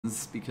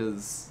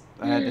because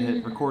I had to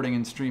hit recording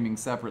and streaming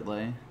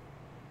separately.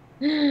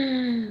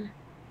 Not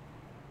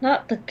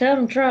the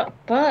gumdrop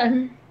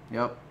button.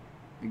 Yep,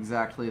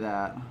 exactly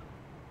that.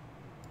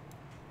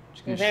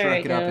 Just gonna There shrek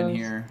it it up in goes.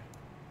 here.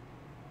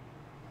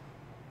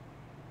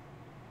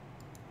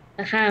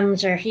 The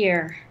hams are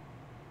here.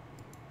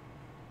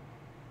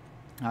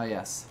 Ah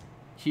yes.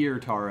 Here,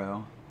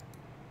 Taro.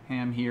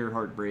 Ham here,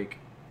 Heartbreak.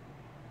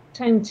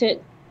 Time to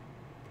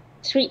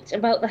tweet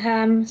about the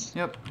hams.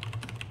 Yep.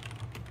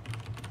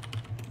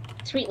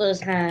 Tweet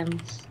those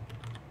hams.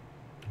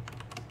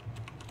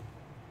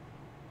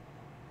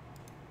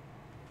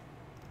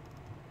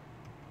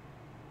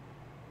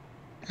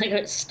 I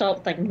got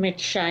stopped like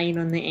mid-shine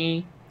on the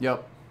A.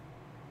 Yep.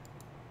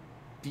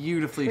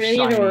 Beautifully Pretty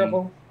shiny.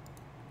 adorable.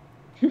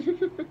 Alright.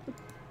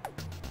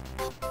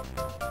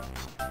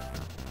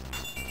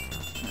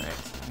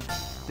 I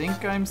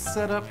think I'm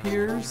set up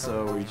here,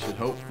 so we should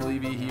hopefully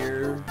be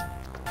here.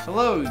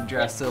 Hello,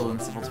 Drassil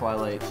and Civil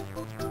Twilight.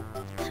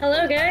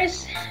 Hello,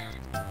 guys.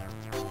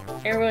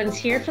 Everyone's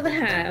here for the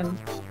ham.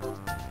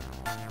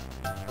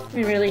 I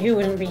mean, really, who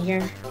wouldn't be here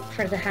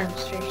for the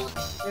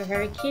hamsters? They're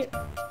very cute.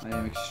 I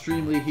am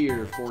extremely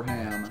here for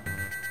ham.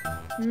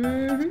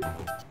 Mm-hmm.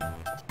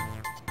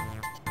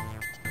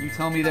 You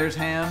tell me there's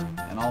ham,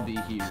 and I'll be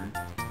here.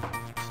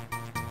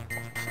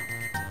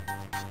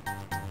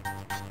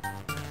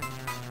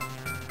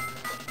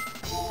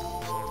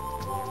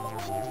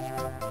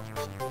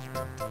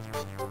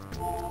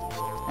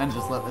 And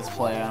just let this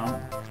play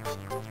out.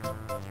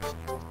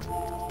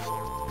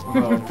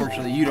 Although,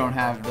 unfortunately, you don't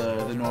have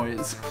the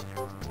noise.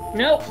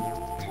 Nope.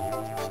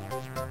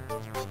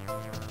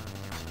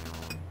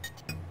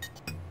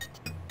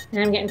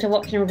 And I'm getting to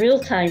watch in real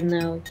time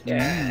though.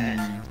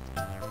 Yeah.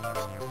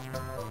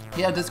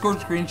 Yeah,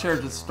 Discord screen share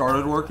just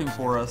started working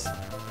for us.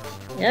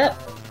 Yep.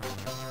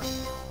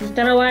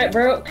 Don't know why it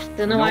broke.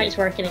 Don't know why Nope. it's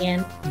working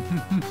again.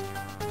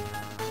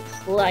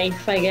 It's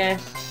life, I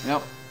guess.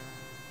 Yep.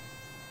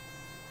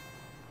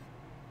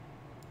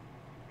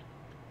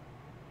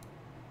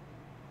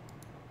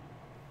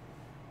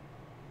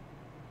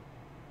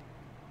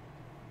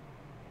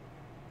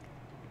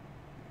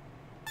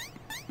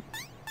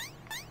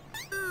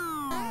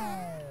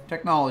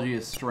 Technology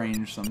is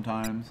strange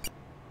sometimes.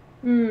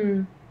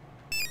 Hmm.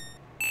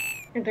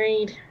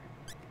 Agreed.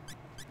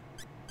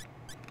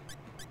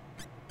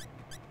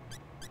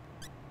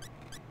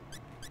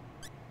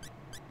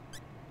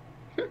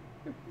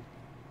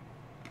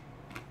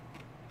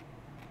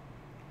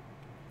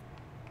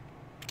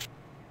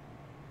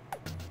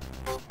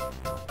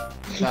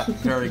 That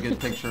very good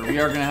picture. We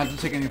are gonna have to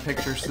take a new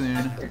picture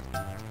soon.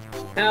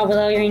 Oh, with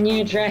all your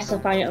new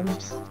dress-up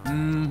items.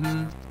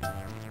 Mm-hmm.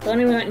 Don't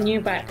even want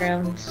new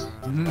backgrounds.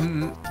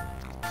 Mm-hmm.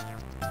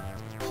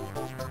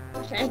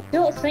 Which I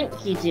don't think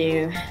you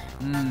do.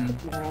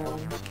 Mm. Wrong,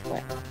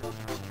 but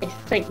I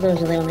think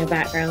those are the only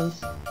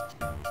backgrounds.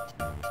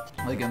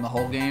 Like in the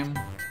whole game?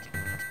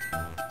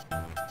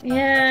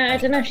 Yeah, I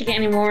don't know if you get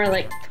any more,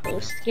 like,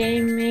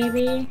 post-game,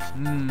 maybe?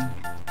 Hmm.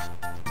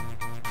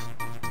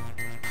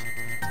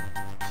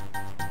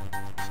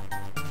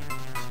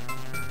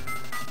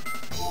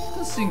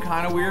 This seemed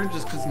kind of weird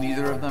just because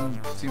neither of them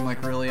seem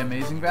like really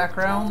amazing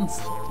backgrounds.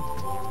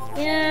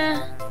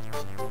 Yeah.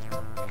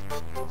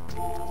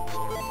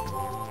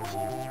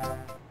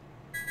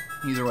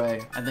 Either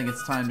way, I think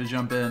it's time to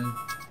jump in.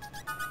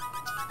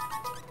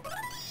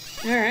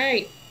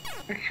 Alright.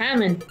 We're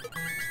hamming.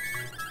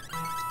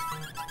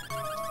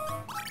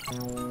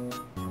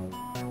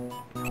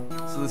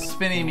 So the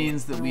spinny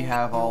means that we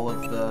have all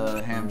of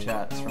the ham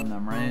chats from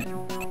them, right?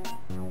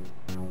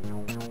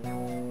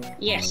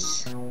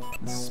 Yes.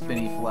 The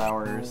spinny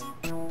flowers.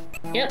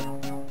 Yep.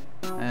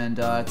 And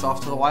it's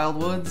off to the Wild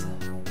Woods.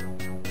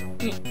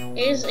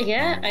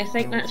 Yeah, I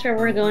think that's where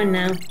we're going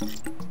now.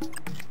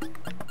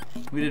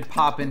 We did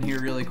pop in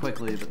here really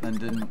quickly, but then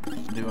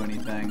didn't do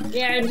anything.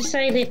 Yeah, I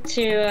decided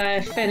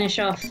to finish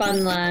off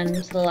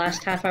Funland the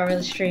last half hour of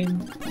the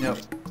stream. Yep.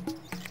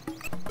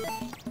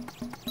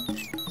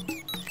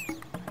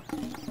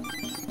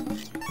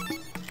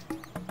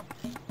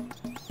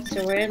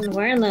 So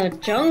we're in the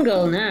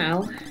jungle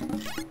now.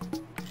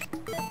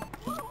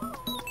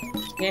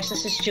 Yes,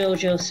 this is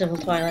JoJo Civil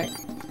Twilight.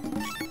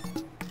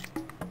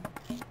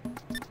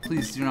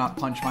 Please do not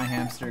punch my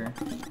hamster.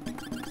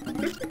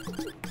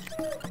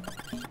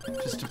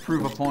 Just to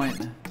prove a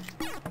point.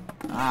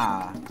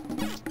 Ah.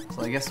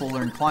 So I guess we'll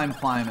learn climb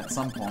at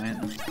some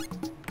point.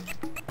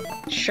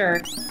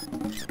 Sure.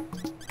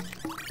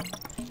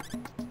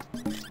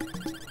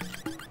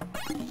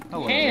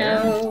 Hello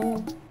there.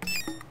 Heyo.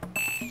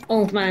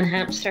 Old man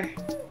hamster.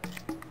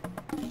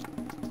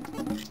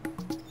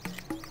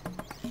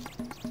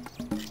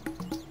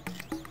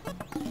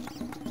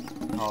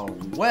 A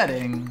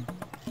wedding?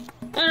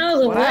 Oh,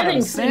 the What, Adam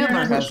wedding singer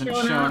Sandler hasn't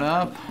hasn't shown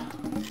up.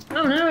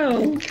 Oh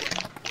no!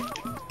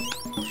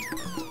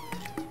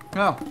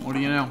 Oh, what do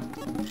you know?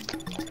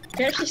 Have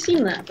you actually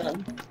seen that though?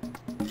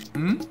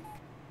 Hmm?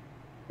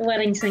 The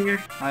wedding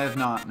singer. I have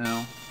not,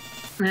 no.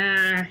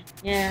 Ah,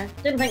 yeah,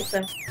 didn't think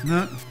so.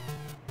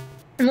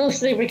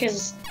 Mostly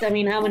because, I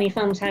mean, how many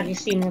films have you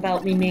seen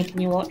without me making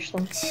you watch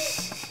them?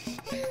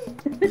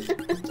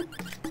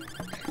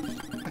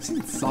 I've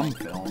seen some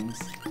films.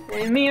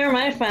 Me or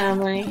my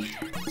family.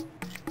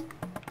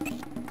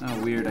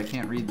 Oh, weird. I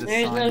can't read this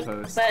There's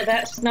signpost.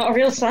 that's not a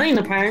real sign,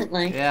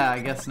 apparently. Yeah, I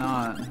guess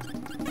not.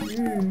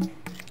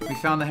 We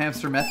found the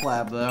hamster meth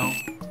lab, though.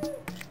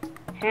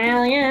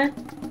 Hell yeah.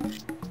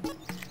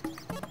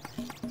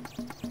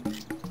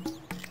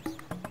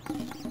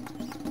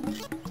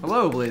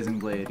 Hello, Blazing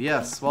Blade.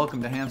 Yes,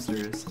 welcome to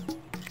Hamsters.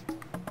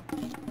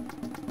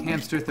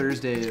 Hamster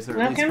Thursdays, or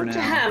at least for Welcome now.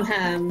 to Ham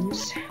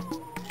Hams.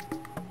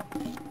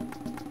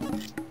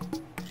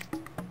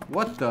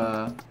 What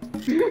the?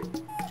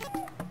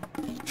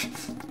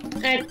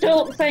 I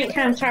don't think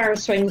Hamtaro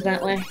swings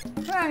that way.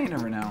 You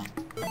never know.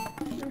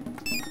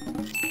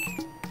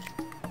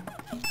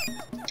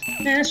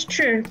 That's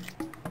true.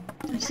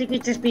 I think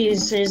he'd just be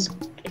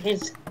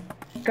his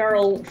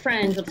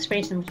girlfriend with the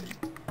space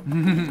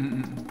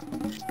engine.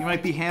 You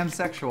might be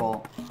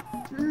hamsexual.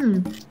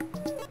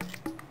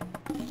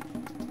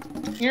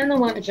 Yeah, I don't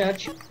want to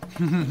judge.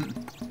 I mean,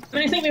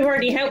 I think we've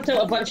already helped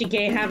out a bunch of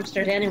gay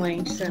hamsters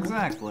anyway, so...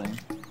 Exactly.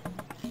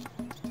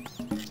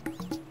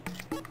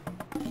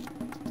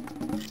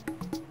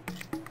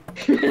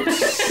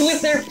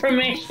 With their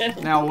permission.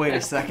 Now, wait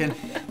a second.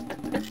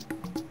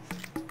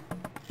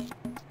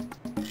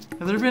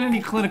 Have there been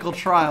any clinical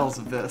trials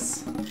of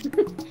this?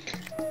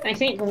 I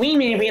think we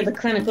may be the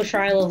clinical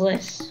trial of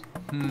this.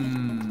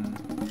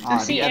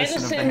 See, the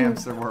Edison of the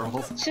hamster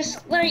world. It's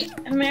just like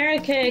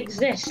America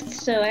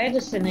exists, so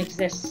Edison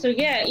exists. So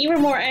yeah,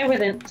 even more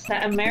evidence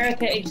that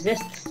America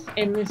exists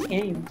in this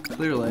game.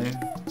 Clearly.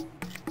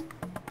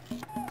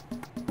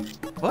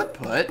 What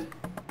put?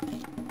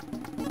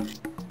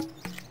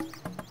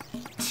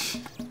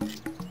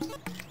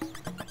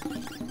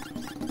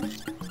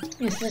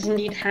 This is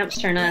indeed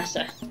hamster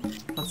NASA.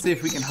 Let's see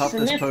if we can huff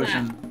this Sniff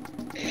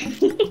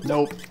potion.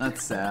 Nope,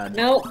 that's sad.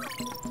 Nope.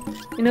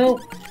 No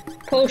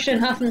potion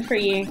huffing for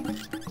you.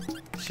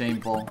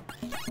 Shameful.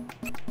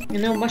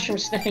 No mushroom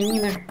sniffing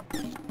either.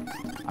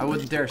 I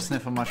wouldn't dare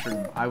sniff a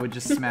mushroom. I would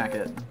just smack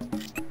it.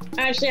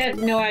 I actually had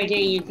no idea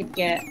you could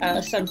get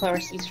sunflower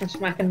seeds from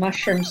smacking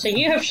mushrooms, so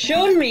you have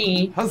shown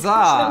me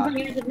Huzzah!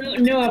 something I did not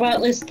know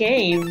about this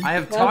game. I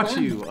have Well taught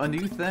done. you a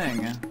new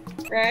thing.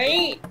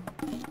 Right?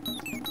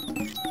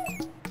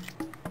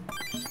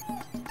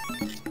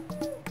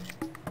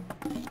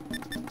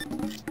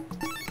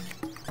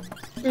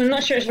 I'm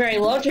not sure it's very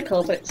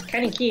logical, but it's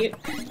kind of cute.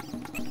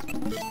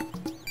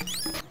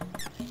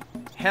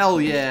 Hell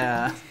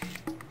yeah!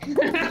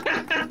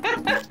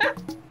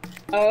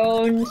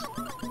 Owned.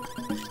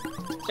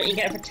 That's what you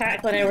get for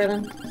tackling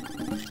everything.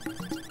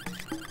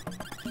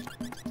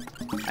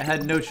 I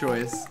had no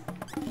choice.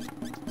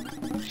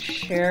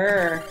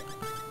 Sure.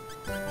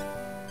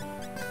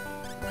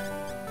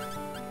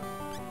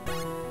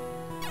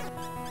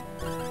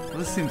 Well,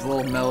 this seems a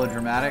little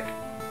melodramatic.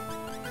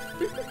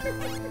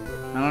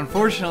 And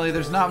unfortunately,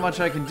 there's not much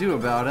I can do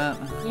about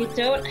it. You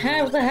don't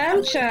have the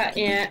ham chat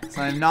yet.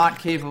 So I'm not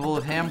capable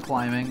of ham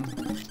climbing.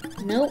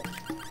 Nope.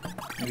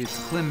 Maybe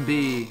it's Clim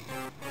B.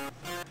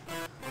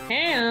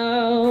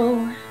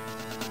 Heyo.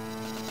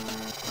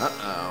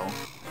 Uh-oh.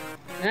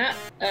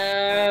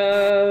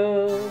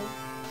 Uh-oh.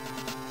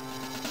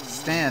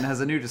 Stan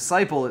has a new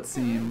disciple, it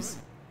seems.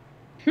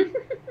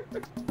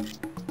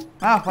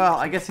 Ah, well,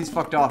 I guess he's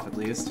fucked off at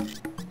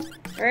least.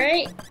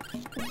 Right.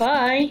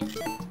 Bye.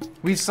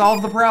 We've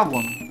solved the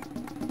problem.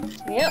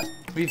 Yep.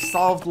 We've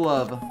solved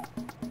love.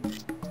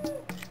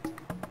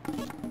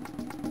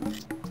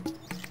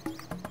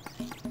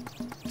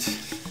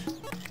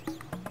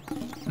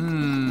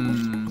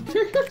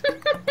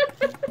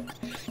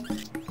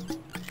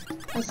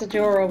 That's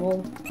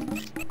adorable.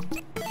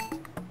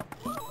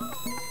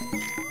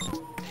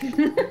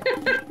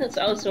 That's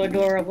also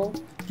adorable.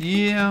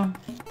 Yeah.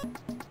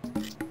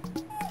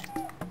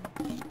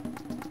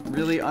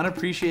 Really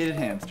unappreciated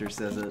hamster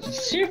says it.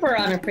 Super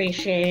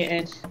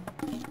unappreciated.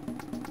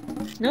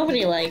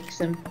 Nobody likes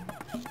him.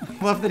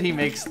 Love that he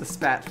makes the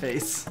spat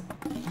face.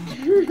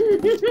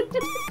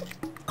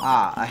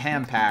 Ah, a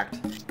ham pact.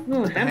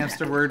 Ooh, The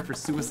hamster word for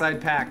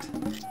suicide pact.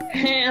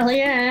 Hell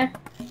yeah.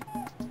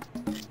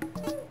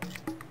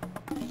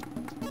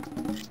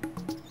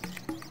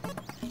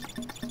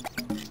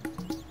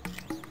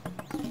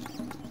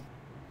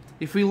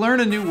 If we learn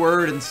a new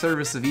word in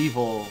service of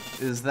evil,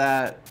 is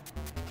that,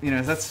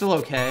 is that still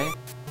okay?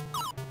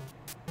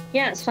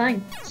 Yeah, it's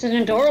fine. It's an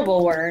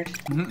adorable word.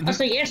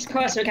 Also, yes,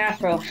 Cosmic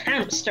Afro,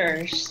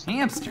 hamsters.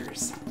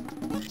 Hamsters.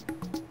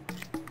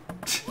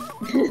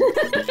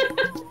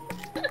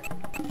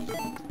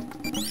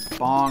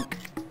 Bonk.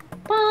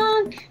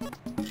 Bonk.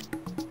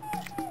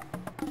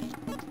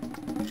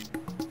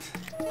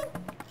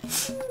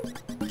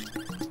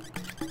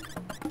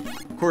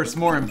 Of course,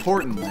 more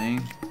importantly,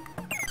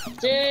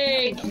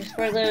 Dig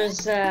for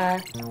those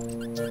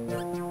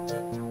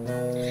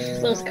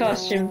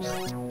costumes.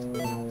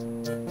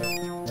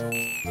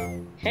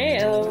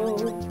 Heyo.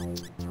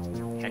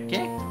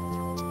 hecke,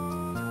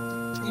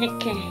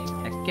 Okay.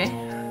 hecke.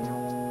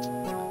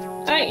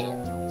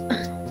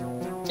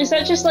 Is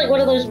that just like one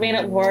of those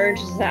made-up words?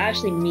 Does that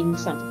actually mean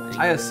something?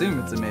 I assume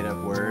it's a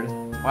made-up word.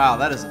 Wow,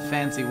 that is a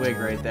fancy wig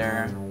right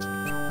there.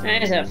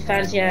 That is a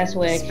fancy-ass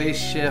wig.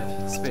 Spaceship,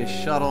 space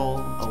shuttle,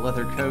 a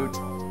leather coat,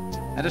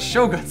 and a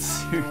Shogun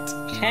suit.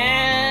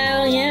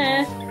 Hell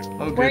yeah!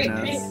 Oh Bright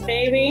goodness. pink,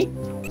 baby.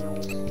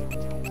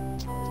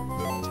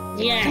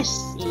 Yes,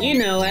 you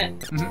know it.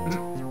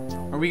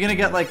 Are we gonna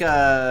get like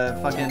a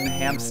fucking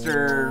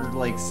hamster,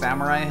 like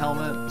samurai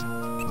helmet?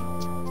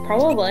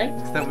 Probably.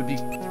 'Cause that would be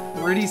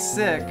pretty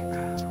sick.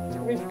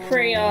 It'd be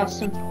pretty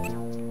awesome.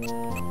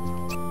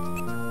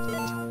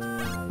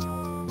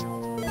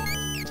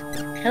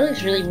 That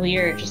looks really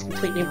weird, just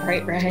completely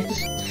bright red.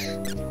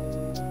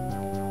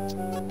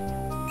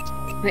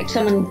 Like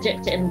someone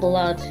dipped it in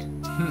blood.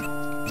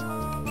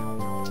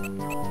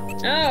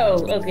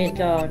 Oh good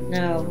god,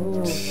 no.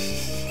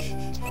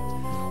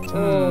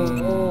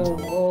 Ooh.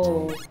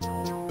 Oh.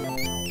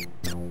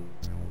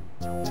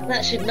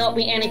 That should not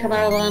be any color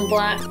other than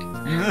black.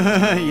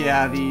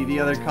 Yeah, the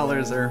other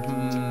colors are,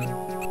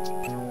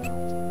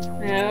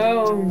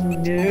 Oh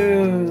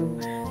no.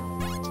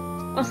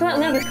 Oh, so that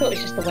leather coat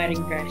is just the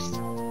wedding dress.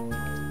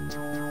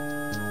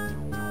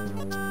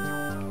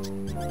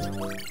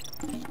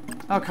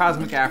 Oh,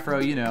 Cosmic Afro,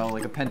 you know,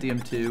 like a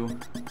Pentium 2.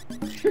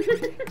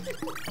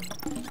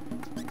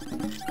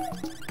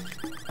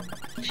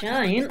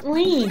 Giant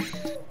leaf.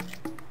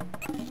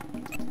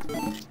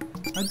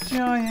 A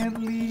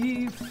giant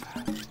leaf.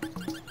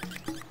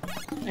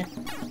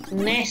 A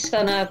nest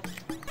on a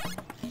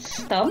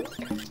stump?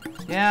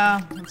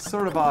 Yeah, it's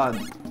sort of odd.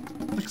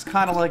 Looks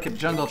kind of like a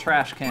jungle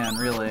trash can,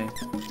 really.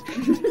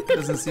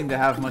 Doesn't seem to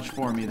have much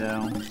for me,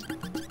 though.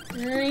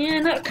 Yeah,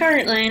 not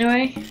currently,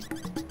 anyway.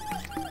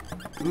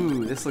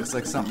 Ooh, this looks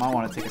like something I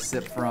want to take a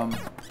sip from.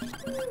 Hell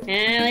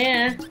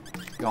yeah.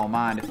 Y'all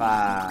mind if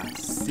I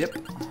sip?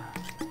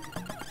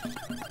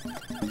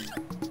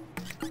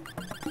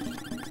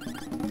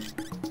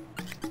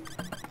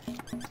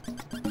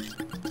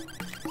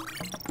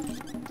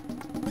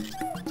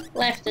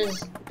 Left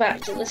is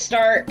back to the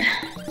start.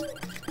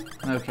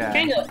 Okay.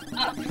 Can go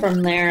up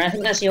from there. I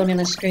think that's the only on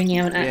the screen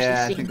you haven't actually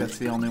Yeah, I seen. think that's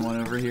the only one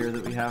over here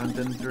that we haven't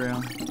been through.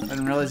 I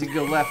didn't realize you could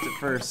go left at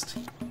first.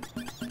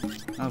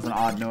 That was an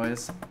odd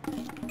noise.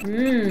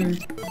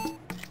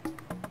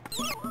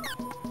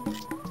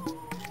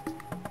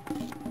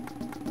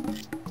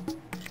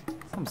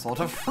 Some sort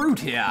of fruit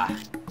here.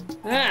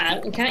 Ah,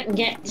 we can't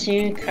get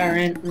to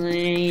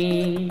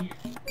currently.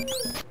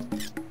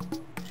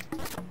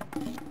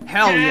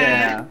 Hell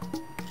yeah.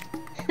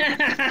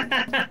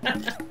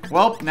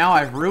 Well, now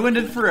I've ruined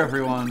it for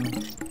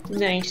everyone.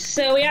 Nice.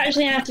 So we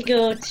actually have to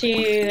go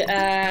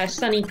to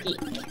Sunny Peak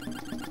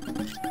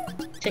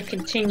to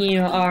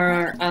continue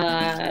our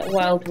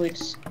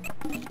Wildwoods.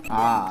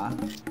 Ah.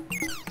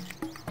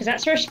 Because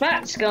that's where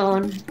Spat's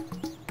gone.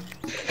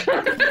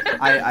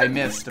 I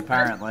missed,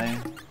 apparently.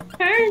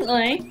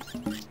 Apparently.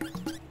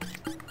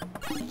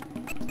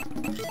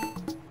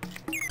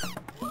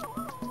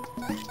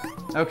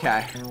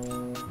 Okay.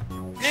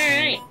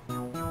 Alright.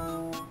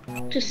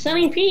 To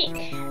Sunny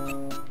Peak.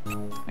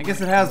 I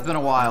guess it has been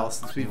a while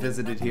since we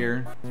visited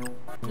here.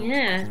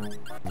 Yeah.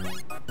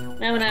 I'm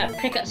gonna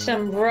pick up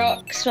some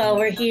rocks while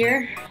we're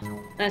here.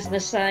 As the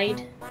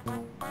side.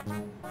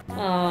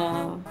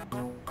 Aww.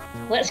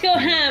 Let's go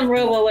ham,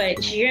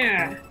 Robo-Witch,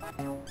 yeah!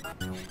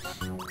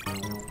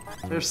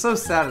 They're so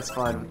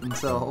satisfied with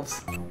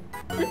themselves.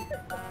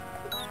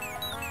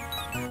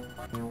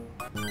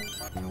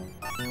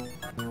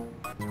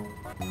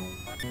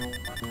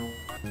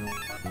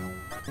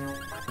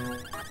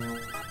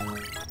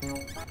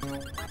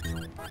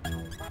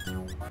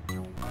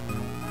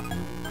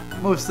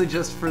 Mostly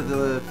just for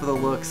the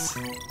looks.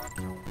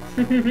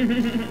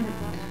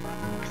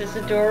 It's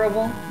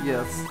adorable.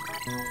 Yes.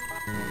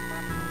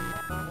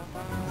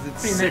 'Cause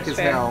it's I mean, sick that's as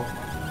fair. hell.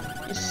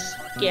 It's,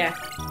 yeah.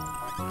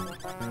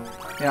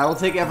 Yeah, I will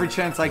take every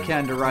chance I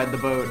can to ride the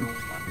boat.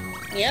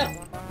 Yep.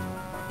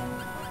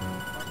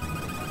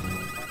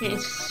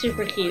 It's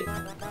super cute.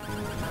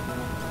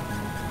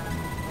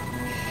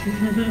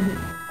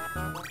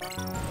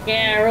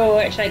 Yeah,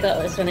 Robo-Witch, I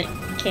got this when it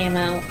came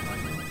out.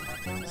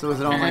 So is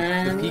it on like the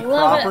And peak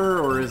love it. proper,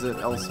 or is it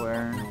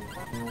elsewhere?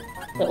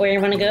 But where you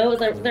want to go,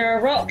 there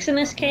are rocks in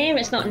this cave.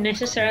 It's not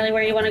necessarily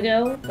where you want to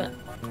go, but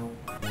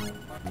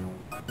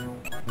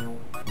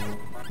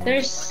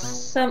there's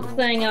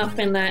something up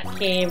in that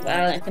cave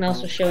I can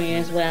also show you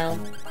as well.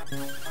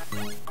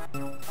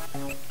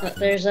 But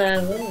there's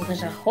a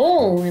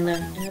hole in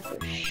the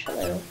bush.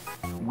 Hello.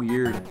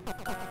 Weird.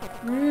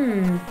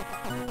 Hmm.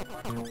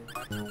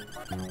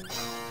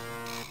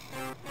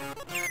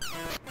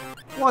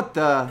 What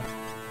the?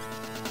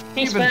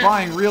 Hey, You've been Spat.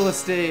 buying real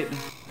estate.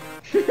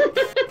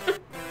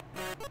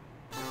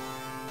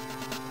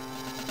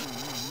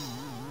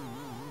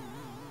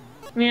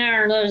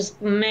 Yeah, those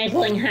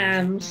meddling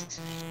hams.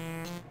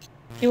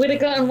 You would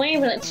have gotten away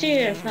with it too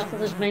if not for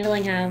those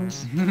meddling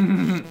hams.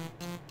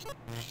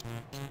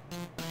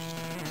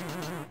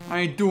 I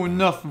ain't doing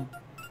nothing.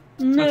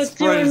 No, That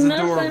sprite is doing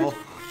nothing. adorable.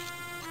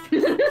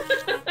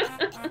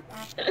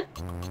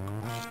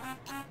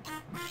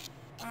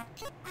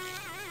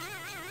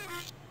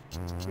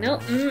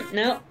 Nope,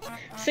 nope.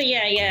 So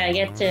yeah,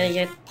 you're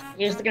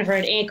just looking for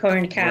an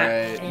acorn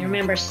cat. Right. And you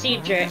remember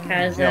Cedric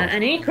has Yep.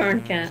 an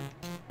acorn cat.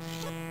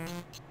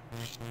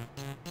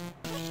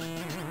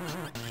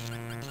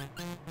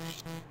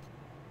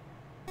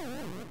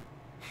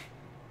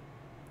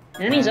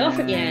 And he's off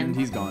again. And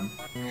he's gone.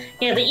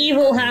 Yeah, the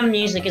evil ham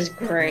music is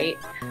great.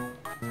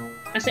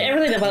 I say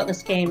everything about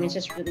this game is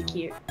just really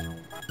cute.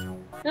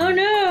 Oh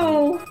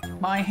no!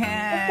 My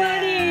hat!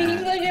 Buddy,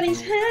 look at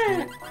his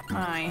hat!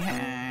 My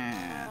hat!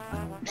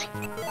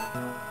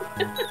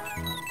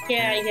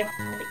 Yeah, you have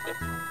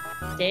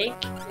to dig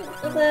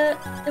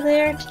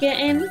there to get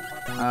in.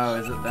 Oh,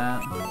 is it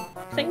that? I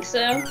think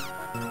so.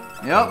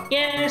 Yep.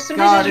 Yeah, sometimes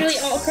God, it's really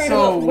it's awkward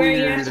so about where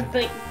you have weird. to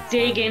like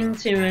dig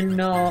into and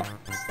not.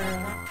 So.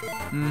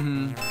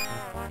 Mm-hmm.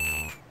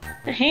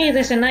 Hey,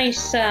 there's a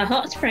nice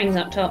hot springs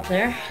up top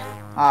there.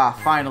 Ah,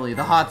 finally,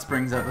 the Hot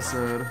Springs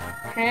episode.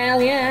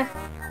 Hell yeah.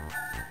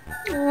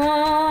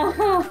 Oh,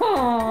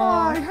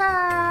 My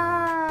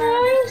hat!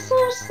 oh, he's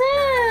so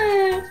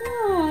sad.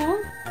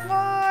 Oh.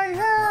 My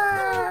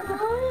hat!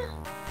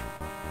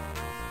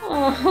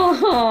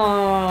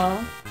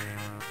 Oh.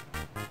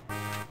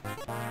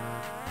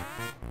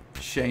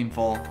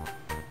 Shameful.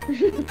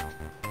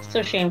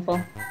 So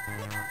shameful.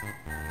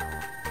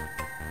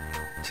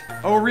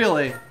 Oh,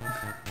 really?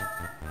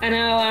 I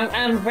know,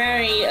 I'm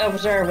very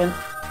observant.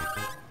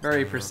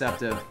 Very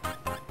perceptive.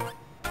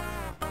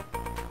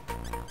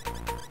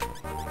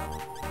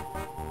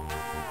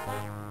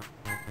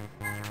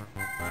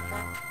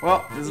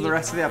 Well, this is the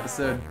rest of the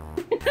episode.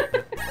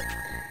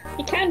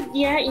 You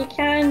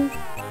can,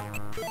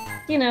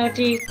 you know,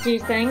 do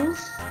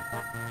things.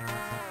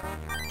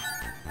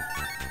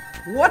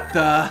 What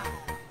the?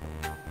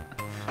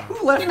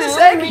 Who left You this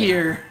know, egg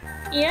here?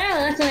 Yeah,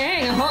 that's an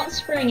egg, a hot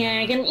spring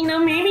egg, and you know,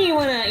 maybe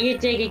you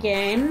dig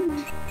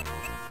again.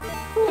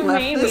 Who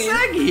left Maybe. this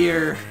egg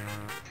here?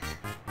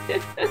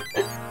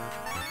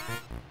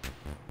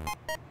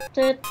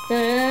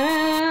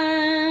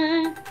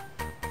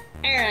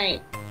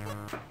 Alright.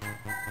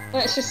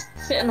 Let's just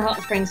sit in the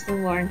hot springs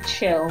some more and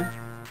chill.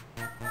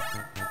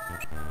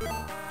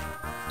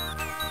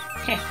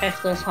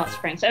 Hef those hot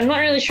springs. I'm not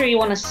really sure you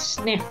want to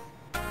sniff.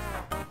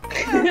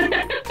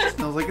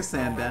 Smells like a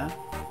sand bath.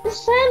 The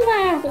sand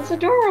bath, it's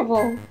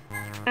adorable.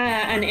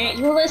 An egg.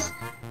 Well,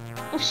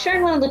 I'm sure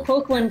in one of the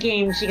Pokemon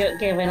games you got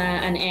given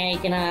an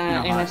egg in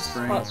a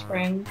hot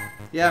spring.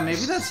 Yeah,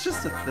 maybe that's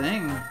just a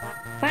thing.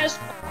 That's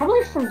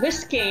probably from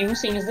this game,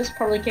 seeing as this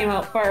probably came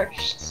out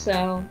first,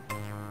 so...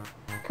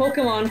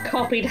 Pokemon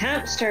copied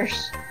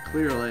hamsters.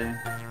 Clearly.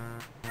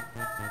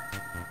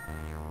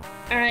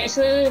 Alright,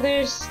 so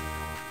there's...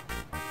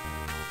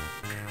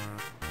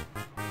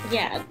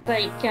 Yeah,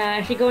 like,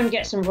 if you go and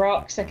get some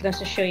rocks, I can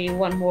also show you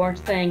one more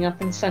thing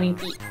up in Sunny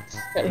Beach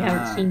that we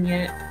haven't seen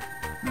yet.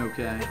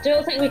 Okay. I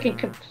don't think we can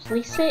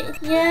complete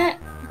it yet,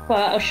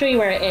 but I'll show you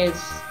where it is.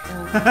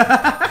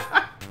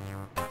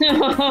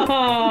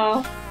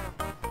 Oh.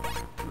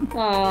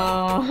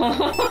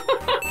 Oh.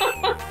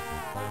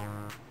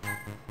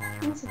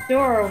 That's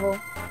adorable.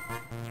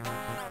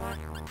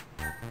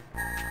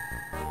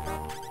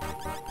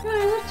 Oh,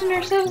 we're lifting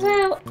ourselves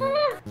out.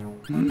 Ah.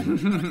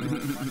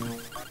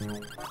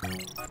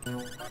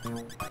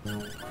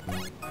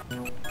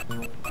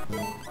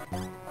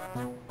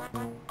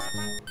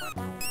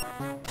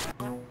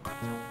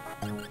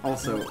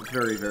 Also,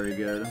 very, very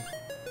good.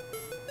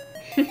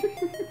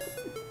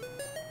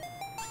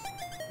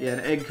 Yeah, an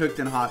egg cooked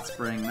in hot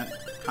spring. That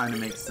kind of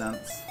makes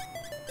sense.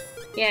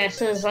 Yeah,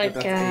 so there's like,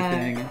 But that's a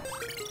thing.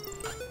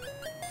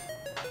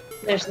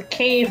 there's the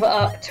cave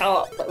up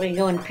top that we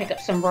go and pick up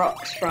some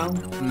rocks from.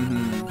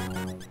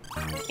 Mm-hmm.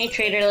 Hey,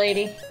 trader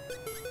lady.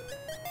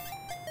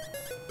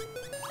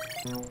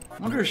 I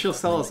wonder if she'll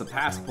sell us a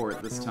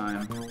passport this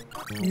time.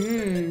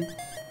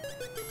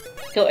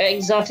 Go to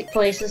exotic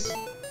places.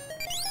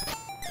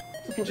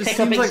 We can Just pick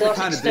up seems like the exotic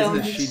kind of stones.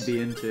 business she'd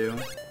be into.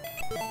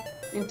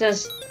 It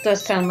does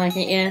sound like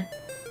it, yeah.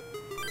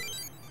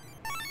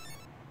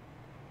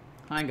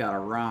 I got a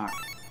rock.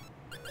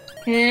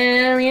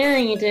 Hell yeah,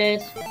 you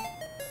did.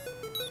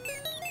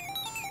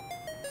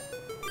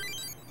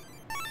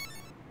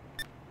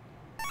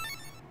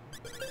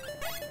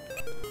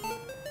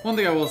 One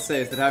thing I will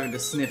say is that having to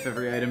sniff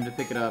every item to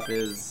pick it up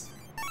is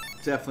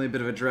definitely a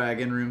bit of a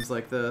drag in rooms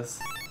like this.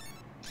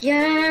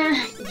 Yeah.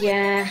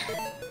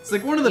 It's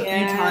like one of the few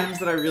Yeah. times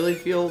that I really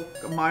feel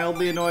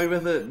mildly annoyed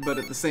with it, but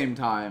at the same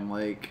time,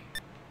 like...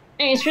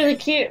 And it's really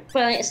cute,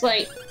 but it's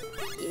like,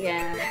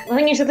 yeah. The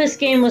thing is that this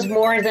game was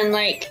more than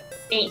like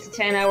 8 to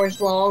 10 hours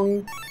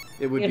long.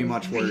 It would be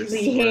much worse.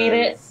 really hate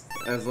it.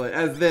 As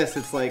this,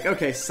 it's like,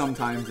 okay,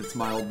 sometimes it's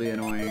mildly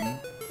annoying.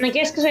 And I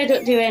guess because I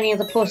don't do any of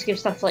the post-game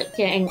stuff like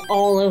getting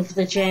all of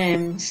the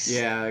gems.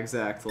 Yeah,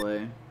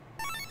 exactly.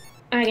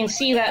 I can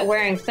see that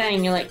wearing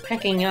thing, you're like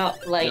picking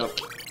up like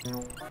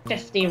Yep.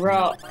 50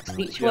 rocks.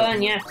 Each Yep.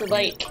 one you have to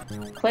like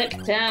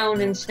click down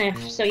and sniff.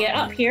 So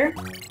yeah, up here,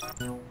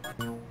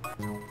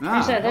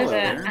 Ah, there's hello a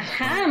there.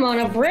 ham on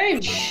a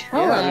bridge.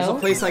 Hello. Yeah, there's a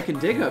place I can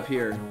dig up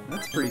here.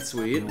 That's pretty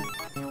sweet.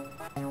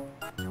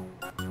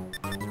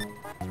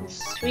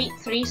 Sweet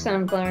 3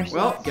 sunflower seeds.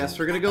 Well, guess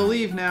we're gonna go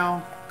leave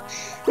now.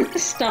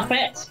 Stop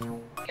it.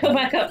 Go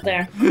back up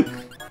there.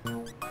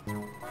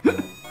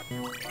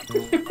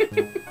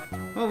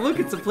 Oh, look,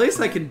 it's a place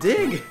I can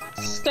dig.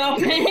 Stop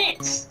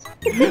it!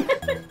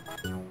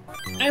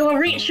 I will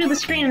reach through the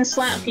screen and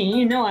slap you.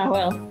 You know I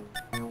will.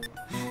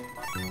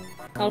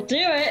 I'll do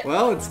it.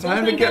 Well, it's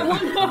time to get.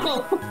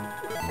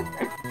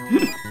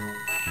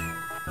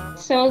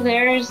 So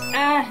there's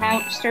a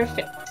hamster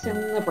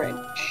fixing the bridge.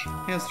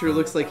 Hamster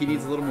looks like he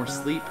needs a little more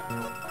sleep.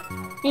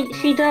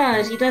 He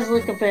does. He does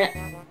look a bit.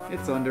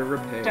 It's under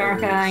repair.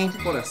 Dark-eyed.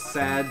 What a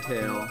sad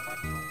tale.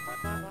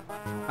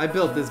 I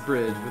built this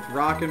bridge with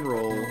rock and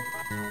roll.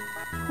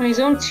 On his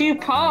own 2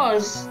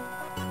 paws.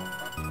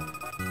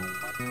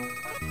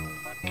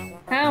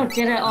 How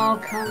did it all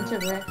come to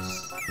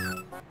this?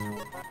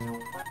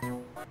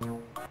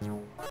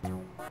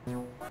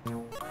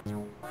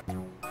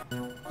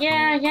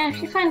 Yeah,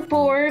 if you find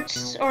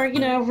boards or, you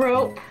know,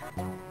 rope.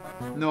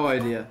 No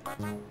idea.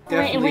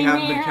 Definitely we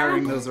haven't may been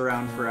carrying have- those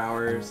around for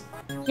hours.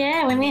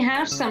 Yeah, we may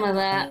have some of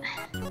that.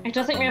 I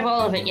don't think we have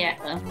all of it yet,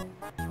 though.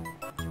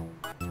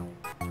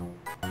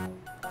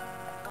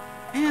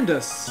 And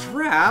a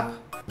strap?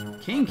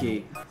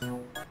 Kinky.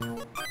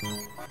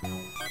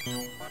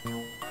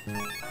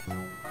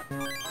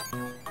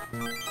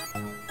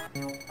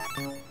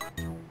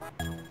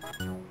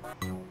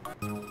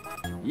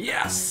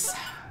 Yes!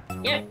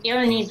 Yep, you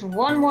only need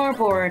 1 more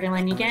board, and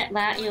when you get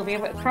that, you'll be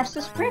able to cross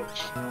this bridge.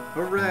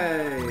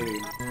 Hooray!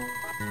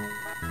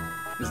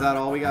 Is that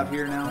all we got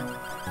here now?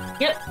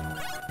 Yep.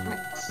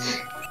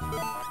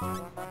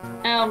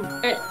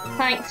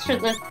 Thanks for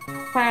the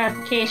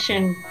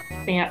clarification,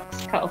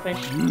 Vicas,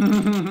 Cuttlefish.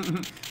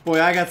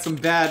 Boy, I got some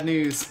bad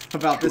news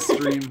about this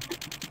stream.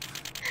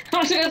 I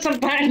also got some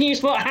bad news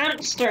about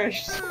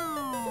hamsters.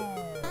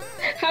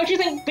 How do you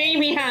think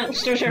baby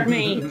hamsters are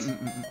made?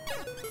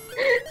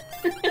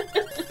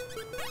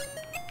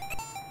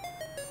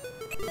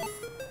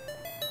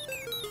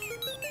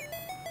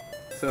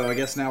 So I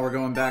guess now we're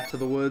going back to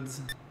the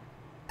woods.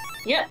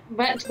 Yep,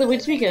 back to the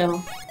woods we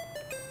go.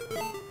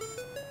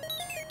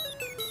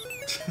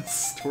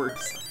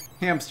 Storks.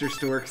 Hamster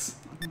storks.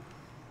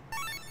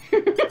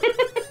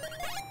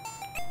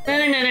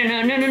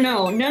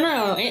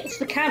 No, it's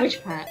the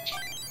cabbage patch.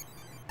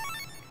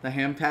 The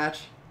ham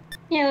patch?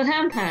 Yeah, the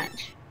ham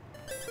patch.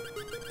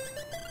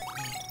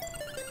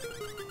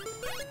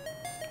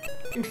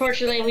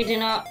 Unfortunately, we do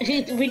not.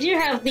 We do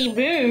have the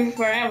move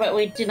for it, but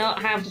we do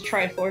not have the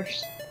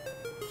Triforce.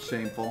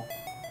 Shameful.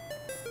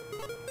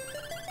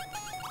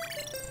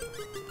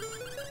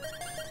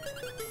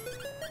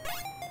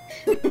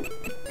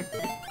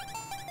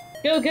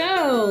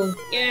 Go!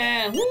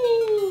 Yeah!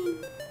 Whee!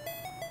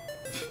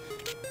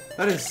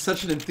 That is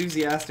such an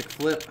enthusiastic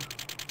flip.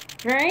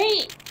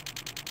 Right?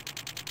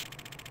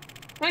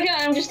 My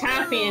god, I'm just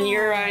happy and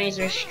your eyes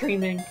are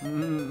streaming.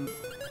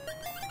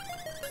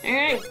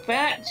 Alright,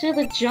 back to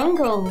the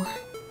jungle.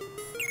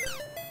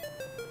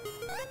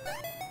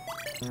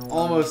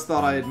 Almost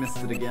thought I had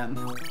missed it again.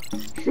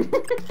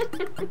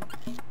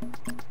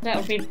 That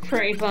would be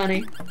pretty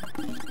funny.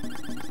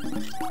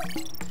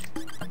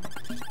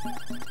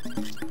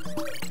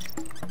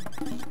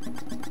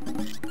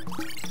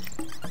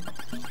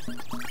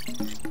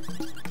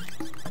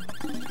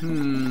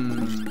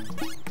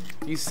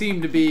 You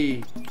seem to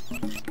be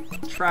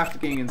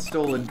trafficking in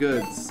stolen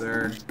goods,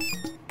 sir.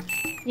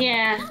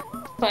 Yeah,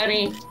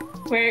 buddy.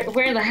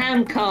 We're the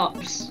ham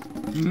cops.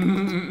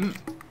 I'm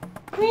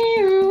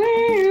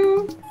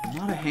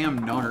not a ham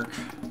narc.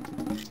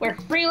 We're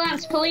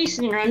freelance police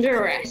and you're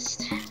under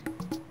arrest.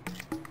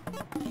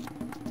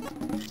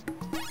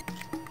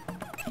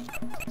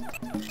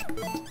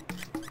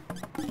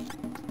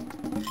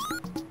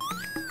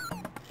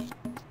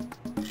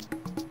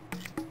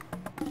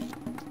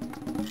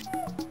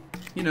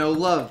 You know,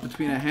 love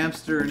between a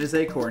hamster and his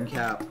acorn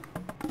cap.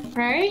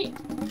 Right?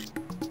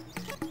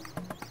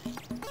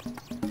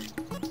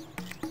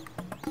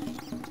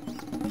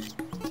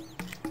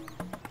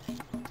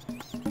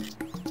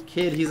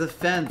 Kid, he's a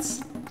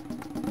fence.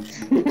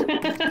 He's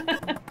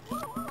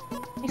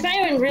not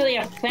even really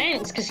a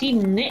fence because he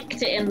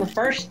nicked it in the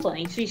first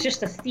place. He's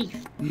just a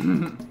thief.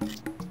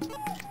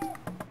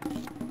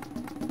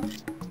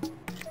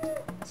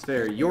 It's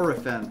fair. You're a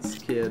fence,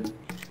 kid.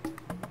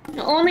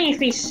 Only if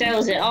he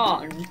sells it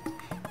on.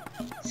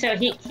 So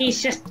he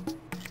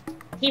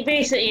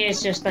basically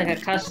is just like a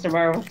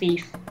customer or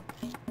thief.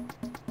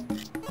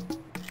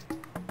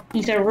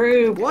 He's a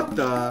rube. What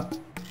the?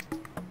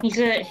 He's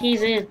an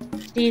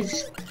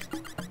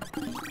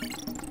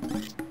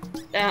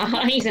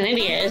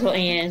idiot is what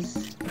he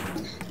is.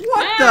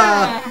 What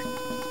the?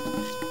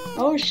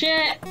 Oh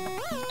shit.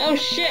 Oh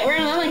shit, we're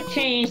in another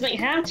cage. Like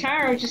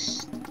Hamtaro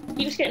just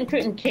keeps getting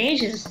put in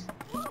cages.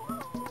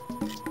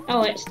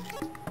 Oh, it's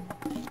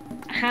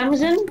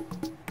Hamzin?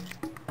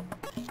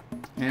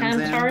 Ham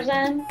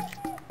Tarzan?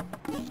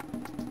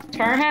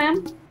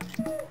 Tarham?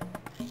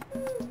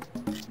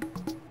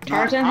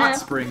 Tarzan Hot Ham?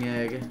 spring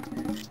egg.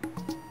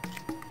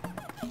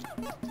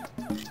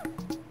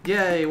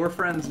 Yay, we're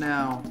friends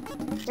now.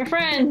 We're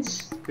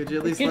friends. Could you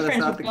at least Good let us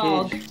friends out with the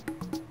Bog.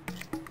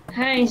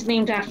 cage? He's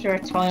named after a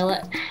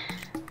toilet.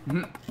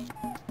 Mhm.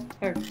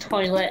 Or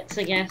toilets,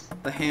 I guess.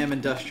 The Ham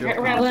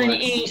Industrial Rather than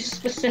Complex. any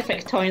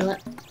specific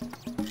toilet.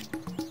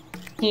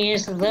 He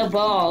is the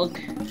Bog.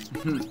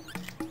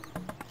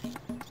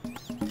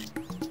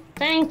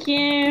 Thank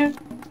you.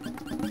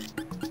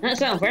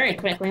 That's out very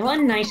quickly. What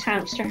a nice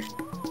hamster.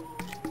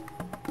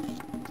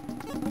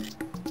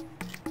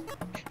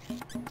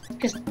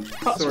 Because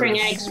hot Sort spring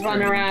of eggs run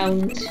spring.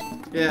 around.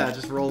 Yeah,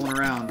 just rolling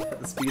around at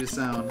the speed of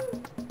sound.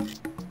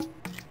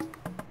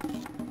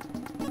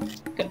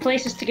 Got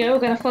places to go,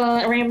 gotta follow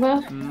that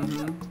rainbow.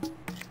 Mm-hmm.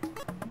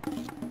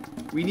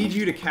 We need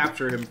you to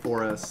capture him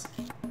for us.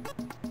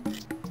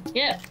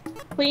 Yep.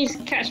 Please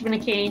catch him in a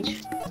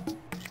cage.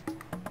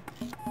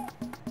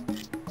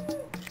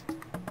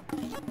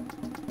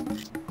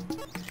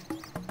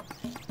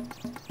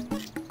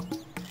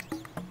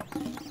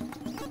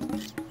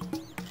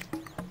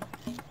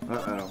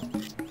 Uh-oh.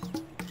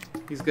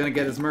 He's gonna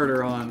get his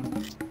murder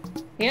on.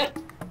 Yep.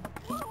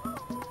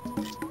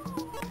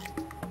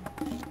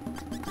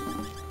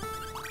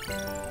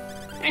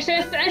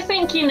 I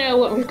think you know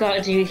what we've got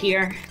to do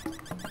here.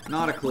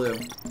 Not a clue.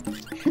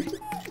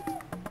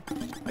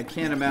 I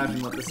can't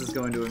imagine what this is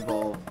going to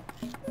involve.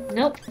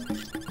 Nope.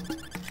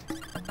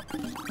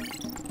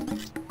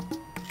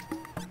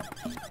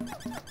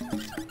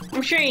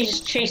 I'm sure you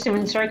just chase him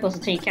in circles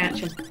until you catch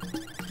him.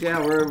 Yeah,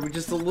 we're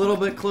just a little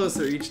bit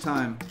closer each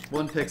time.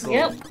 One pixel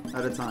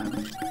at a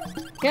time.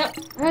 Yep,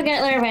 we'll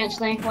get there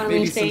eventually, one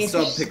Maybe of these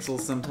some days.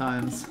 sub-pixels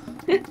sometimes.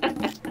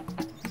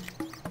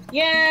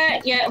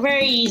 Yeah,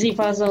 very easy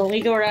puzzle.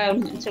 We go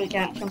around until we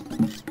catch him.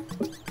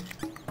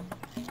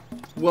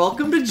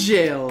 Welcome to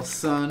jail,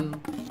 son.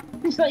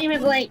 I thought you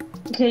meant like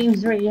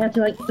games where you have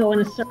to like go in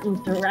a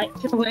certain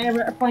direction or whatever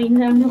to find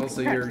him.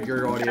 Also,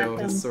 your audio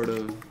has sort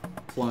of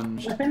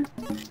plunged. Nothing?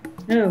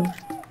 No.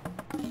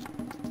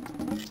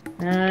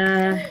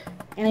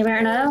 Any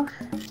better now?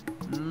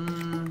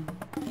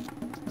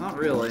 Not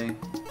really.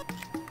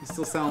 You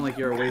still sound like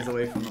you're a ways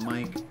away from the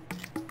mic.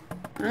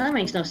 That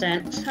makes no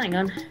sense. Hang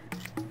on.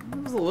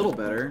 It was a little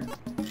better.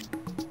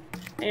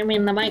 I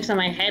mean, the mic's on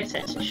my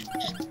headset, so just...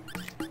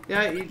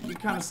 Yeah, you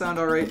kind of sound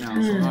alright now,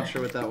 so I'm not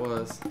sure what that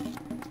was.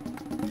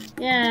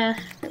 Yeah,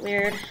 a bit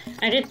weird.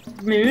 I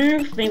did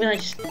move. Maybe I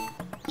just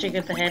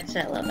jiggled the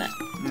headset a little bit.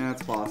 Yeah,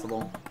 it's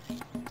possible.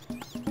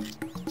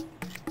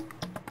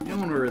 You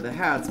wonder where the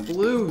hat's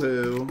blue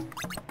who?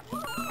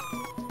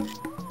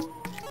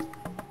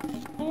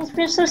 I just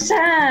feel so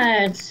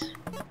sad.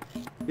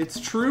 It's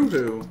true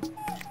who?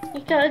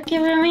 You gotta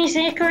give me his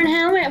acorn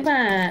helmet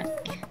back.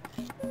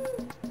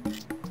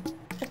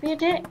 Don't be a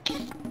dick.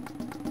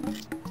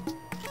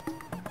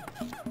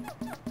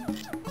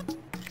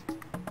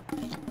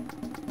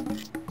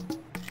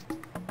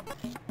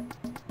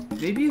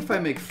 Maybe if I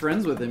make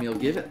friends with him, he'll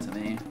give it to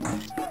me.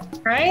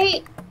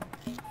 Right?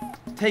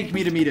 Take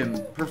me to meet him,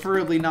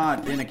 preferably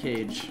not in a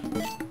cage.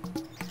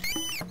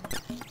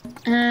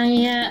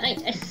 Yeah,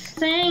 I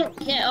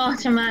think it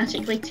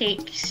automatically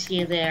takes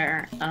you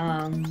there,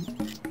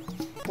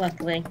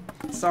 luckily.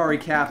 Sorry,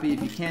 Cappy,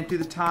 if you can't do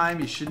the time,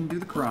 you shouldn't do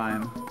the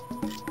crime.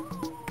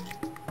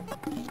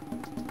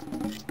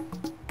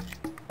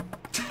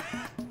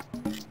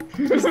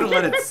 I'm just gonna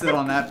let it sit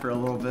on that for a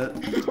little bit.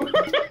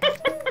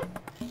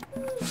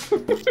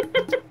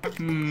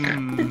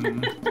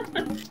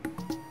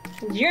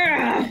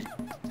 Yeah!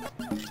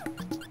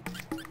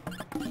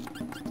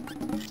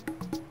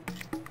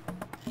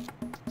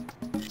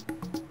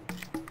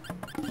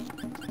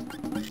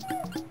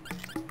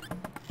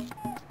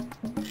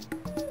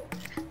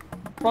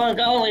 Bog,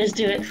 always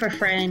do it for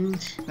friend.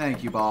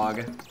 Thank you,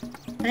 Bog.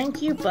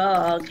 Thank you,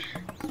 Bog.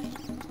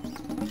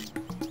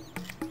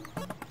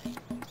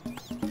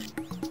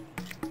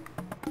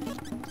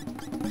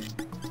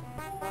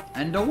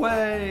 And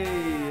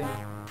away!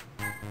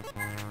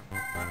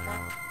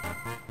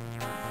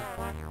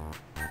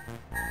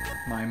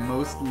 My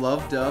most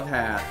loved of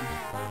hat.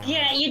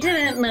 Yeah, you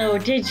didn't know,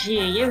 did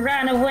you? You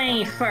ran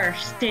away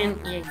first,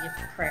 didn't you, you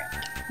prick?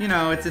 You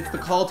know, it's the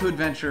call to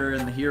adventure,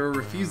 and the hero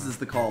refuses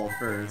the call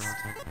first.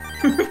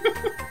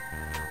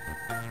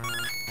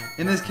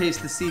 In this case,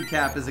 the seed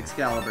cap is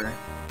Excalibur.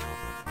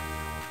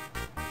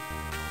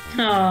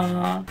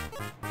 Aww.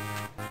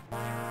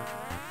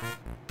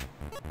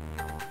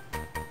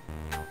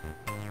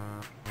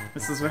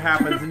 This is what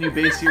happens when you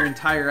base your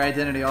entire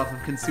identity off of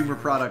consumer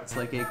products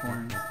like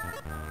acorns.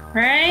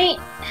 Right?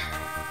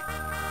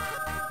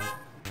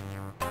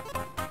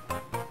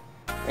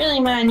 Really,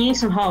 man, you need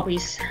some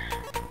hobbies.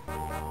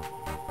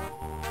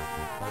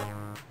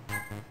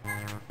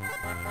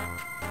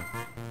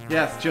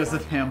 Yes,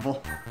 Joseph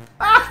Hamble.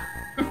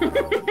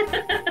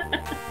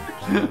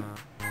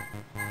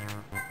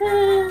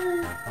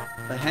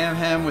 The Ham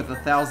Ham with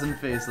 1,000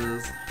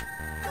 faces.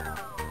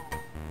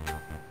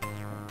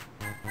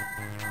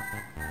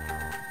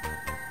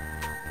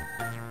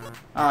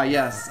 Ah,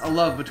 yes, a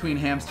love between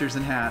hamsters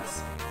and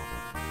hats.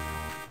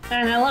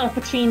 And a lot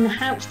between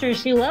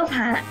hamsters who love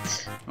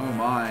hats. Oh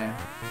my.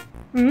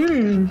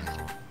 Mmm.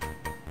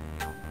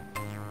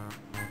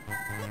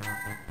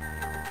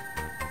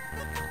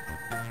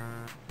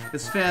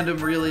 Is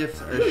fandom really a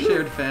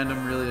shared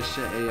fandom really a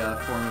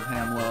form of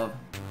ham love?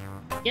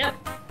 Yep.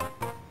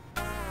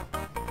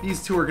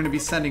 These two are going to be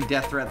sending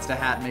death threats to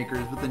hat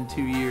makers within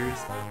 2 years.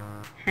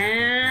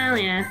 Hell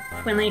yeah.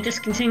 When they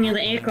discontinue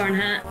the acorn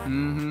hat.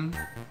 Mm-hmm.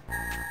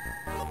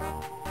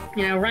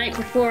 You know, right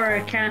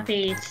before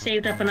Cappy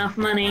saved up enough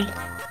money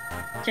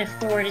to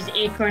afford his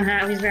acorn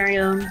hat of his very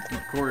own.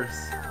 Of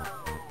course.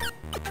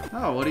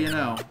 Oh, what do you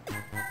know?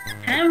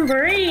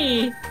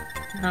 Hambury!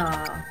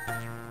 Aw.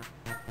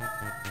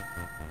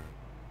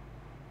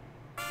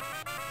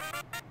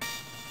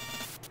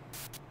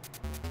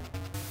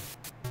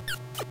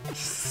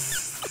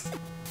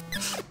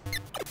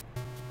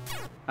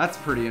 That's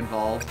pretty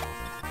involved.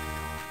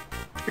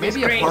 It's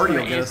Maybe a great party for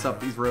will get it. us up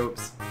these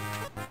ropes.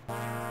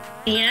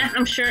 Yeah,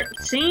 I'm sure.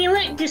 See,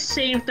 like, just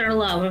saved their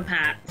love of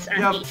hats and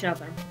Yep. each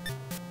other.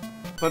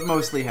 But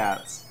mostly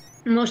hats.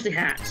 Mostly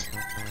hats.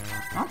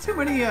 Not too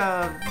many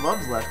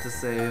loves left to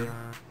save.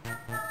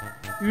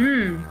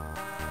 Mmm.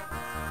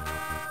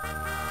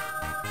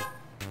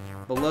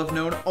 The love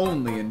known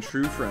only in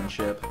true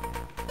friendship.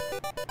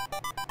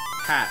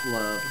 Hat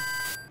love.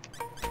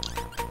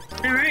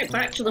 Alright,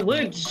 back to the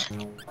woods.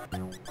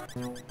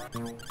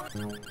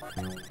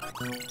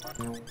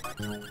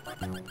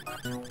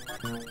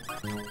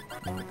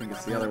 I think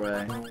it's the other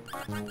way.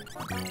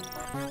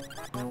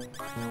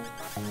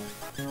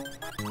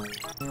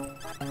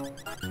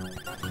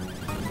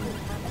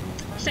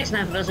 Six and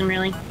a half dozen,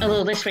 really.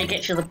 Although this way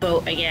gets you the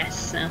boat, I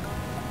guess, so.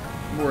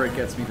 More it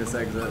gets me this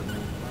exit.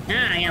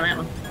 Ah, yeah, that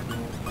one.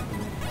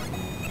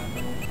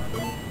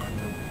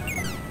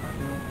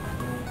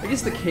 I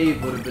guess the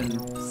cave would have been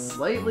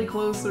slightly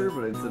closer,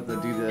 but I'd have to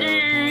do the...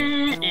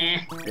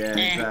 Yeah,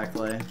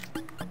 exactly.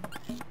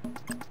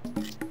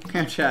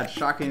 Chat,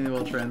 shockingly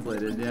well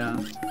translated, yeah.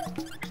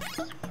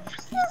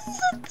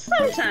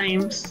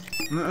 Sometimes.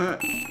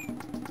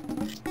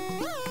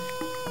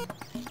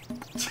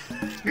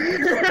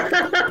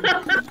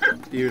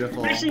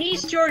 Beautiful. Actually,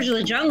 he's George of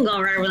the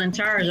Jungle rather than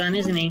Tarzan,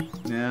 isn't he?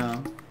 Yeah.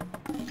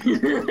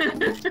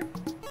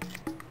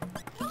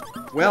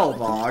 Well,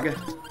 Bog.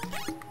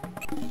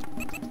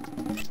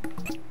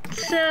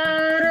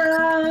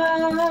 Ta-da!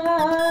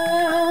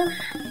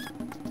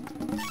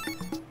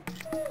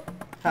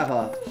 Have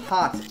a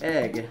hot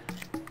egg.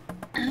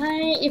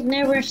 I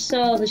never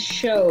saw the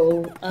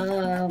show.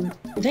 I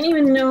didn't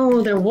even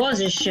know there was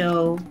a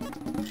show.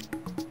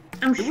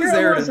 I'm It sure was it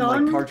aired was in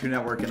on. like Cartoon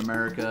Network in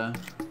America.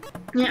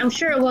 Yeah, I'm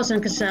sure it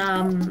wasn't because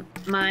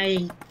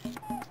my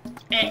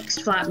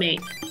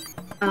ex-flatmate,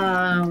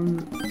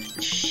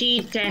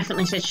 she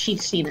definitely said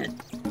she'd seen it.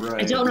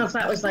 Right. I don't know if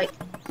that was like,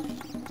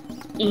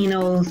 you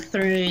know,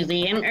 through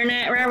the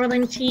internet rather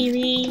than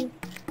TV,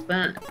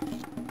 but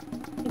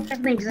it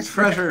definitely exists.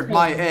 Treasure,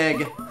 my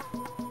egg.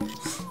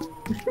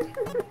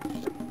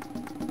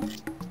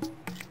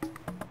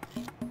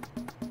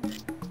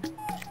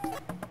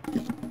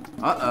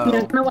 Uh-oh. I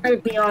don't know what I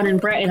would be on in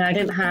Britain. I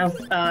didn't have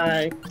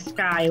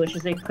Sky, which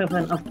is the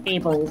equivalent of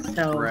cable,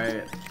 so...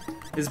 Right.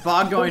 Is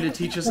Bog going to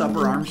teach us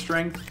upper arm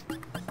strength?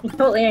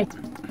 Totally is.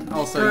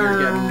 Also, you're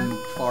getting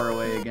far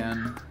away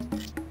again.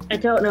 I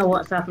don't know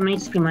what's up. It may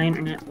just be my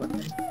internet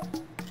working.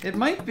 It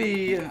might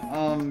be,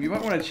 you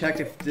might want to check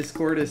if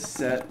Discord is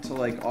set to,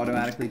 like,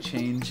 automatically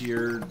change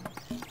your...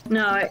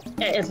 No, it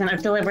isn't.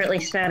 I've deliberately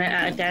set it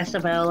at a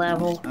decibel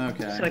level.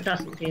 Okay. So it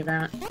doesn't do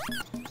that.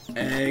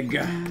 Egg.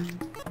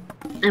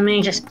 I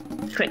may just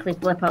quickly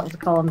blip out of the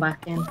call and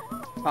back in.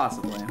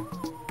 Possibly.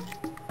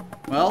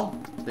 Well,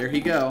 there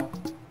you go.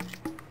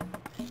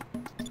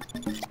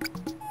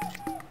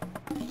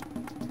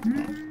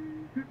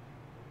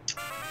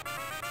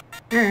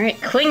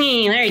 Alright,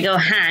 clingy. There you go.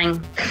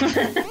 Hang.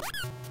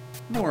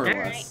 More or All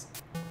less.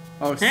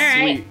 Oh, sweet.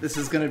 right. This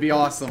is gonna be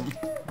awesome.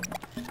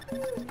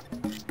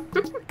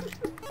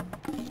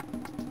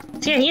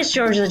 So yeah, he's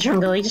George of the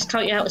Jungle. He just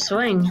taught you how to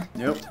swing.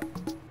 Yep.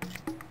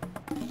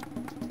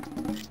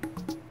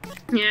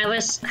 Yeah,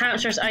 this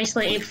hamster's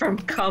isolated from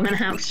common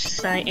hamster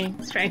society.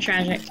 It's very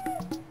tragic.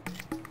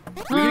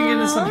 We gonna get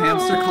into some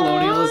hamster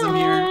colonialism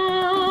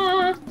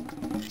here?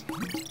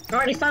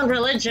 Already found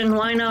religion,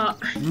 why not?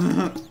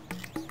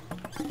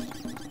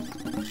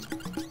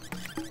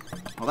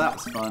 Well, that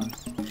was fun.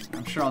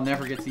 I'm sure I'll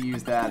never get to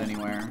use that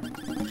anywhere.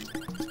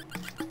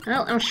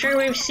 Well, I'm sure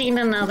we've seen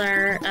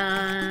another,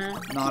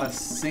 Not a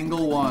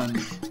single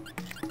one.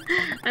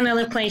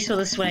 another place with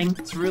a swing.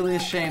 It's really a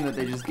shame that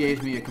they just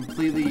gave me a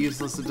completely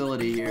useless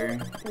ability here.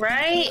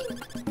 Right?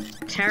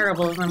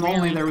 Terrible of them, If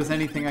only really. there was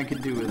anything I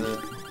could do with it.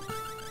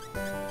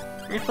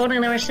 If only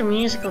there were some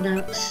musical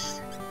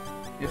notes.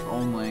 If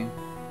only.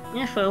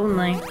 If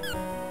only.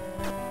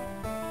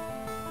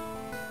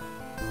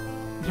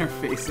 Their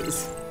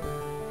faces.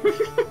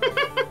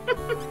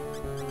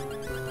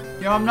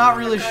 You know, I'm not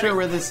really sure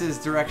where this is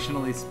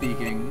directionally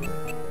speaking.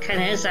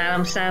 Kinda is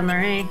Adam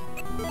Sandler, eh?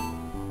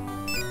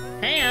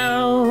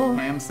 Heyo!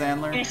 Ham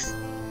Sandler? Yes.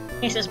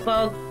 He says,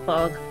 Bog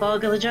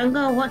of the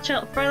Jungle, watch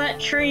out for that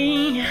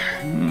tree.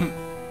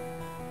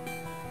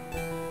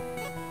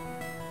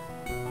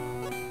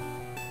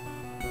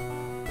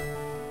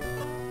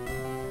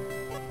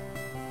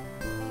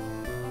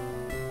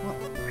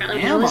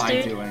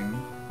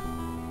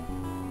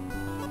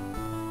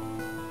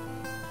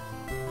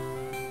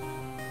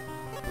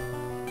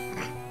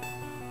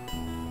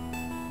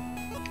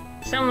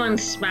 Someone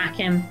smack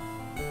him.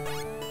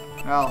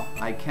 Well,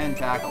 I can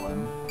tackle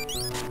him.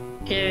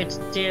 Good,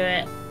 do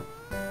it.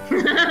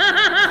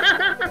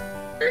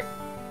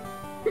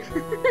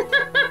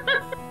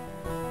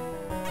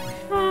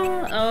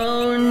 Oh,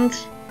 owned.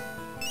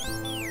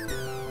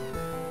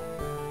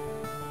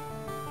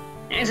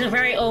 It's a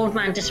very old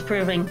man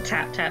disapproving.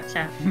 Tap, tap,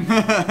 tap.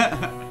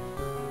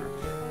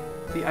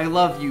 See, I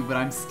love you, but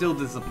I'm still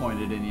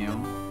disappointed in you.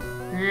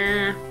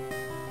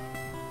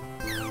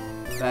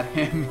 That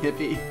ham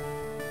hippie.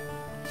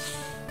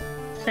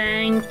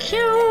 Thank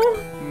you.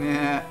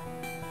 Nah.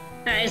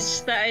 That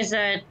is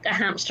a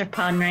hamster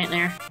pun right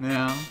there.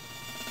 Yeah.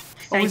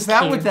 Thank oh, is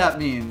that you. what that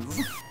means?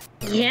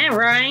 Yeah,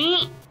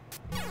 right?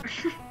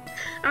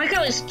 I like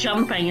how it's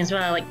jumping as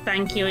well, like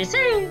thank you is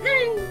hey,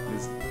 hey.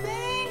 It's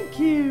thank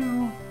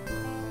you.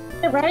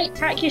 Yeah, right?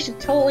 Tacky should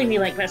totally be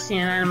like this in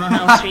Animal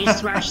House where you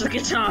smash the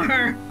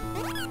guitar.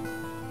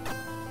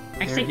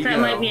 I There think you that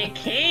go. might be a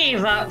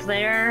cave up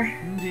there.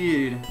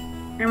 Indeed.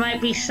 There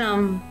might be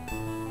some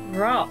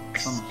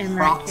rocks Some in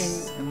that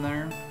rocks cave. in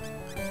there.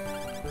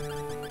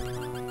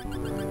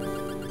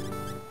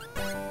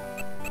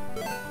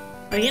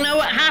 Oh, you know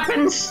what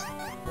happens?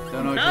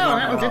 Don't know what Oh, you're that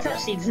talking one did about. have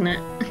seeds in it.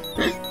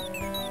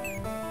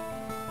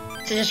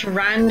 It's just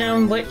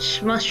random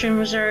which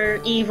mushrooms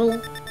are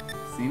evil.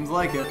 Seems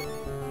like it.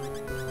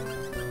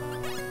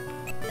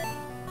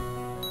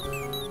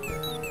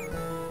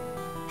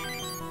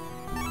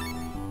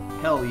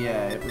 Hell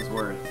yeah, it was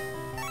worth.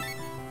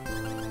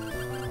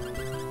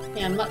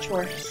 Yeah, much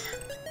worse.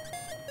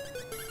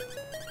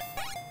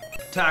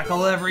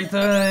 Tackle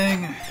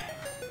everything!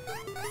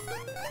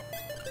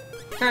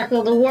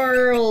 Tackle the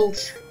world!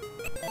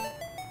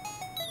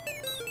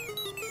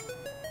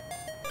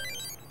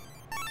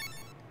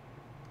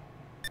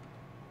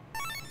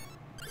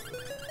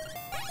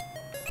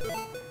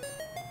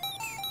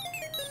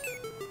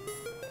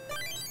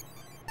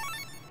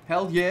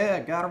 Hell yeah,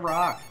 got a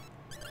rock.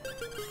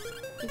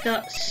 We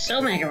got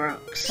so many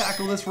rocks.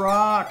 Tackle this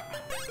rock!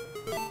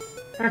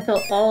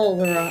 Tackle all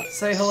the rocks.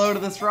 Say hello to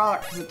this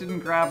rock, because it didn't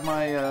grab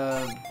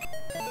my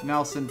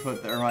mouse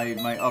input there,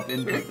 my up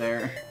input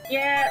there.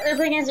 Yeah, the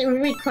thing is, it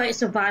would be quite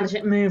so bad if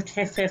it moved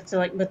Hiff to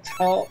like the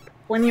top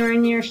when you were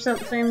near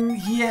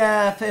something.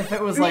 Yeah, if it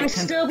was It like would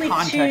still be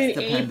context 2 A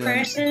dependent.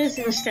 presses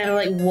instead of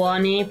like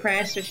 1 A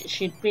press, which it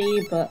should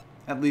be, but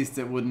At least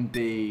it wouldn't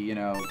be, you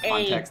know, A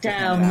context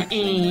down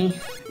dependent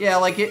action. A. Yeah,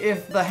 like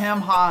if the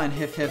Ham Ha and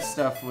Hiff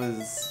stuff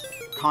was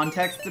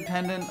context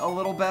dependent a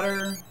little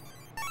better.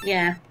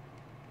 Yeah.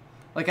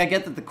 Like I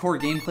get that the core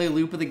gameplay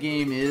loop of the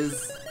game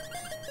is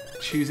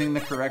choosing the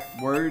correct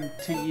word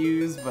to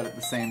use, but at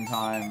the same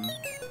time,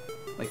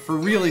 like for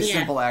really Yeah.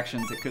 simple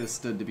actions, it could have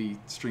stood to be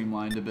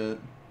streamlined a bit.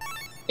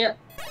 Yep.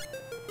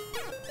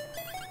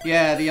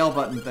 Yeah, the L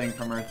button thing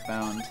from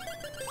Earthbound.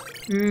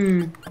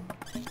 Hmm.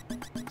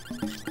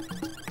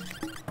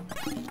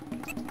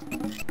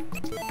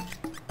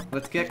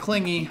 Let's get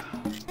clingy.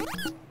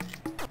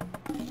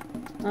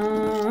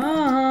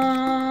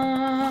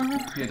 Yeah,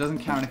 it doesn't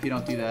count if you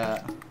don't do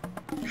that.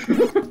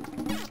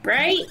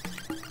 Right?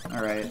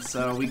 Alright,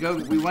 so we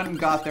went and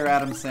got their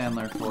Adam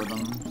Sandler for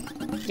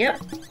them. Yep.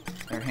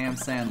 Their Ham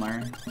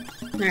Sandler.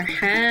 They're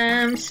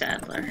Ham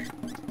Sadler.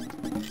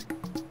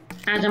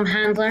 Adam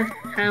Handler.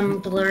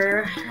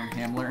 Handler.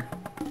 Hamler.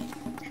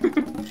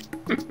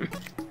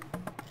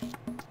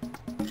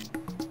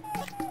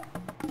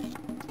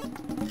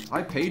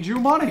 I paid you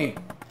money!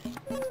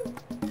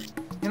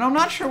 You know, I'm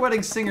not sure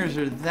wedding singers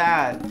are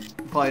that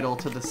vital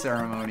to the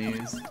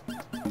ceremonies.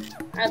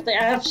 They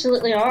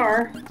absolutely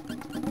are.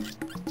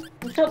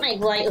 Don't make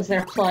light of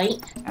their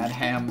plight. At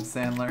Ham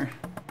Sandler.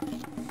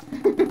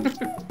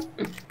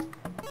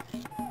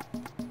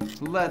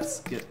 Let's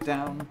get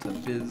down to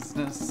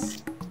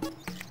business.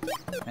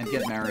 And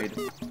get married.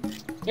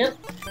 Yep.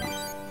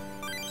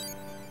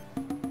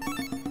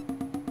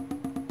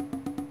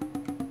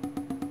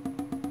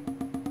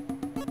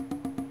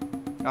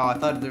 Oh, I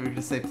thought they were going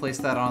to say place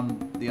that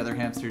on the other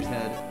hamster's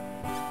head.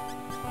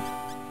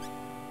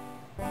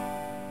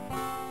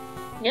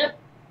 Yep.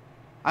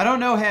 I don't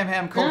know Ham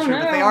Ham culture, Oh,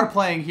 no. but they are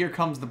playing Here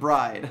Comes the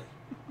Bride.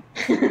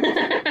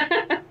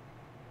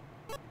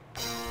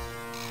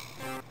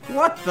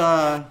 What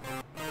the?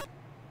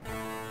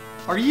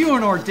 Are you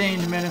an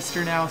ordained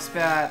minister now,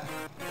 Spat?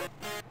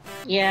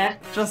 Yeah.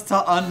 Just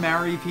to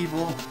unmarry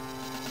people?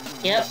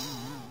 Yep.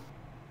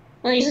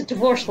 Well, he's a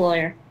divorce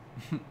lawyer.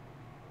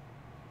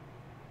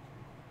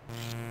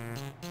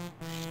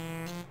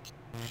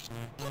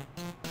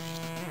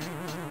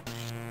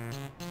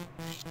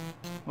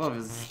 Well, it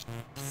was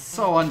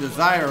so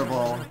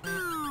undesirable.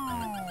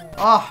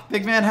 Oh,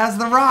 Big Man has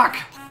the rock!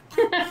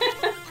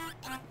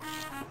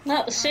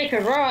 Not the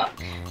sacred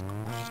rock.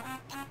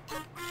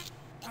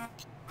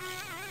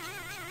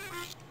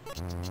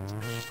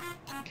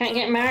 Can't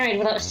get married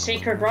without a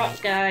sacred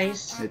rock,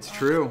 guys. It's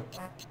true.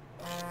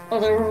 Oh,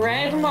 the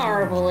red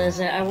marble, is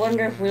it? I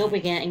wonder if we'll be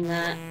getting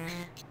that.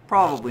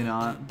 Probably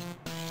not.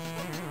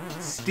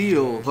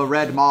 Steal the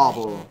red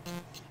marble,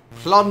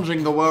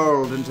 plunging the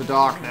world into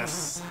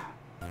darkness.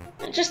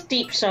 Just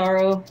deep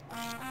sorrow.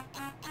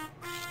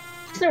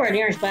 nowhere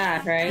near as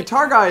bad, right?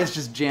 Guitar Guy is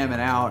just jamming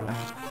out.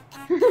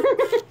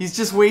 He's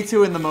just way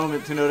too in the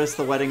moment to notice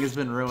the wedding has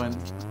been ruined.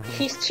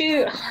 He's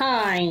too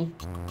high.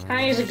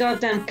 High as a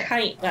goddamn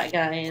kite, that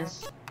guy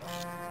is.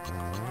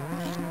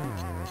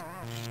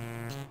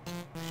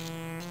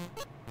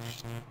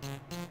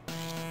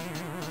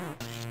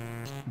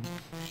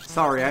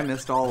 Sorry, I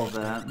missed all of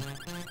that.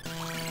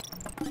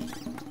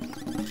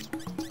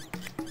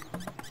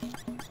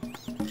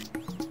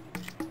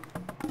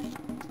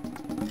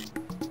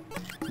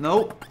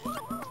 Nope.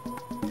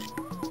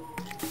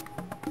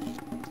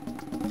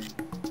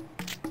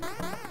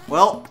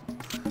 Well,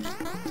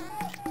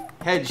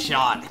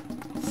 headshot.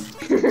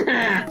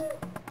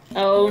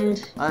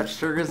 Owned. That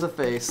sure is a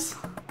face.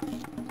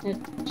 It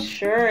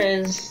sure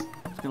is.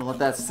 Just gonna let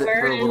that sit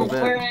for a little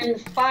bit. We're in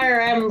Fire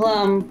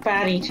Emblem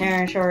baddie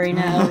territory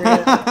now,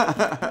 really.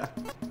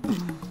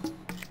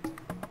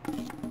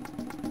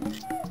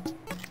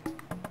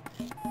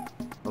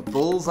 A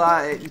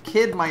bullseye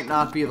kid might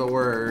not be the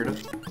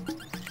word.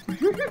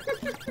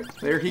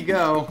 There he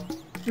go.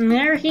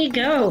 There he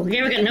go.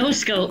 Yeah, we got no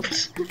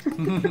scoped.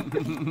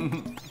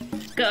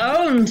 Got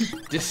owned.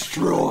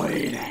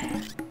 Destroyed.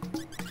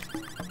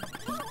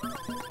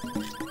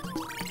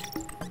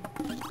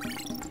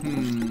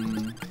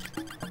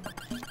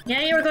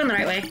 Yeah, you were going the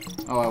right way.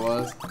 Oh, I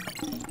was?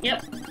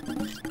 Yep.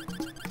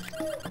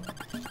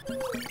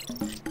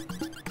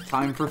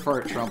 Time for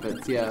fart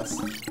trumpets, yes.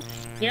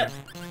 Yep.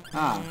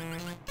 Ah.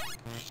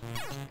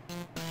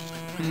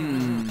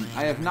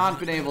 I have not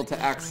been able to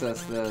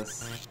access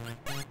this.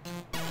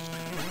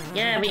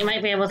 Yeah, but you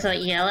might be able to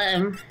yell at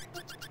him.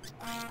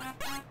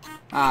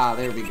 Ah,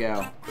 there we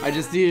go. I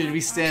just needed to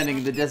be standing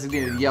in the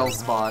designated yell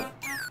spot.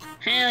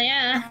 Hell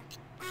yeah.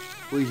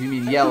 I believe you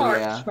mean yell, Marks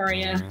yeah. for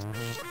you.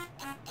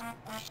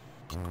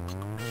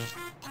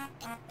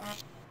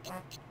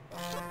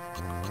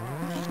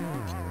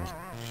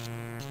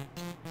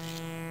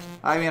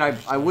 I mean,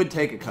 I would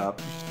take a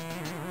cup.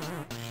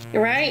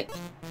 You're right.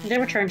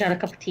 Never turned down a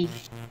cup of tea.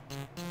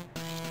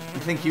 I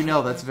think you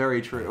know that's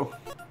very true.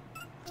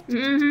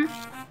 Mm-hmm.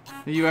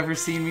 Have you ever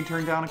seen me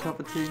turn down a cup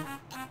of tea?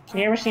 Have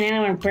you ever seen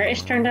anyone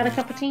British turn down a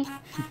cup of tea?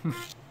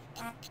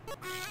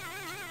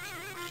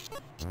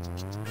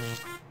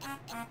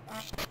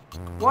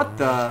 What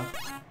the?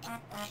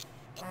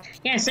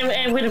 Yeah, so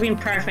it would have been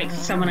perfect if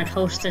someone had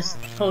hosted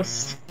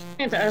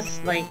us,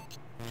 like,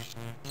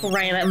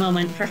 right at that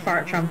moment for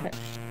fart trumpet.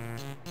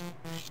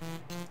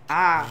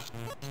 Ah.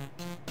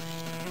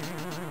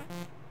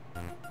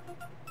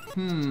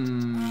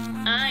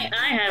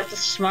 I have the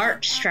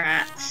smart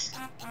strats.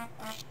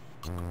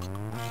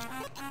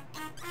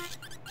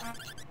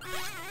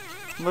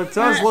 Well, it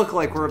does look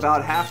like we're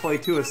about halfway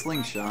to a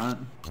slingshot.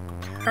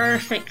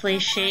 Perfectly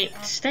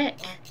shaped stick.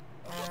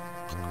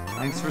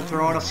 Thanks for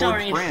throwing a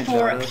forked branch at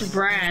forked us.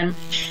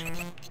 branch.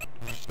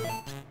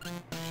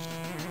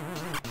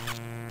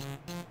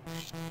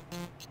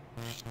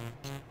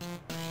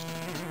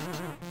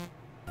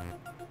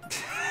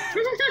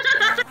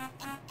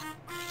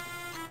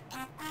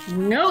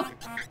 Nope.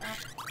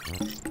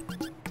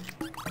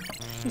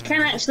 You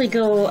can actually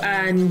go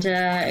and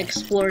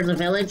explore the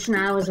village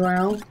now as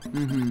well.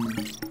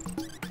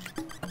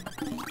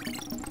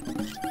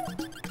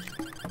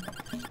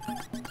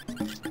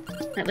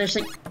 Like, there's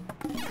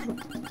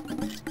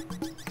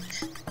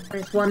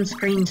one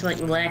screen to like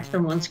the left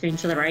and one screen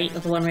to the right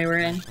of the one we were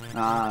in.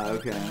 Ah,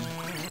 okay.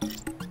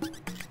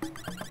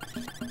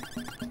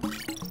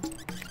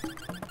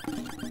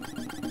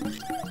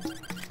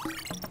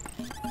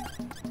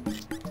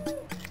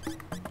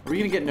 Are we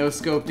gonna get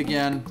no-scoped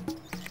again?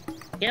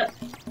 Yep.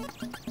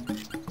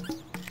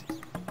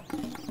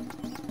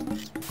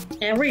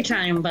 Every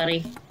time,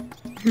 buddy.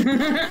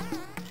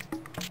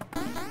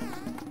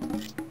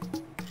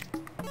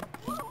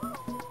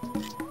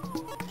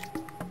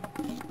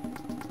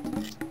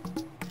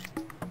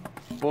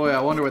 Boy, I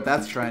wonder what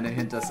that's trying to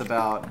hint us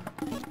about.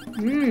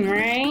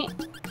 Right?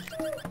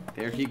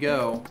 There you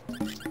go.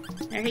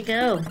 There you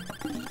go.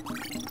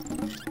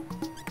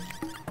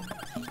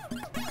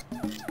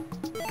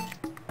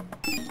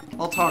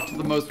 I'll talk to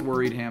the most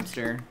worried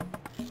hamster.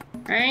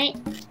 Right?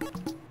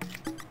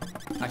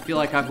 I feel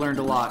like I've learned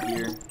a lot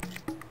here.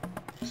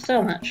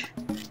 So much.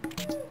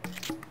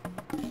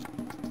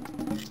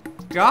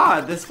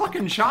 God, this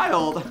fucking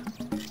child!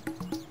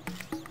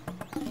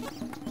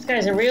 This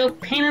guy's a real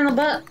pain in the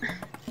butt.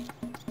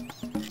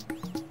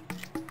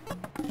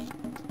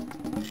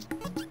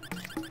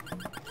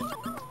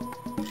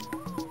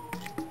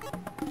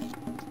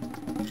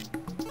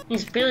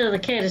 He's Billy the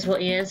Kid is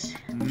what he is.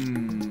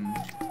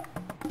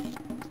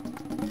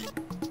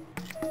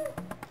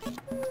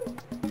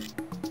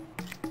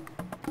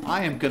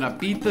 I am gonna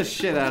beat the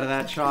shit out of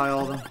that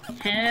child.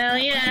 Hell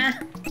yeah.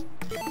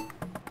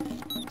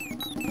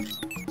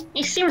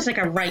 He seems like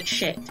a right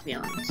shit, to be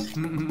honest.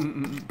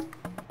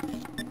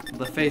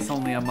 The face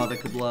only a mother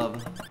could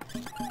love.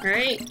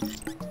 Right?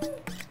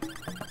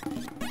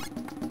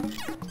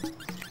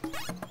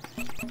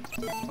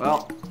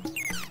 Well.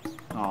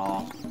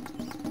 Aw.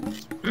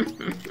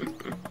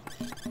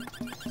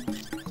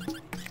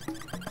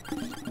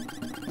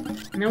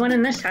 No one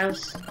in this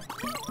house.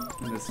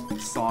 In this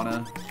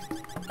sauna.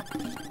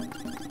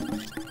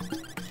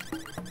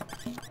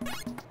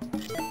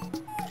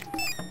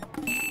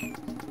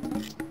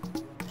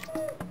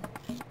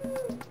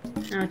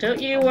 Now,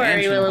 don't you worry,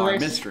 Mansion of our Willis.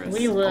 mistress.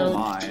 We Oh will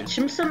my. teach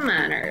him some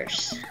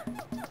manners.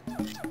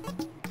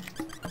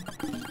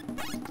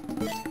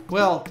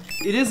 Well,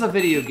 it is a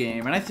video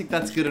game, and I think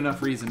that's good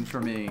enough reason for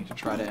me to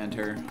try to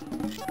enter.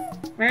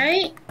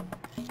 Right?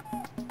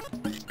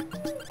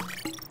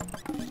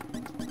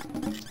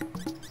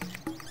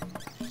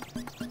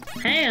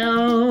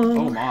 Hey-oh.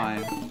 Oh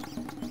my.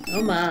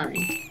 Oh my.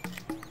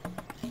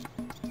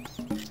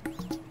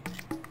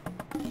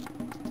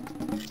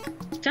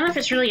 Don't know if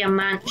it's really a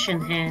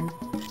mansion here.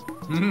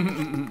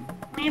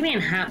 Maybe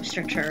in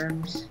hamster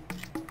terms.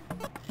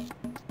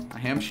 A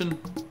Hampton?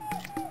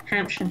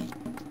 Hampton.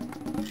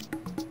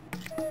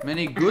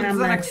 Many goods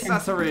and Hampton.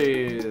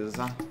 accessories.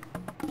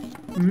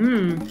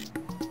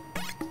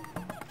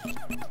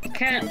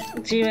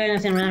 Can't do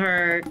anything with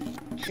her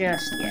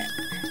just yet.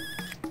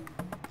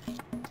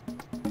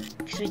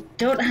 Because we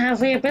don't have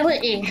the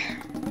ability.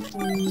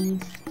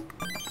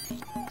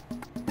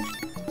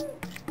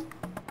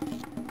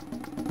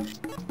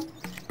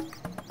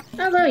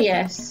 Although,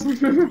 yes.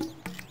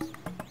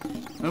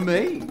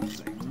 Amazing.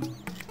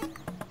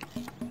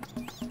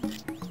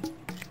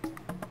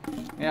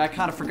 Yeah, I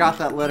kind of forgot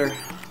that letter.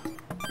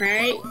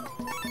 Right?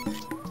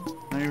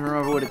 I don't even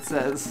remember what it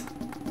says.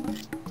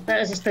 That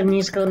was just the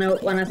musical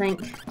note one, I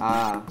think.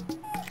 Ah.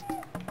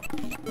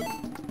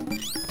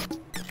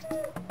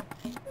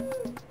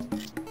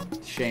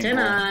 Shameful.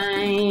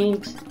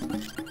 Tonight.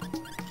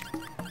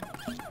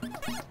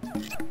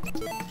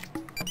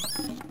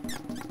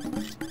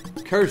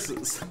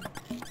 Curses.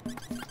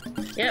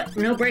 Yep,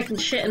 no breaking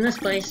shit in this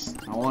place.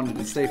 I wanted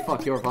to say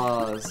fuck your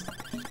vase.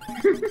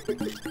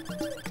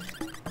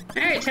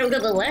 Alright, so we go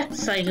to the left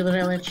side of the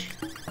village.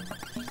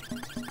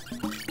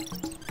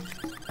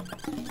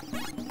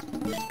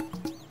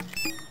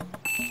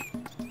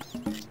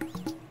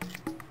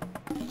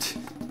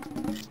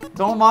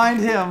 Don't mind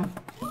him.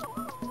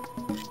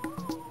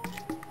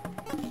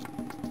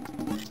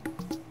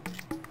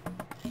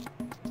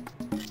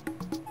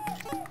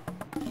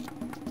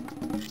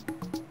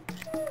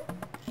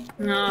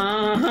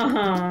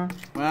 No.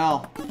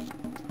 Well,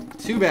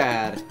 too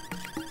bad.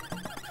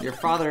 Your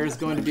father is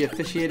going to be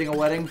officiating a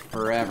wedding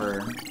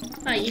forever.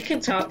 Oh, you can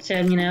talk to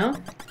him, you know.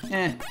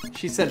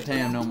 She said pay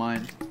him no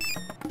mind.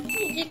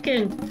 You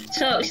can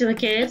talk to the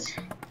kids.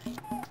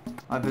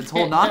 I've been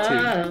told not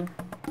to.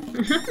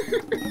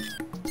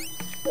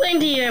 When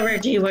do you ever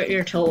do what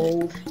you're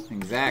told?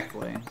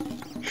 Exactly.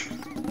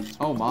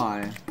 Oh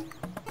my.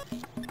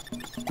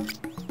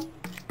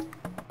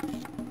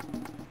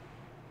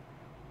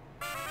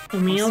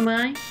 Me oh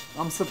my?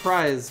 I'm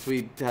surprised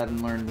we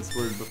hadn't learned this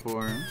word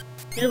before.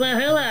 Hula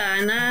hula,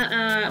 and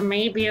that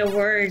may be a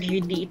word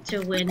you need to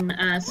win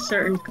a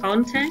certain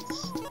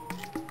contest.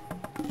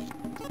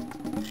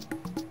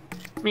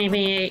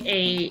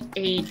 Maybe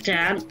a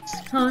dance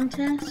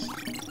contest?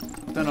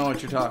 Don't know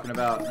what you're talking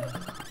about.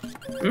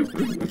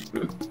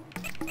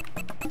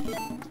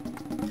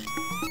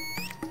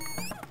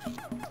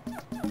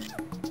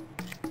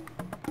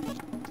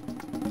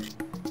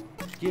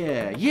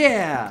 Yeah,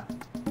 yeah!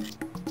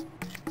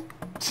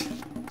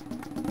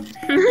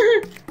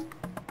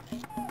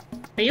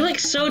 You look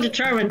so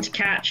determined to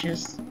catch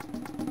us.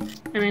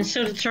 I mean,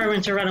 so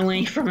determined to run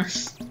away from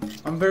us.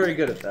 I'm very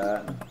good at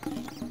that.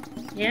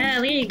 Yeah,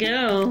 there you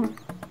go.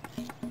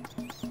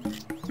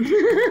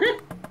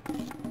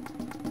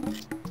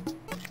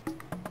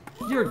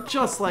 You're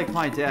just like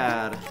my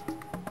dad.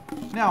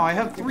 Now I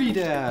have 3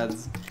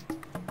 dads.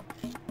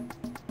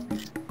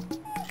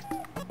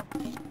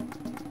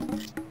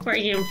 What are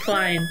you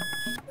implying?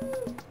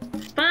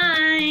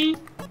 Bye!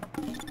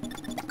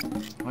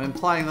 I'm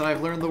implying that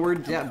I've learned the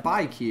word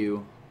bye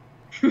Q.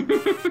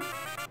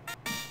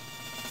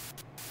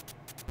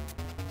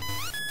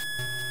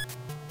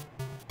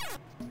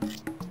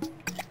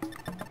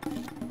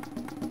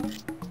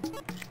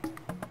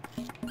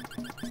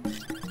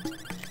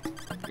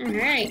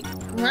 Alright,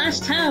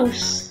 last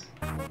house.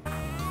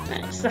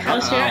 That's the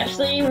house you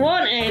actually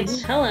wanted.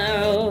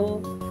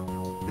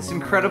 Hello. This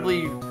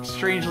incredibly,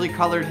 strangely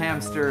colored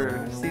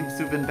hamster seems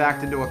to have been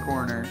backed into a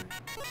corner.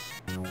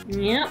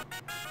 Yep.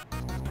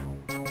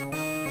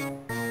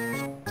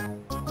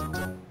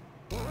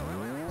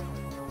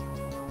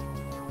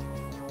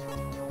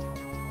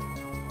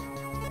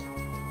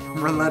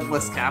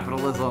 Relentless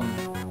capitalism.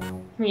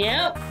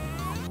 Yep.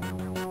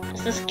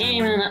 It's this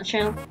game in a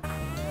nutshell.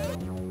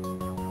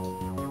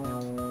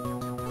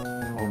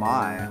 Oh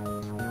my.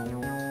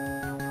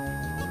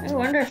 I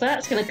wonder if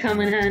that's gonna come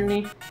in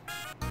handy.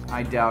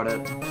 I doubt it.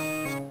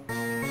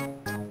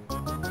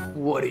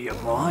 What are you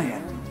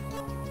buying?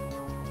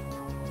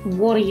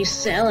 What are you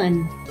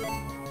selling?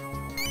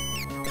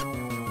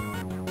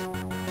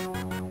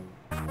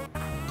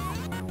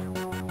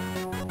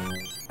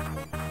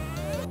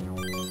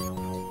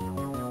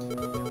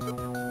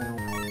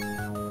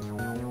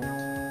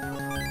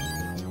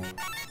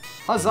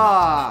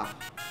 Huzzah!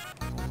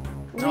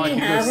 Now I We can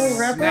have go a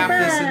rubber snap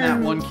this in that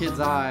band. one kid's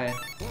eye.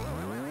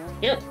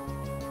 Yep.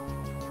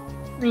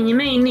 I mean, you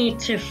may need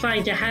to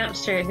find a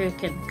hamster who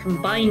can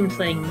combine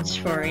things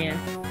for you.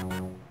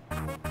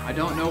 I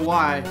don't know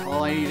why.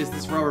 All I need is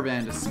this rubber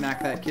band to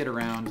smack that kid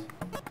around.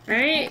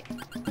 Right?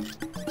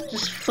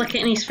 Just flick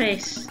it in his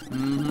face.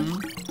 Mm-hmm.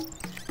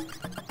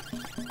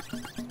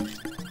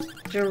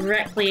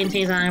 Directly into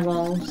his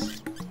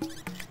eyeballs.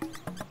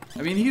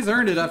 I mean, he's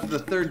earned it after the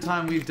 3rd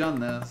time we've done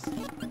this.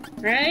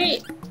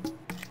 Right?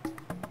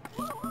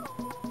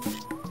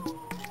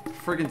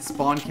 Friggin'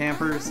 spawn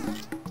campers.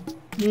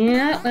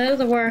 Yeah, they're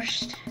the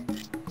worst.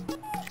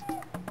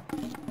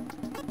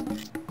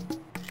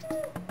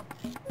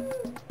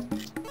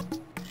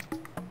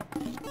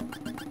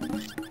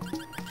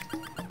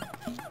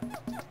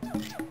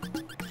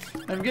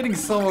 I'm getting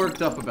so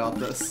worked up about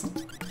this.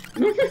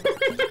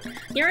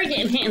 You're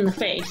getting hit in the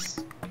face.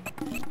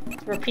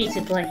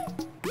 Repeatedly.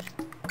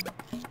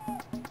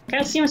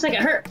 Kinda seems like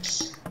it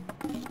hurts.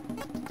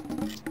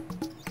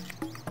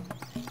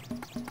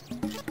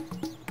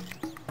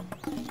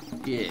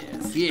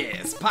 Yes,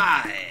 yes,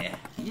 pie!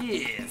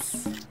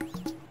 Yes!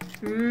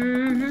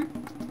 Mm-hmm.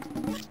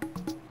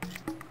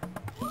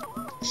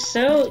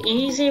 So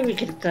easy, we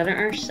could have done it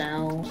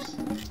ourselves.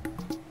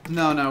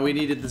 No, we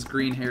needed this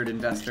green-haired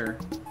investor.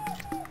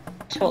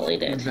 Totally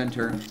did.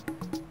 Inventor.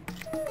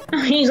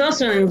 He's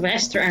also an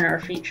investor in our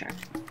future.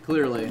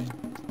 Clearly.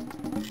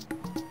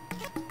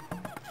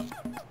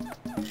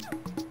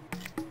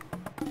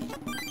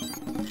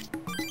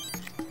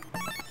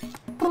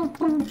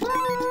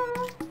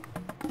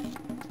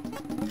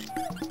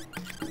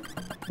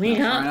 We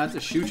Try have, not to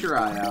shoot your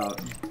eye out.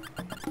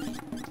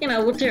 you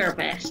know, we'll do our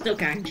best. No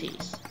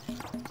guarantees.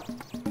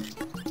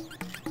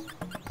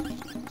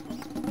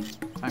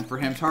 Time for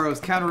Hamtaro's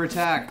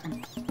counterattack.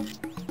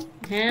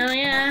 Hell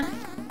yeah.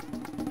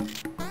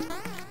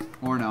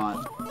 Or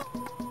not.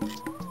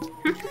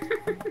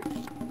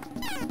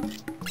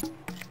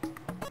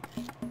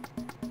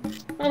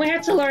 Well, we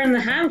had to learn the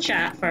ham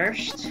chat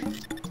first.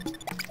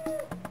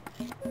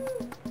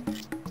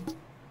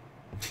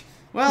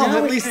 Well, No,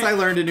 at we least can't. I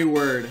learned a new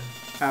word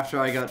after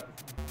I got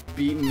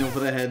beaten over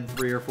the head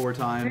 3 or 4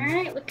 times.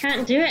 Alright, we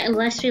can't do it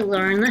unless we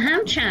learn the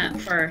ham chat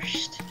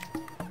first.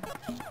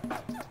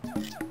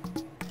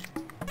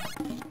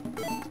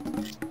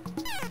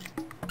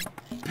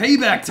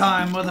 Payback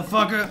time,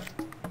 motherfucker!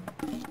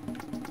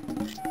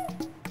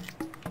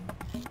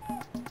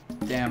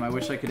 Damn, I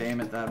wish I could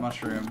aim at that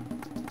mushroom.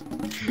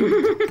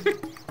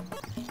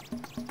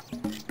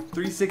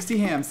 360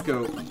 ham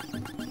scope.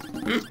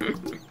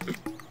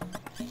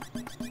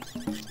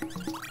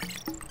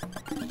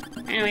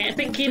 Anyway, I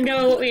think you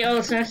know what we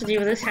also have to do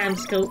with this ham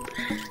scope.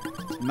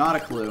 Not a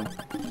clue.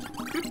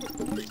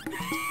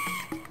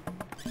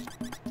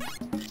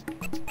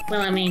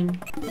 Well, I mean,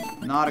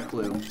 Not a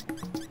clue.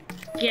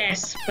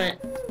 yes, but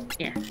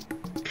yeah.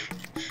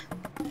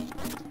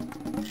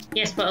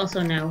 Yes, but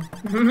also no.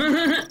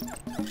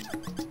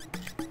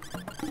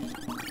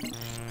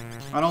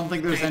 I don't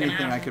think there's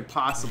anything I could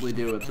possibly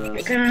do with We're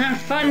this. gonna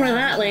have fun with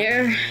that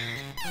later.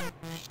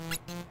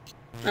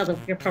 Although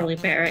you're probably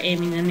better at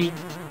aiming than me.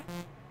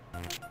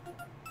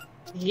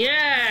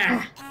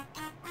 Yeah!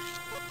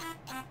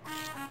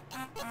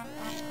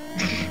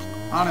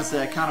 Honestly,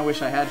 I kind of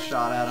wish I had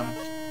shot at him.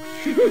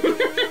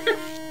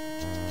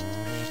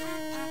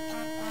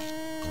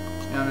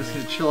 Yeah, I'm just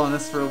gonna chill on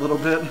this for a little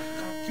bit.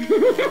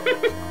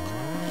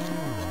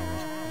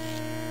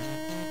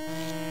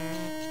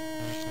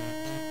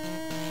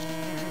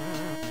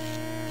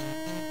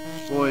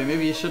 Boy,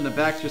 maybe you shouldn't have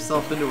backed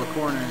yourself into a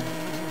corner.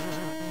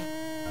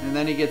 And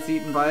then he gets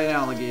eaten by an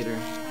alligator.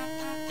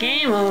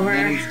 Game And over.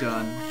 then he's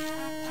done.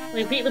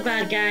 We beat the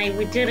bad guy.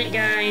 We did it,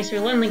 guys. We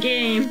won the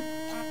game.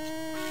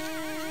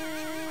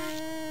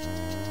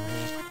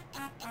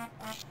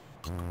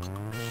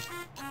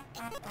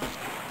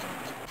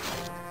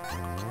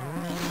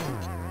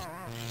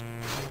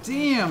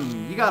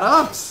 Damn, you got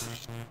ups!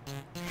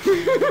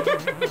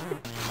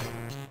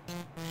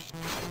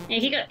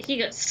 Yeah, he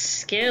got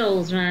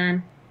skills,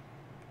 man.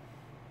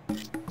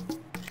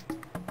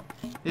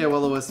 Yeah,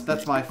 well,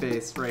 that's my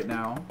face right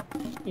now.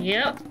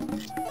 Yep.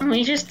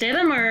 We just did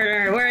a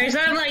murder. Whereas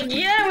I'm like,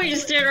 yeah, we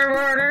just did a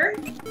murder.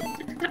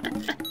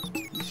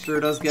 He sure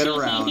does get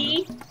around.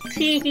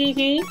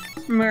 Tee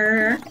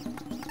murder.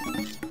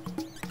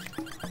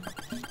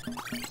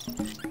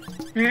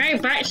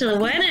 Alright, back to the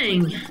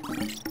wedding.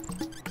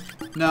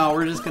 No,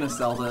 we're just gonna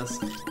sell this.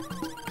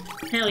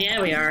 Hell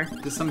yeah, we are.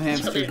 To some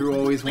hamster who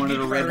always wanted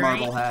a red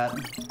marble hat.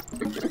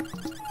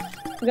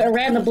 We got a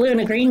red and a blue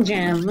and a green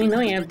gem. We know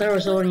you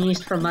those are only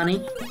used for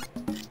money.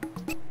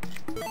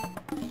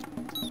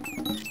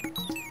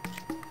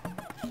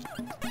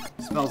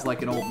 Smells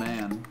like an old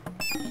man.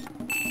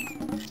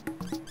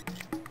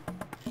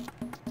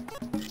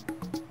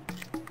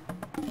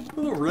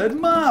 Oh, red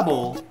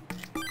marble!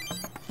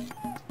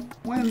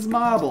 When's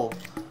marble?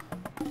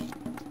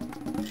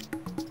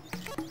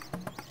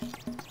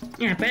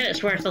 Yeah, I bet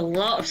it's worth a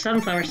lot of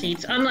sunflower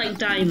seeds, unlike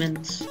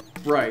diamonds.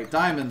 Right,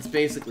 diamonds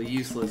basically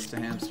useless to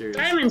hamsters.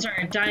 Diamonds are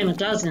a dime a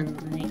dozen,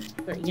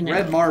 like, but you know.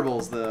 Red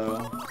marbles,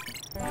 though.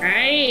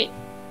 Right?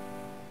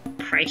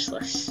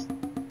 Priceless.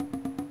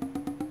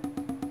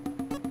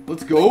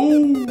 Let's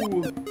go!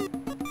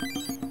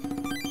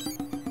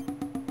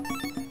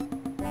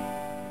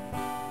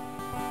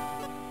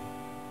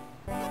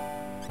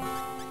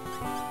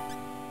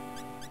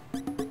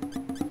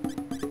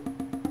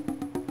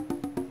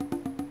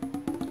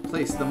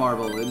 Place the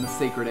marble in the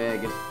sacred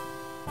egg.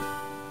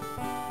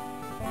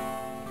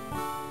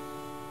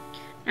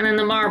 And then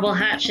the marble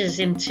hatches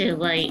into,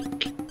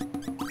 like...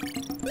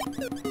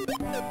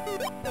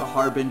 The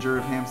harbinger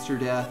of hamster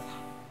death.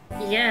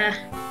 Yeah.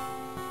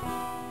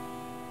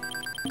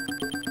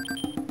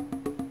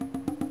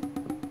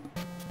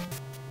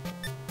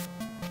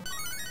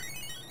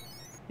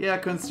 Yeah,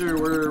 Kunster,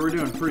 we're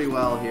doing pretty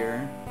well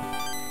here.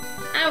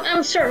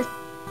 I'm sort of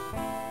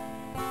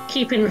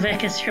keeping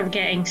Vicas from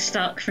getting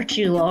stuck for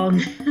too long.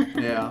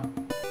 Yeah.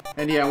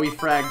 And yeah, we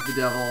fragged the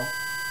devil.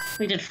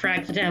 We did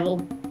frag the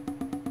devil.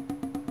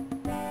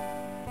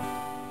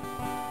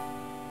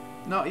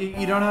 No,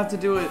 you don't have to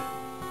do it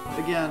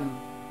again.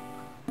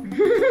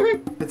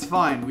 It's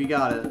fine, we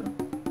got it.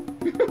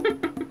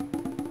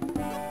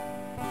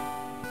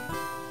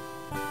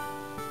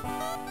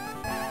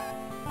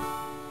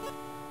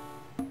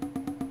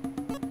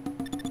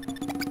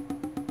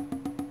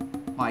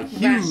 My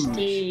huge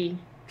Vasty.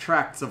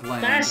 tracts of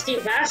land.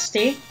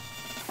 Vasty.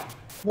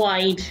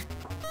 Wide.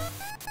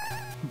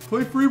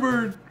 Play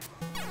Freebird!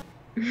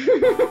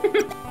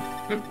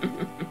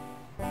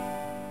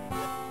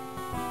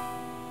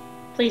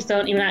 Please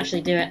don't even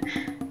actually do it.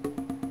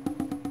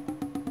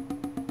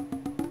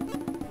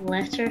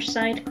 Letter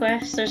side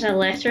quest? There's a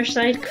letter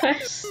side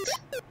quest?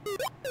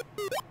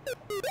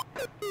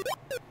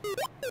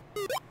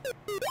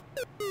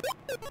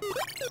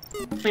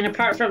 I mean,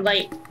 apart from,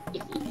 like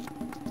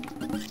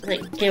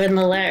giving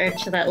the letter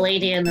to that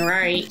lady on the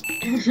right.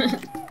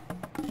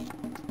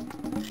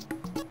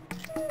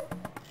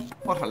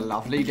 What a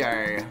lovely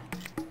day.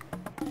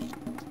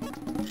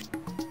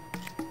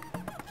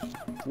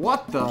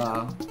 What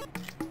the?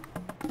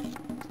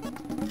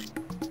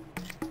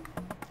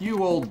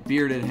 You old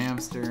bearded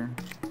hamster.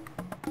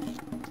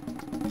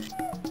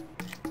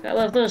 I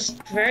love those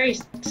very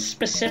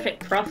specific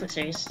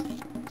prophecies.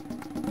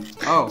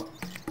 Oh.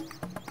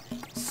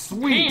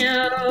 Sweet!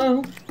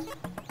 Heyo!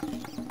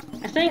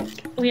 I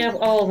think we have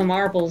all the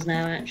marbles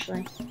now,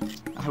 actually.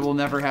 I will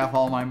never have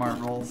all my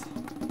marbles.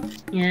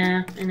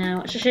 Yeah, I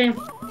know. It's a shame.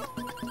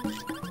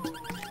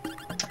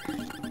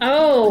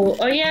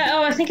 Oh yeah,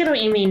 oh, I think I know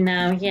what you mean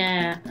now,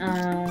 yeah.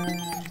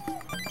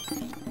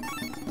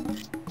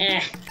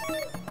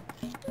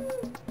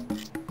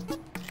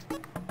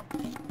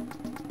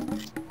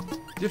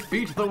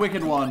 Defeat the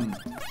wicked one.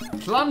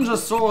 Plunge a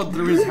sword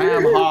through his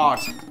ham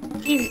heart.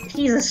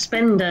 He's a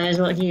spender, is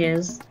what he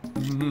is.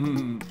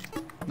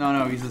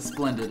 No, he's a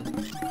splendid.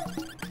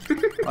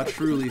 A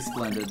truly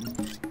splendid.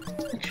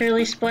 A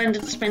truly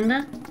splendid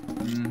spender?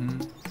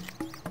 Mm-hmm.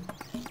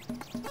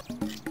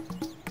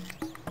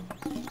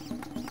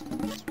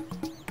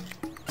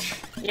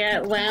 Yeah,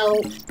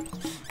 well...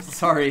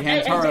 Sorry,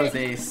 Hamtaro's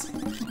ace.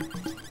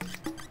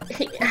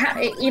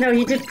 You know,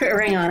 he did put a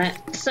ring on it.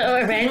 So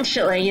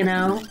eventually, you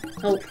know,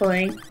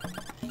 hopefully.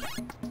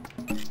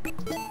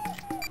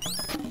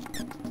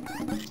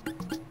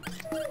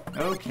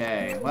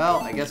 Okay, well,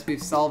 I guess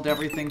we've solved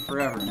everything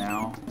forever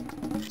now.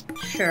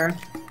 Sure.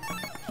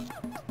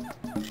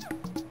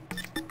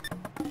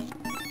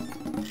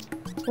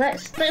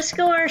 Let's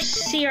go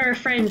see our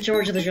friend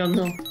George of the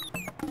Jungle.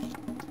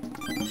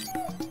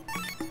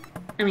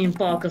 I mean,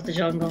 Bog of the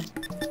Jungle.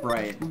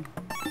 Right.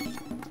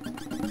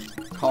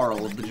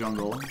 Carl of the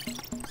Jungle.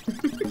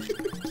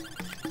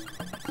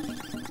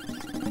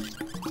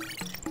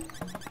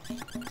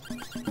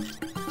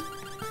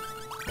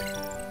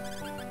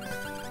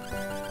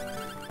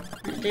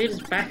 That dude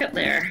is back up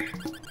there.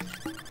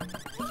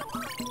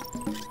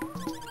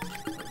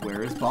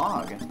 Where is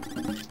Bog?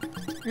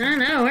 I don't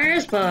know, where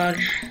is Bog?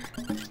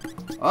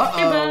 Uh-oh!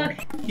 Hey,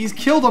 Bog. He's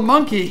killed a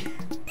monkey!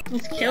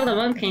 He's killed a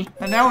monkey.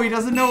 And now he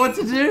doesn't know what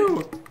to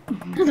do!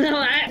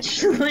 No,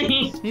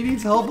 actually. He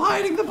needs help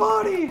hiding the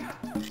body!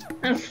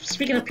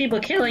 Speaking of people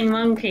killing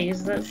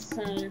monkeys, that's,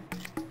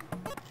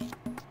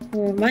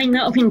 oh, might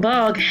not have been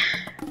Bog.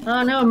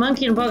 Oh no, a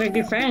monkey and Bog are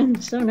good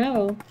friends. Oh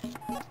no.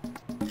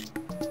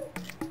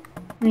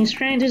 His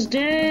friend is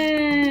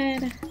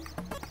dead.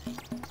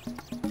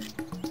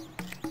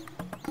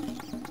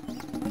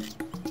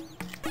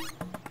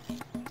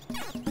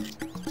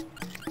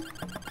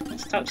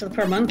 Let's talk to the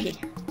poor monkey.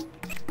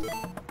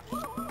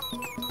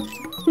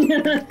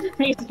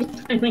 He's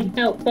finding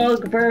out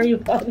Bog bury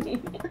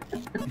Boggy.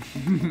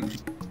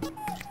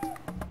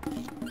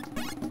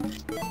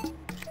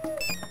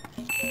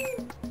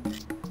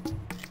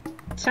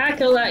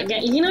 Tackle that guy.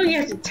 You know you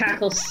have to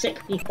tackle sick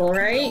people,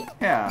 right?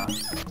 Yeah.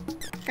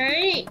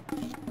 Right?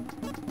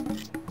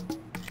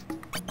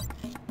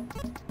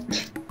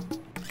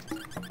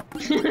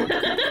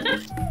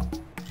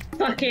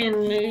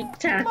 Fucking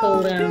tackle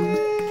them.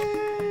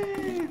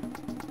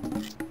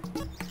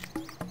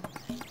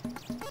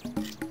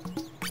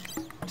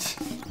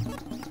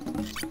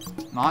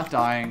 Not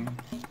dying.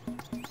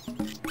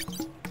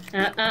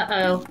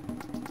 Uh-oh.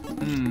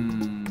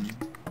 Hmm.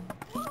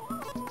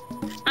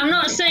 I'm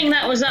not saying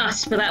that was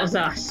us, but that was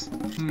us.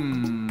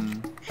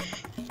 Hmm.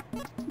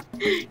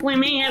 We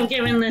may have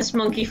given this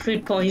monkey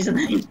food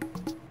poisoning.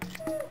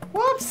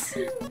 Whoops!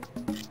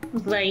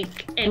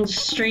 Like, in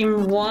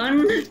stream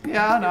 1?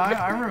 Yeah, no,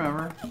 I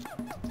remember.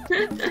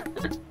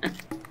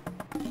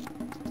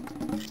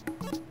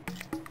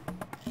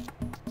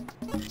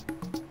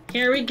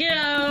 Here we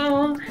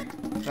go!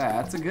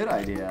 That's a good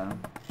idea.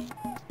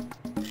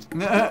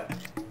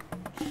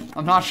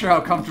 I'm not sure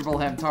how comfortable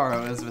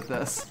Hamtaro is with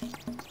this.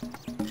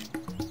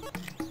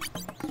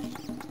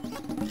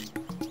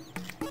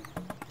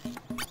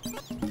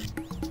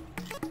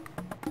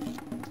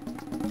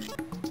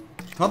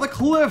 To the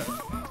cliff!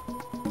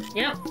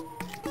 Yep.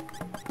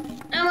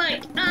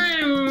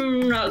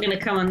 I'm not gonna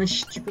come on this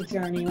stupid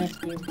journey with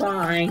you.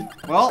 Bye.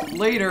 Well,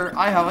 later,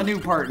 I have a new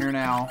partner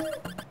now.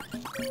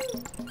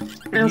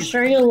 I'm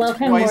sure you'll love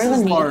him more than me. Twice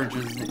as large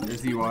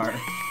as you are.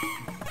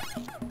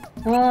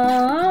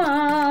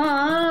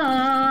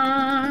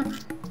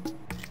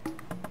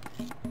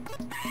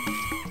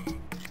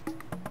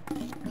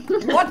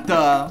 What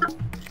the?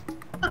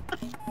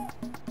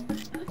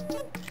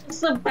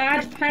 It's the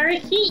bad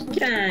parakeet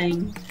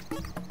gang.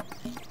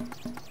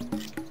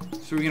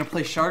 So we're gonna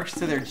play sharks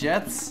to their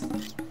jets?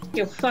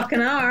 You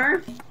fucking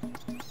are.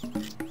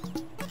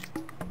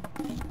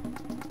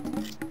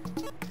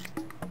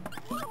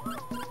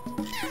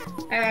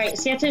 Alright,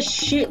 so you have to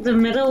shoot the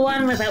middle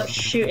one without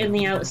shooting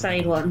the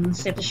outside one.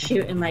 So you have to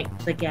shoot in,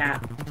 like, the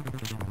gap.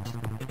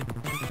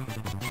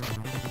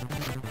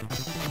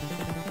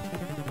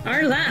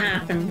 Or that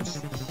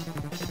happens.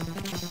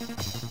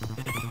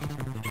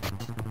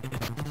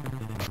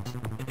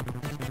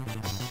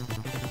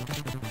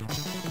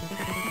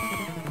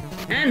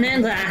 And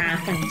then that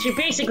happens. You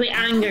basically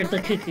angered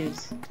the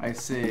cuckoos. I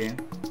see. Is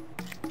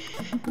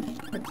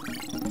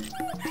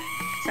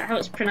that how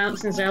it's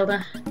pronounced in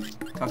Zelda?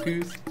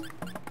 Cuckoos?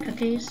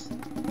 Cuckoos?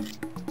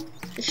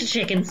 It's just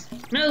chickens.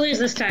 No lose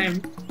this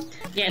time.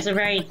 Yeah, it's a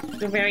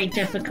very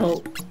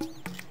difficult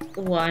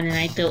one, and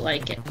I don't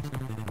like it.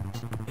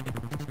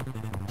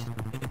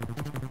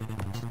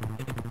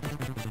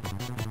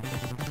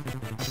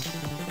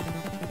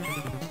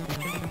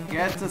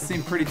 Yeah, it does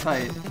seem pretty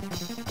tight.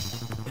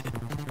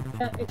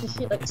 You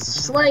shoot like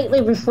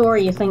slightly before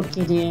you think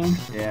you do.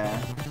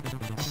 Yeah.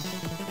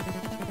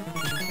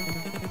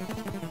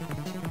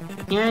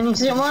 You only need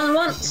to do it more than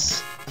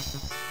once.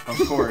 Of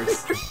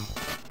course.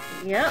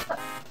 Yep.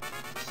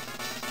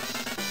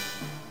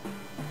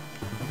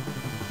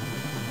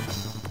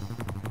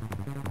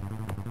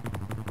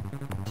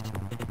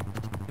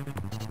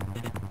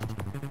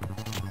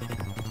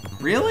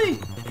 Really?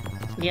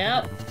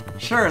 Yep.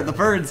 Sure, the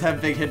birds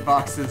have big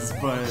hitboxes,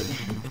 but...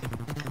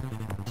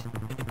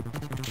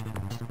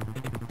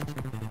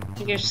 I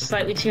think you're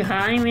slightly too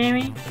high,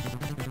 maybe?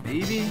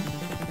 Maybe?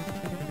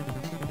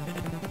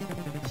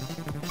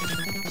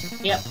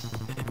 Yep.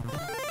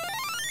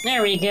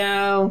 There we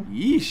go.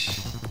 Yeesh.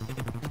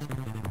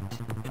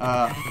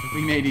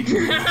 We may need to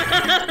leave.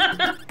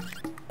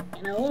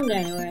 No,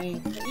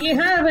 anyway. You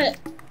have it!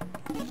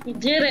 You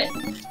did it!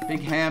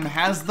 Big Ham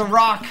has the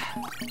rock!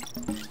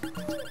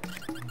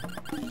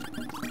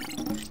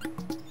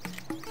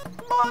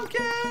 Monkey!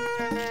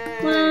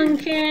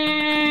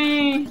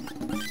 Monkey!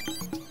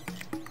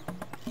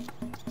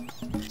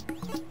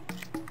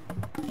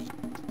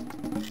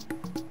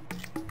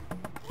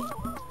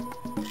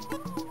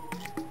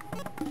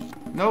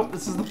 Nope,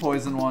 this is the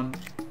poison one.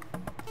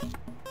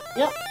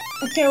 Yep,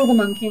 I killed the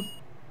monkey.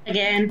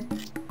 Again.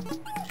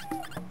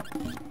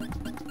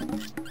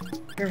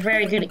 You're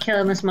very good at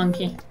killing this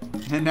monkey.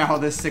 And now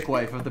this sick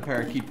wife of the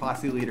parakeet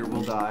posse leader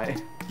will die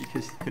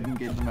because she couldn't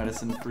get the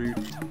medicine fruit.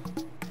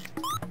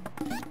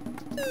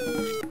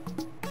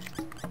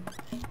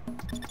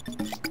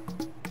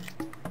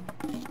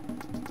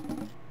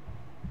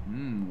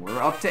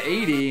 We're up to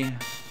 80.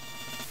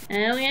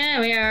 Hell yeah,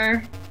 we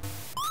are.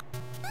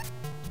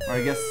 Or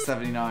I guess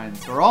 79,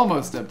 so we're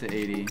almost up to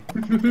 80.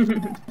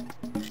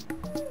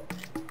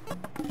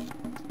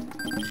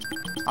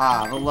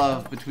 Ah, the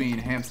love between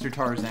Hamster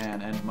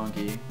Tarzan and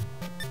Monkey.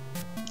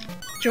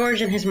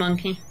 George and his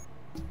monkey.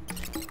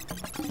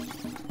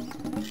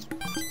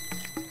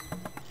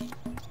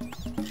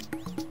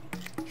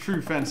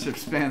 True friendship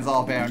spans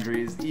all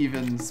boundaries,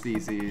 even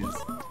species.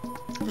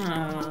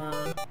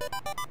 Aww.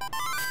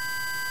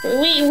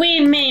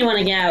 We may want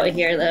to get out of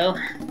here, though.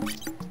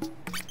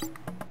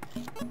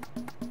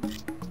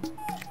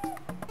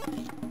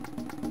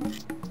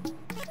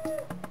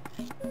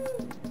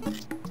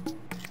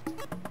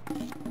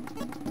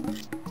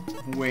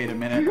 Wait a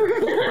minute.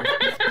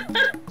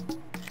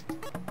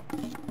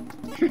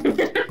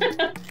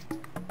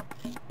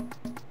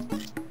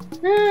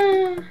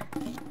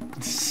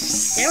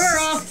 Yeah, we're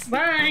off. Bye.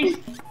 I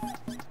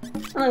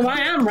don't know why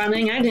I'm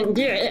running. I didn't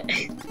do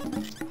it.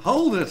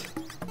 Hold it!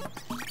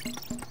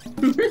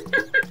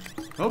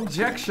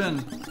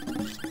 Objection!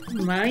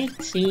 My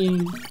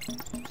team.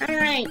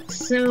 Alright,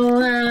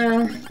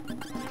 so,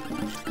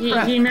 You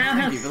now Thank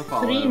have you for the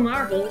follow. 3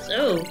 marbles.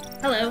 Oh,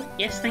 hello.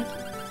 Yes, thank you.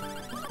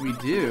 We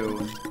do.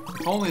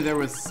 If only there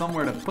was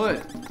somewhere to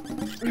put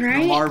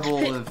Right? the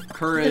marble of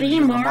courage, 3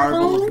 and the marble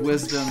marbles? of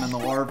wisdom, and the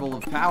marble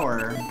of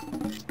power.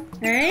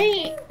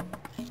 Right?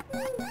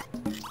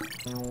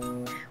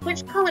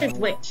 Which color is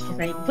which?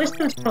 Like,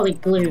 wisdom's probably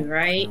blue,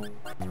 right?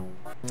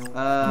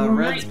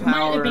 Red's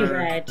power. Might be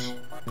red.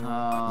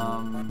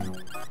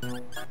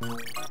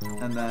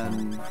 And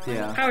then,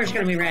 yeah. Power's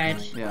gonna be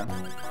red. Yeah.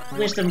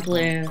 Wisdom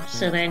blue.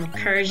 So then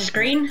courage is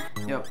green?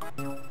 Yep.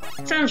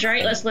 Sounds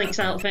right, that's Link's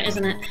outfit,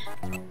 isn't it?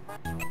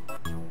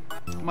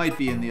 Might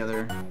be in the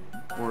other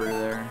order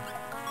there.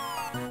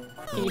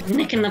 Are you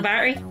nicking the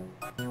battery?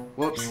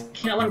 Whoops.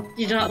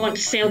 You do not want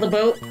to sail the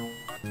boat?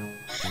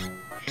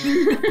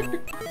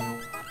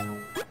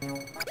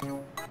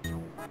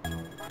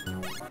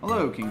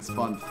 Hello, King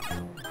Spunth.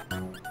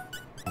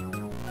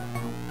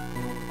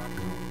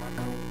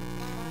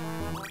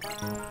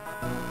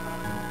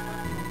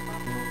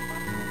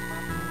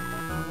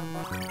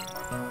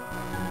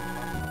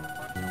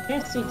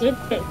 Yes, we did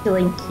get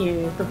Killing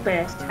Q, the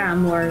best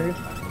ham word.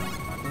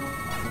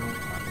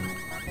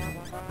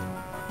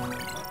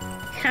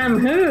 Ham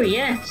who,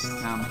 yes.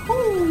 Ham.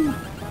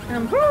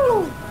 Ham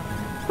who.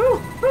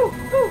 Whoo, whoo,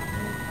 whoo.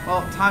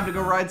 Well, time to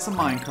go ride some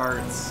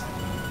minecarts.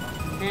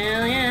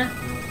 Hell yeah.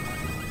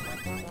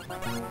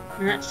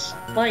 And that's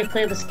why you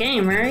play this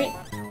game, right?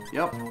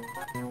 Yep.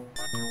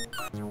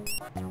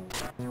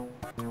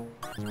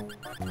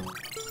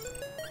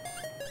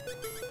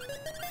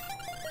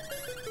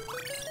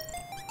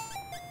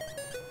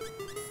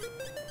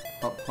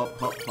 Hop, hop,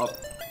 hop, hop.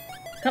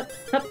 Hup,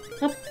 hup,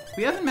 hup.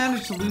 We haven't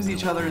managed to lose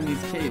each other in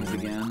these caves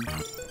again.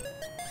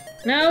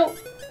 No,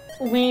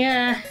 I'm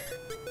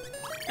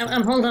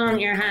holding on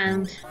to your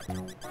hand.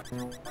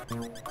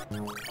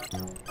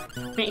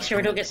 Make sure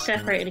we don't get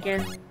separated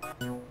again.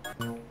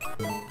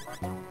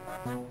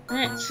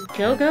 Let's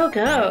go, go,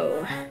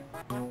 go.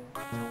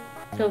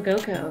 Go, go,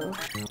 go.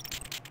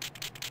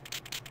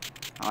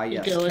 Ah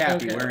yes, Go, go,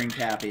 Cappy, go. wearing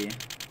Cappy.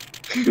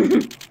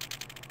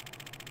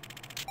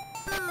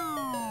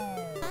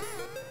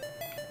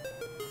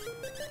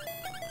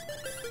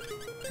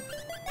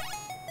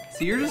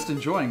 See, you're just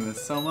enjoying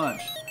this so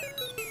much.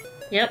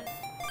 Yep.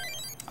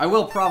 I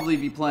will probably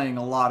be playing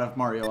a lot of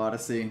Mario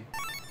Odyssey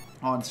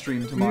on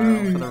stream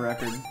tomorrow, for the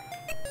record.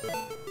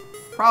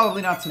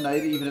 Probably not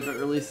tonight, even if it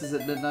releases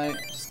at midnight,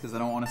 just because I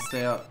don't want to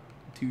stay up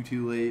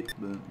too late,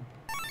 but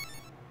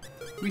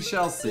we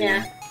shall see.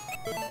 Yeah.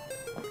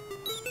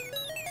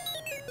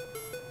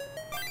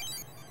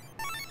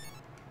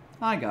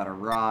 I got a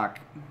rock.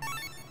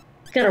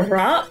 Got a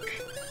rock?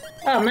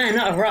 Oh man,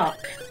 not a rock.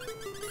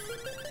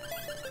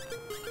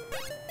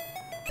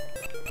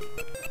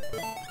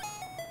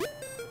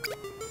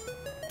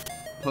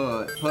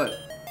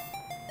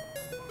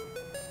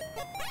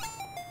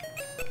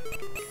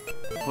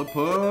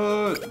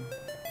 Put.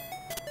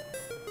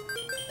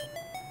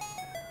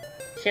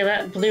 See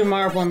that blue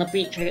marble on the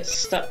beach, I get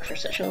stuck for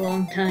such a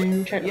long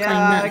time trying to Yeah,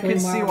 find that I blue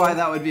can marble. see why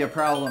that would be a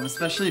problem,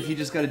 especially if you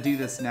just gotta do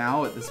this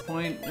now at this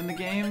point in the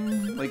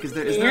game. Like, is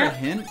there a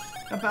hint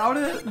about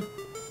it?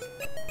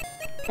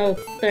 Oh,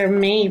 there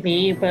may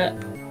be, but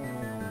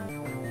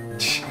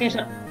it's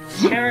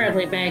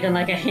terribly big on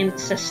like a hint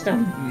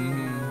system.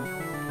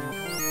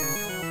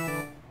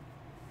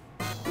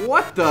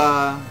 What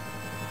the?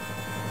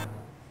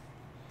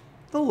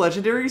 The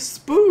legendary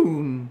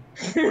spoon.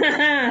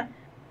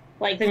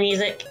 Like the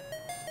music.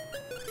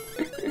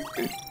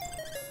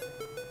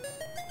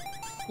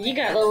 You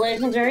got the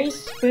legendary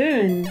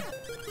spoon.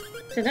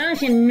 So I don't know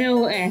if you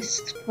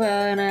noticed,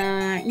 but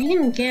you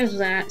can give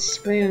that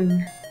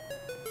spoon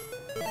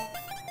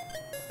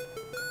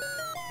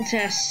to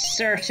a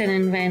certain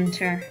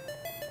inventor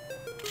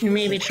who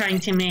may be trying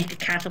to make a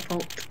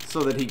catapult.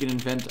 So that he can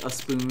invent a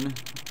spoon.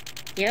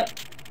 Yep.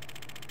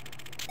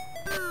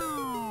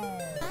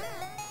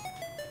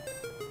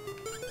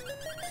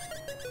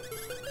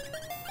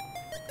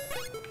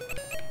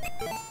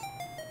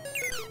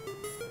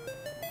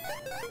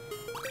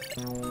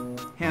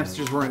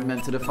 Hamsters weren't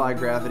meant to defy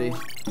gravity.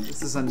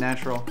 This is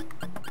unnatural.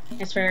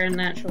 It's very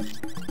unnatural.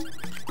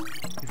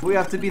 If we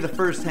have to be the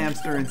first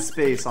hamster in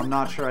space, I'm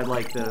not sure I'd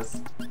like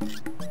this.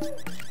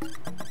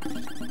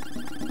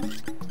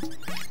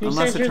 Who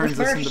Unless says it you're turns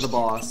the us into the first?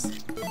 boss.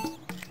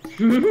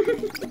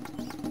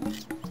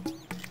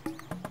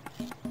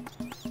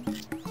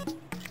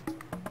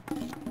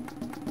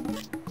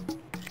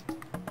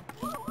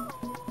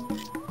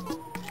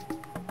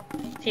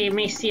 So you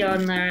may see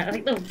on the, I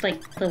think the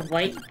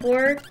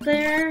whiteboard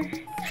there.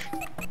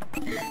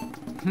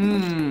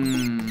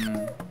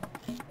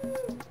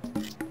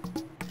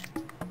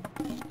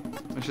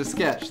 It's a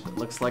sketch that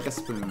looks like a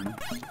spoon.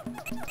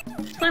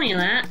 Funny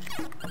that.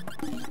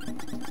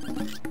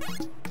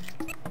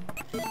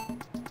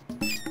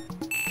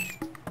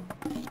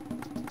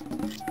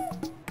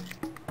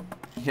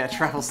 Yeah,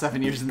 travel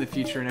 7 years in the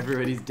future and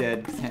everybody's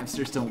dead because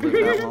hamsters don't live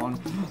that long.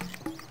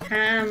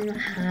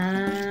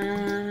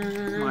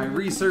 My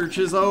research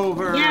is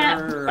over. Yeah,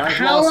 but I've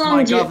how lost my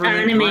long do government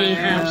anime grant.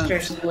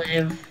 hamsters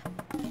live?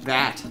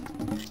 That.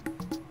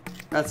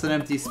 That's an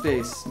empty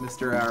space,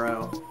 Mr.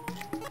 Arrow.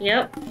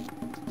 Yep.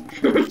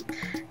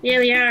 Yeah,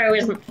 the arrow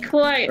isn't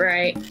quite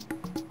right.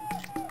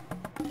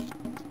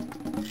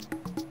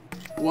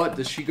 What,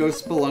 does she go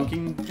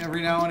spelunking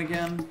every now and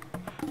again?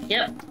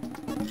 Yep.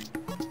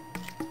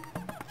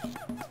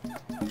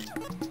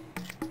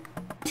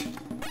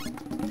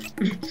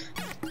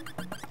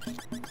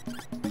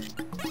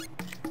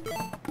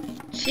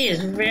 She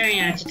is very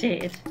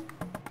agitated.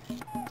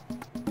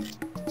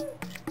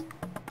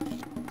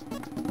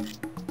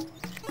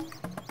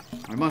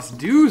 I must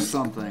do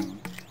something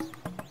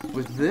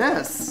with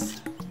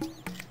this.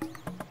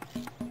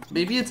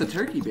 Maybe it's a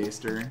turkey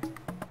baster.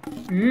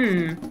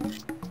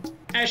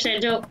 Actually, I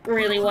don't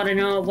really want to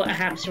know what a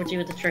hamster would do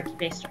with a turkey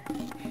baster.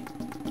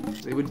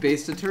 They would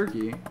baste a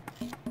turkey.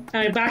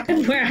 I'm back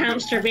on where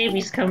hamster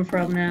babies come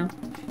from now.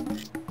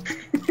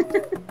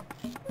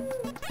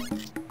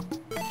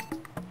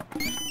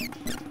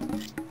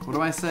 What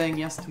am I saying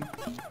yes to?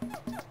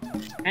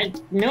 I had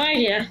no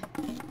idea.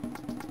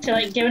 To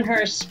like giving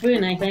her a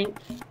spoon, I think.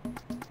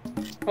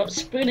 But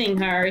spooning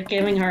her,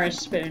 giving her a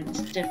spoon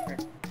is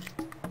different.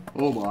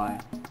 Oh my.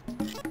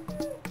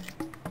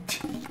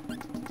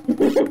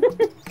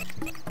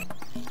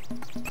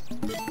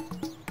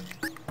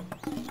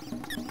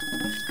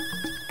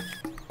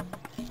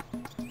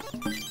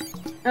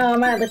 Oh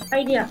man, the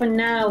tidy up and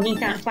now he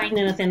can't find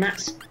anything.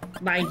 That's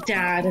my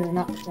dad in a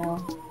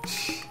nutshell.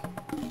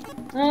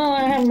 Oh,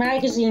 I had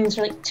magazines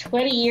from like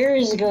 20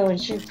 years ago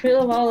and she put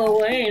them all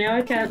away. Now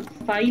I can't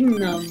find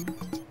them.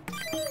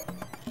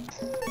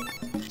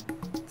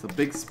 It's a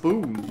big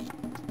spoon.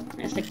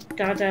 It's a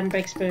goddamn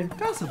big spoon.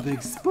 That's a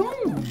big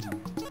spoon.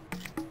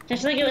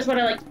 Just like it was one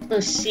of like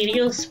those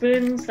cereal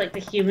spoons, like the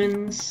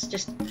humans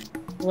just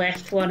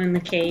left one in the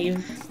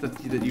cave.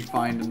 That you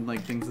find in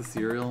like things of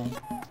cereal.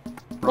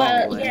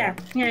 Well, Probably.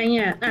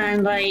 yeah,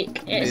 and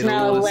like it's Made a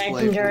now a little display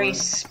legendary for it.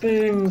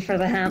 spoon for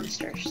the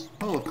hamsters.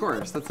 Oh, of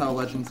course. That's how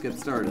legends get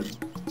started.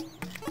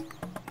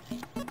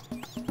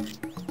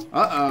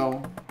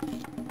 Uh-oh.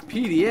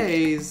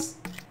 PDAs.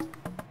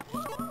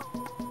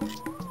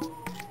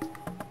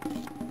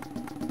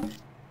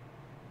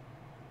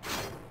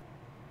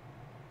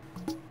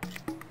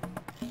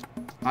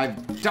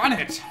 I've done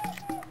it!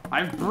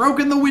 I've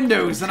broken the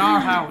windows in our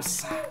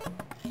house!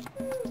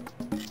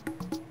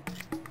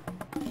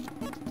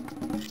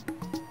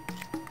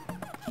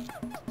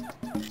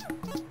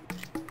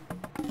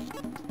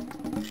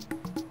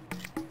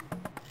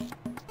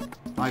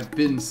 I've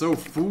been so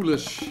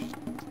foolish.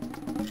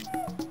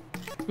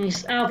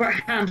 He's Albert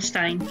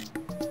Hamstein.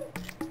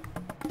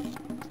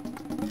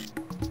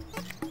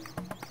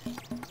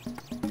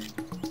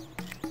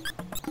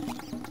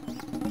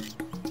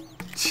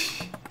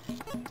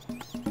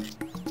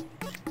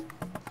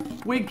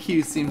 Wig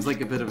Q seems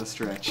like a bit of a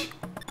stretch.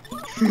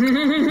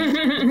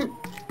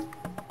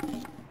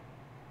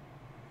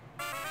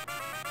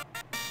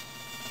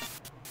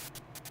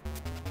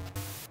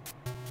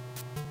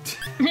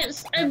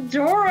 It's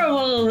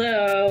adorable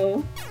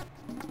though.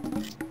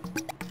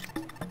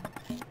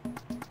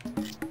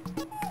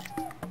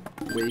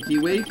 Wakey,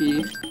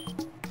 wakey.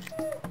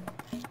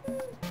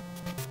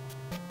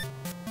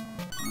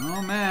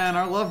 Oh man,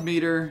 our love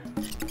meter.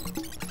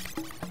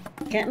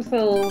 Getting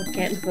full,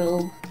 getting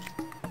full.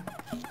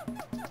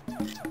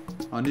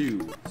 A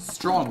new,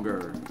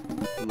 stronger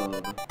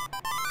love.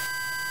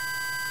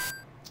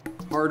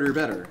 Harder,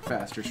 better,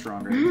 faster,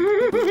 stronger.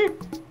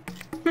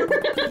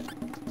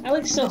 I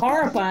look so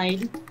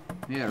horrified.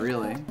 Yeah,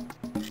 really.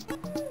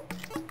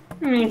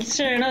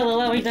 Considering all the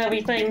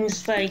lovey-dovey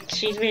things like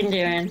she's been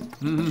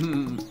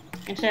doing.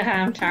 It's a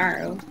ham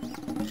taro.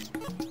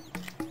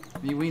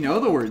 We know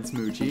the word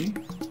smoochie.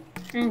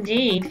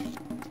 Indeed.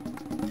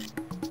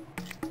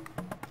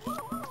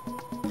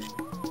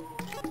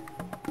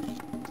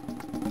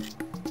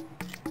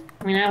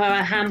 We now have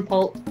a ham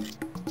pulp.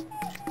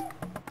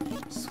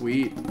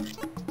 Sweet.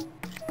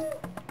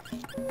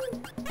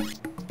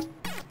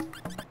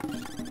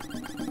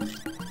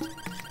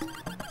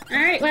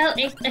 Alright, well,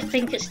 I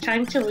think it's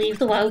time to leave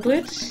the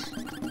Wildwoods.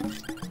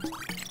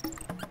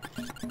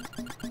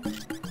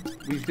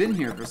 We've been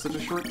here for such a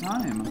short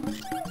time.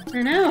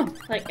 I know,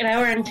 like an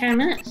hour and 10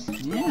 minutes.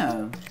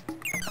 Yeah.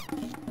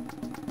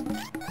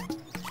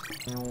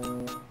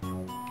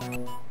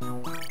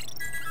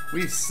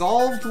 We've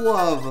solved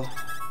love.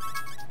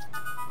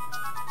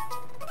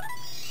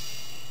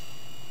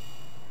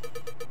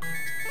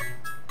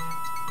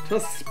 To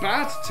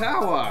Spat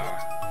Tower.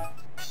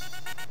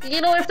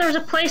 You know, if there's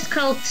a place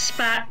called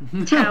Spat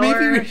Tower...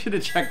 Maybe we should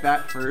have checked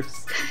that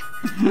first.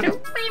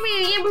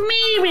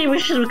 maybe we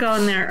should have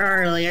gone there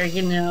earlier,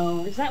 you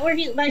know. Is that where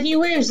he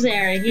lives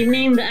there? He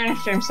named it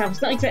after himself.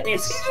 It's not exactly a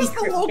Is he just the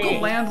secret local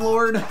thing.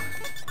 landlord?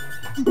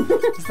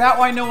 Is that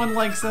why no one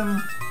likes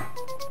him?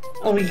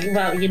 Oh,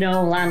 well, you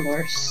know,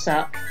 landlords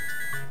suck.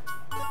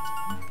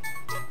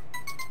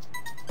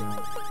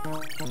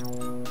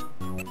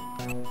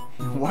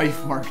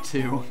 Wife Mark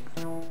II.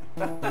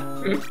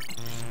 An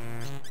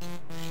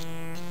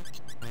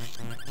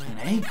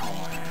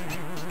acorn.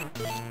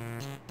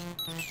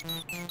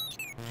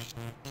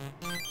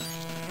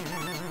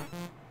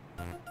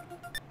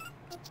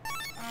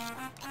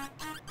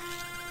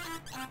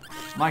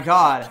 My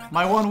god,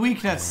 my one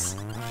weakness.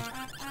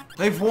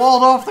 They've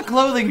walled off the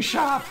clothing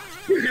shop.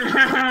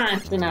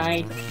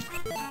 Denied.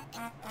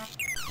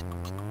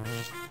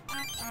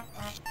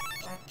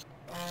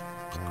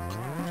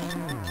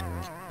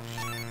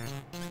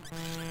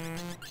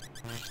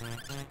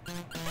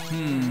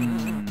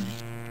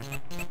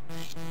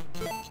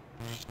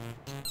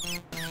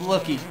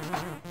 Looky.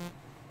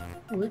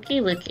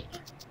 Looky.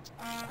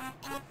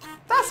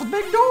 That's a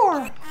big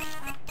door.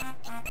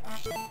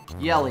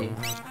 Yelly.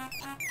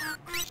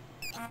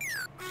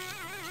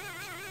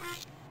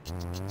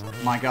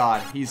 My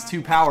god, he's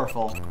too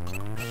powerful.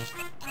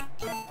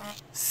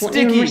 Wouldn't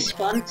even Sticky.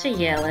 respond to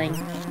yelling.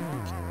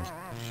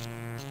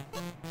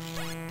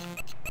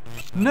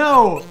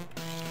 No.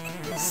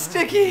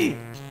 Sticky.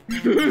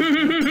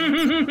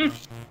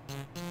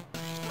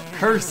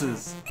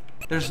 Curses.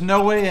 There's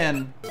no way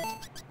in.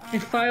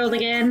 It failed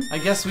again. I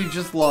guess we've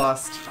just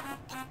lost.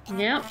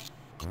 Yep.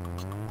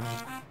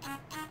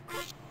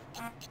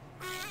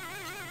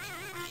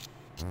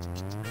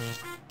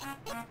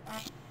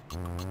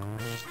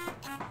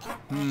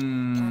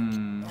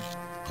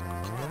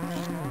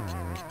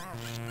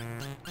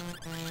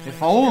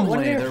 If only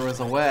wonder- there was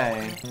a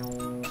way.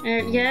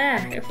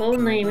 Yeah, if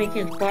only we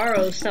could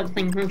borrow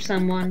something from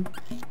someone.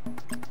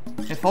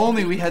 If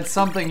only we had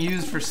something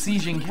used for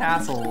sieging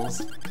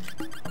castles.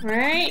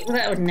 Right?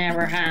 That would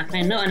never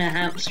happen, not in a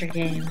hamster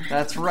game.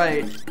 That's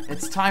right.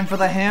 It's time for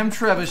the ham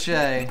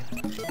trebuchet.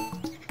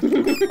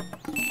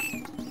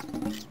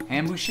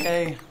 Ham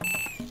boucher.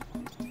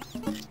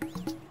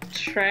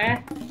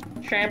 Trap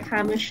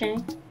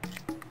hamushe.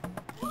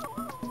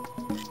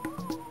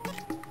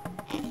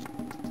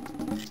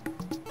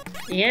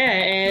 Yeah,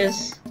 it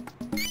is.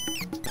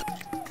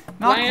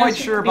 Not Why quite else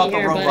sure would it be about the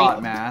here, buddy?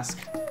 robot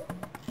mask.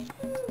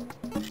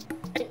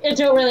 I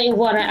don't really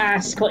want to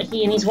ask what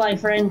he and his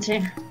wife are into.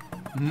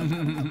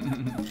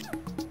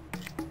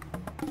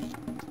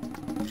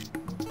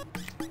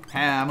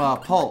 Hammer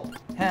pulp.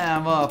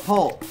 Hammer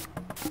pulp.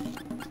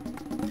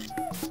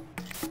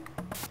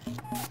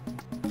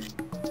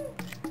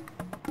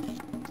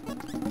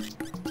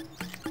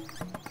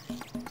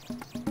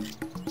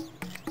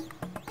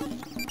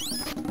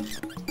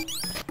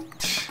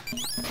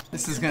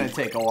 This is gonna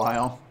take a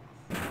while.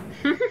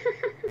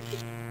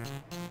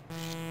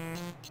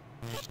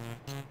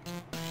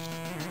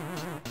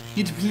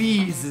 It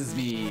pleases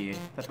me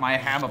that my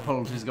hammer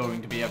pult is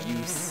going to be of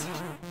use.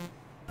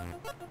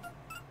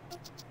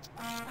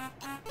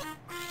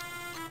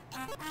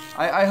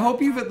 I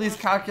hope you've at least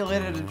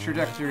calculated a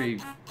trajectory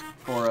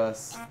for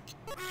us.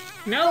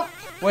 Nope.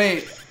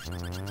 Wait,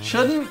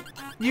 shouldn't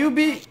you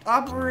be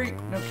operate?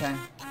 Okay,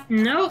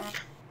 Nope.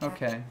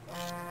 okay.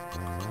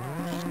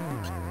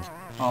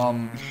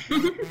 I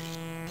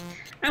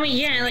mean,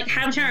 yeah, like,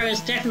 Hamtaro is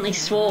definitely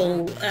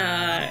swole,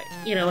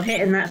 you know,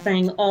 hitting that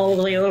thing all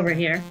the way over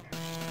here.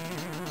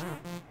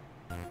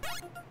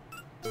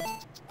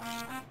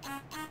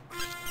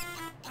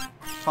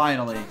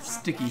 Finally,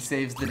 Sticky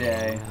saves the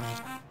day.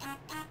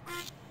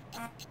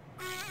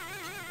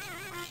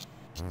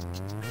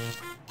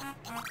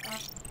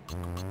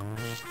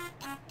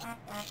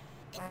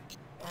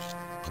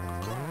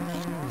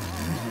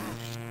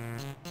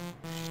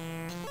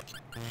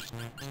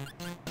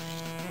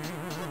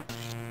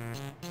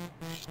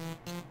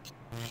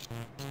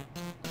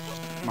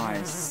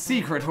 My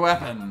secret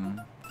weapon.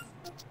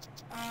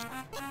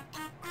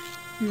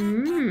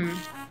 Hmm.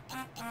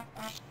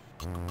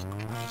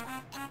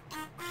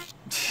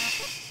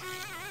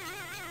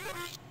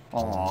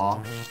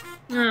 Aww.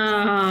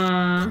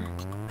 Aww.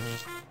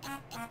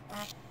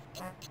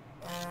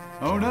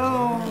 Oh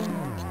no!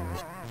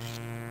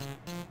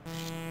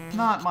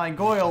 Not my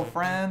Goyle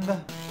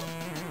friend.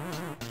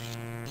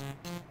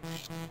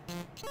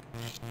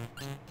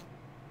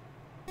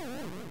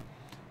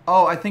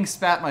 Oh, I think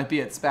Spat might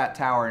be at Spat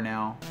Tower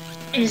now.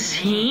 Is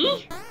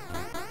he?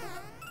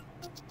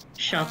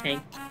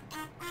 Shocking.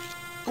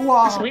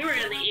 Wow. So we were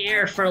in the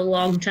air for a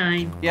long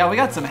time. Yeah, we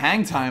got some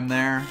hang time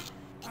there.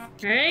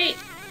 Right?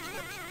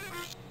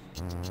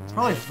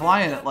 Probably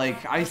flying at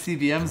like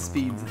ICBM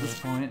speeds at this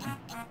point.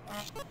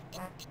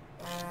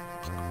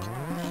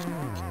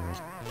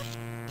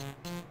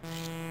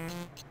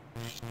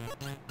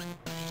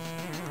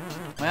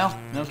 Well,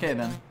 okay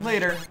then.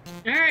 Later.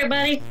 Alright,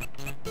 buddy.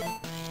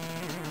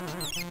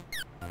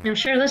 I'm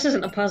sure this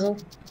isn't a puzzle.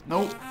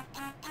 Nope.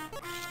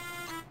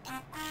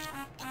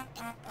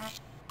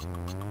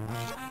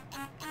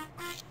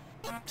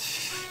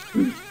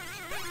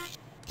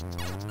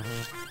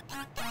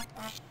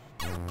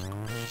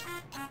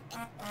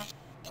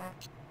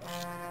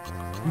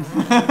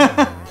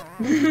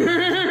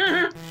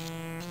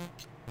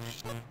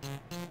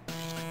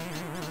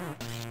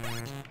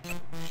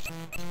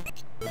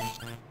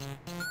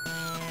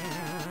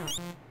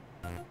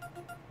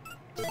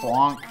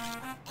 Bonk.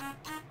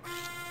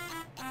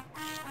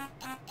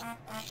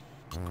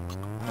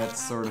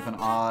 That's sort of an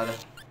odd...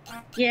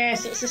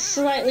 Yes, it's a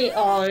slightly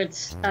odd,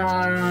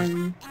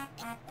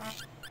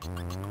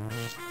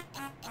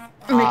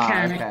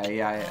 mechanic. Okay,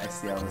 yeah, I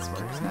see how this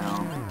works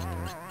now.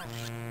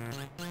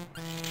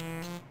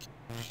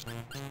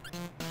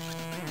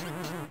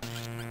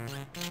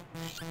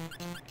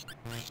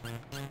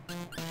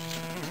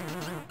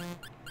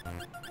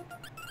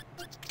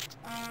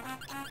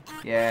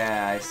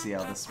 Yeah, I see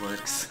how this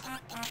works.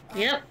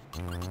 Yep.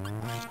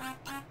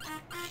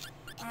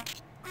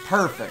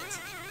 Perfect.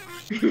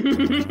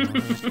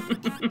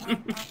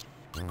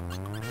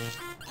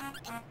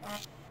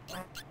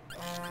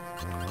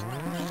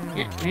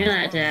 Yeah, bring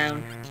that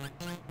down.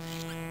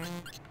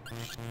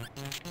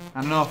 I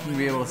don't know if I'm gonna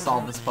be able to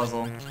solve this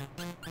puzzle.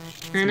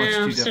 I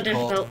know, much too so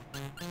difficult.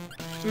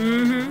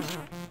 Mm-hmm.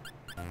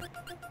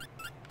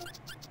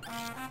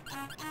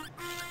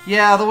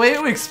 Yeah, the way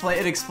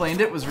it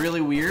explained it was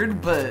really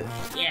weird, but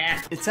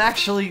Yeah. it's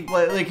actually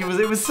like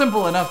it was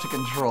simple enough to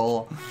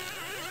control.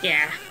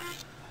 Yeah.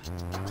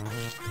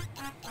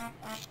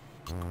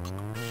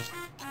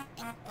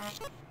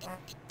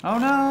 Oh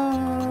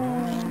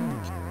no!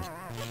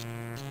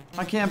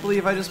 I can't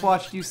believe I just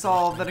watched you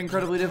solve that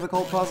incredibly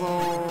difficult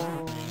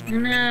puzzle.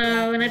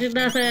 No, and I did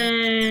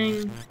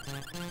nothing.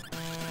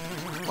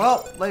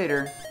 Well,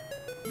 later.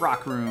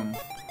 Rock room.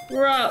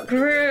 Rock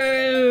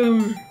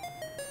room.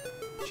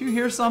 Did you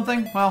hear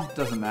something? Well,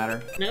 doesn't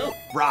matter. Nope.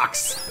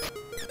 Rocks.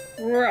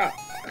 Rock.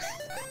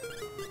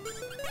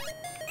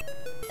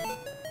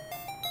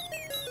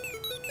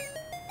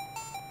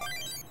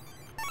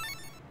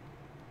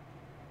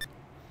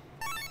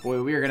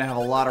 Boy, we are gonna have a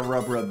lot of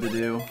rub to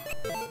do.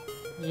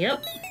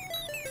 Yep.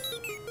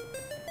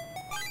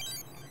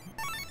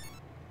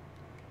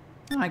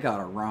 I got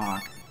a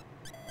rock.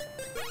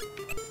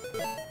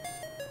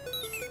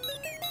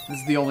 This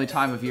is the only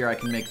time of year I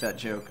can make that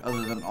joke,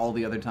 other than all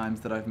the other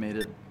times that I've made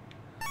it.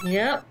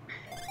 Yep.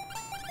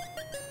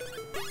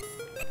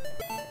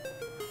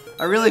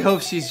 I really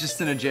hope she's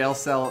just in a jail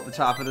cell at the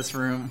top of this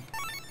room.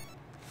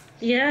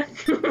 Yeah.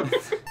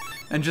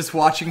 And just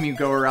watching me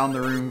go around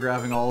the room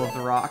grabbing all of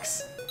the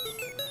rocks.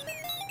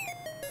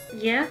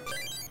 Yeah.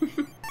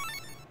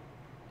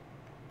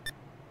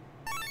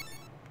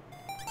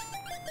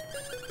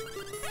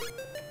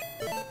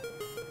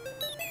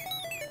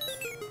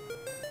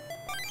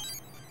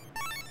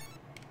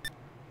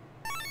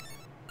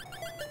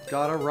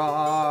 Got a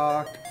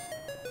rock.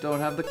 Don't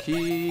have the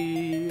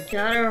key.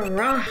 Got a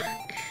rock.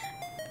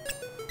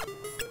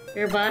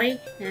 Your body?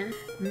 Yeah.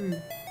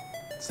 Mm.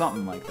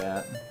 Something like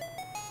that.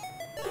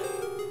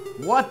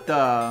 What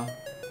the?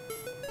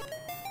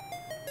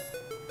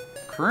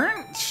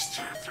 Crunch?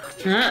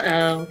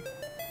 Uh-oh.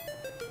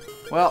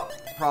 Well,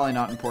 probably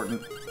not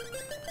important.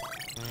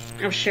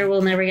 I'm sure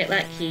we'll never get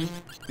that key.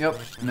 Yep,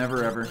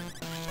 never ever.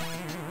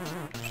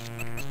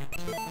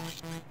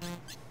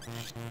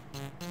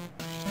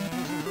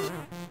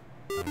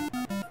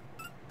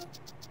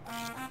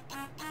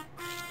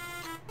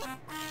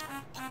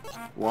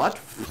 What?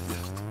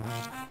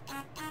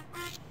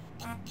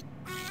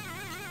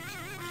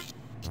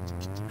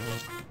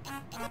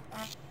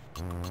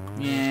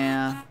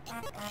 Yeah.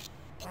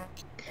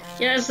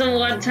 Yeah, it's the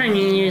one time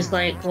you use,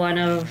 like, one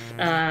of,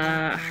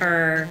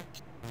 her...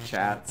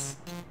 Chats.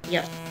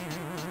 Yep.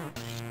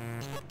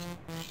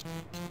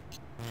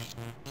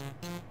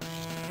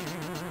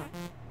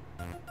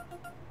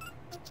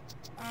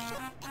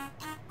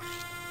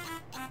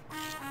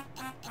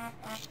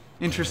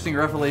 Interesting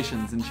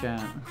revelations in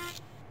chat.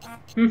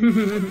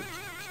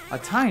 A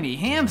tiny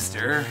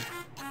hamster?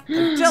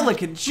 A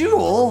delicate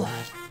jewel?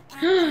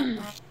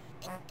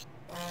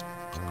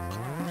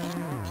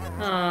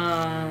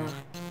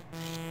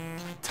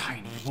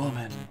 Tiny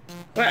woman.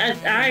 Well,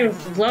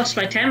 I've lost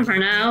my temper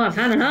now. I've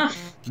had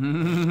enough.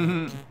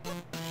 I'm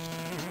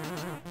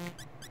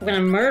gonna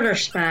murder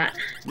Spat.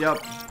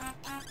 Yep.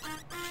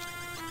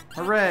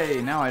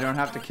 Hooray! Now I don't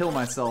have to kill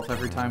myself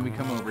every time we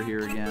come over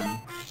here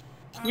again.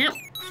 Yep.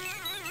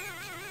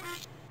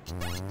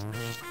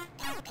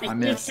 I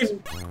missed.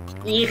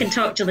 You can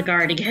talk to the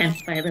guard again,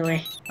 by the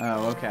way.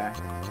 Oh, okay.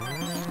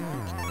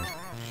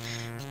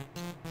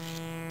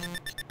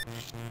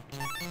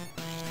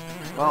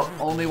 Well,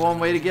 only one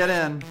way to get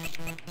in.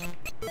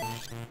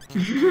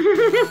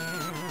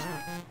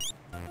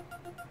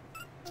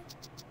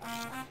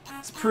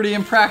 It's pretty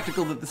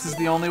impractical that this is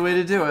the only way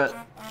to do it.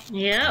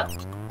 Yep.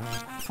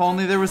 If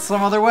only there was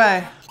some other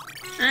way.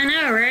 I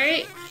know,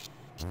 right?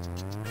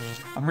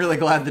 I'm really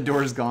glad the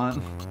door's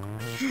gone.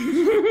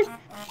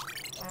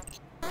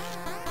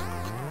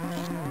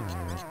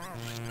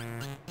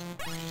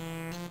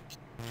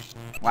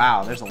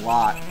 Wow, there's a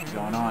lot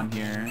going on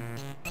here.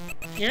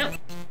 Yep.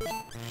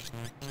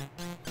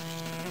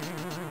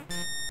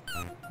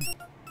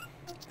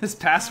 This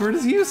password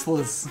is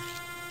useless.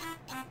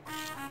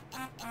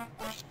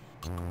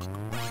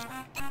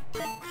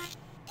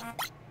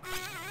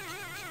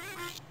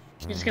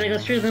 You're just gonna go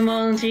through them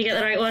all until you get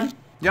the right one?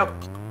 Yep.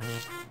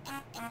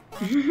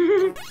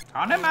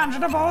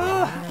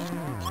 Unimaginable!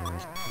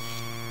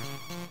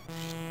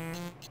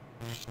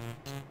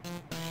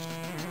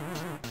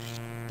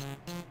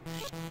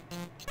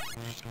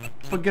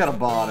 Forget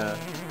about it.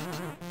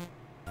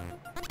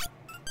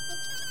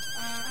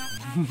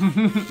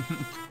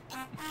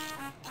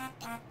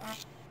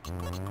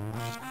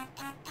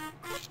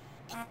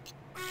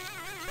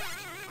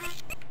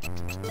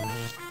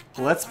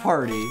 Let's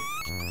party.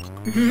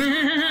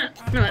 No,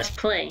 let's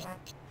play.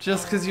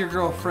 Just because your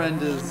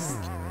girlfriend is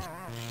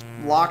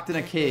locked in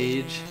a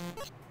cage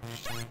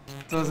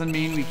doesn't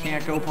mean we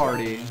can't go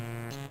party.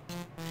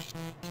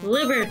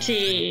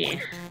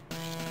 Liberty.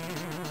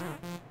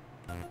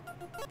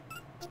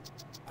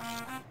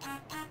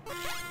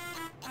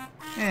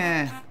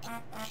 Eh.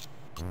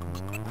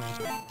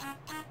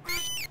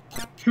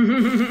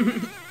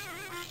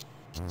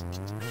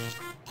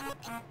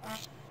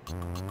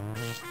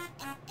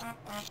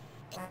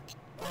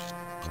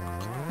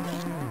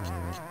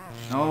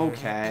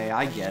 Okay,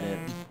 I get it.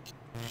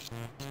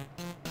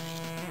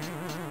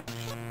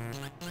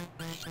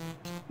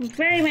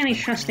 Very many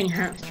trusting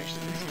hamsters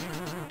in this game.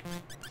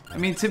 I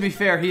mean, to be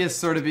fair, he is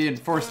sort of being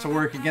forced to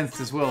work against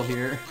his will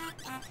here.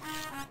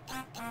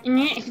 And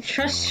yet he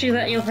trusts you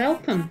that you'll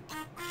help him.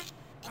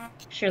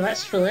 Sure,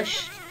 that's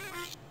foolish.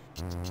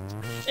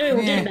 Oh,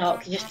 we did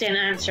knock. You just didn't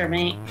answer,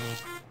 mate.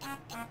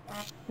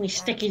 We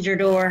stickied your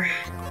door.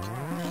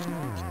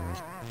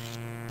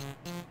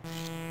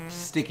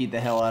 Stickied the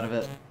hell out of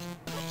it.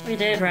 We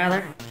did,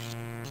 rather.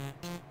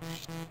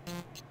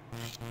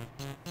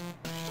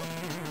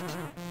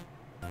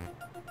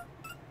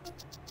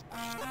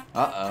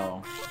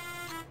 Uh-oh.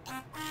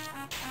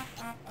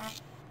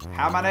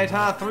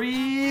 Haminator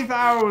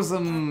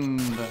 3000!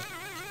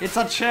 It's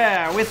a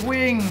chair with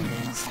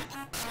wings!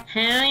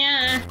 Hell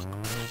yeah!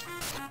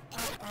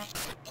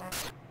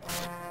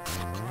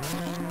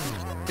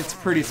 It's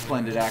pretty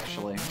splendid,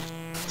 actually.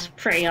 It's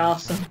pretty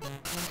awesome.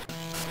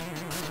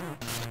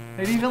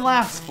 It even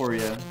laughs for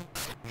you.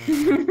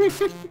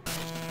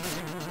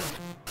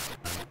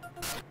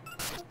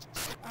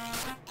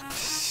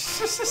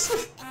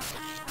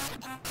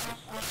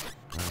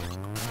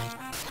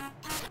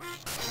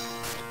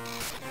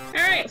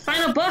 Alright,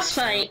 final boss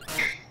fight!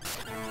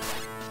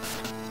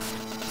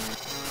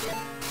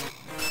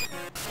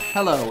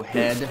 Hello,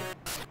 head.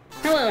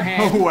 Hello,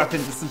 Head. Oh, weapon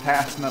to some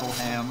past metal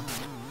ham.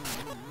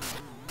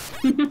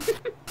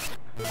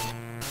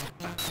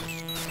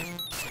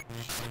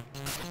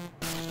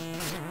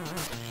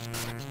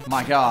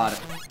 My god.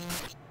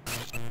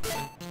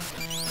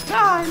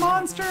 Die,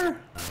 monster!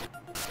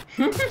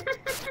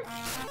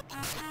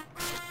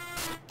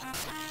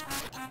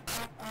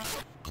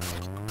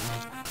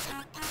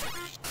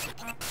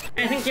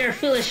 I think you're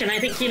foolish, and I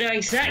think you know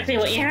exactly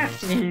what you have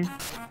to do.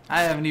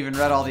 I haven't even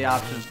read all the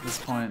options at this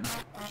point.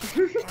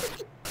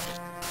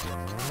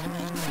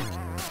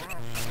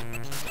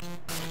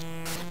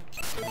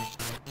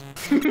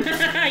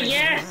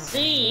 Yeah,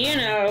 see, you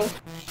know.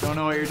 Don't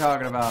know what you're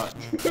talking about.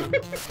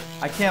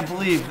 I can't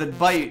believe that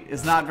Bite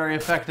is not very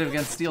effective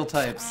against steel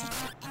types.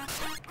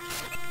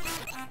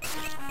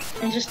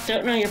 I just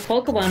don't know your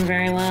Pokemon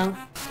very well.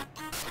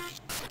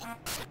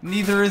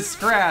 Neither is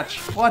Scratch.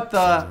 What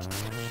the?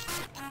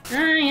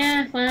 Ah,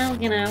 yeah, well,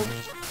 you know.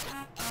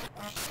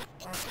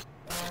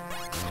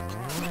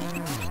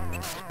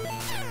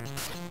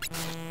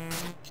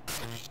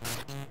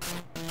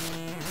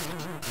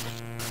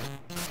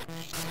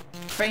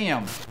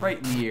 Bam! Right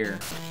in the ear.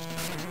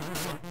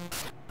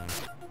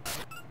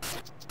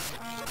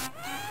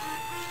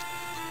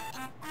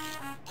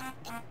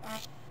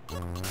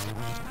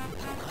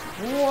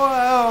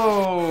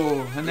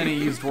 Whoa! And then he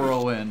used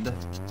Whirlwind.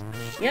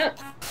 Yep.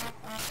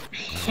 I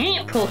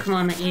hate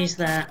Pokemon that use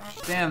that.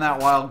 Damn that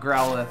wild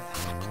Growlithe.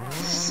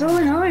 It's so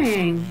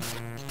annoying.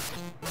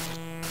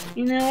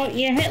 You know,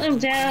 you hit them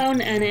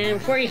down, and then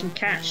before you can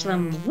catch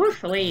them,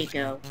 woof, away you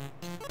go.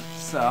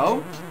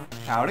 So,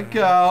 how'd it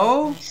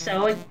go?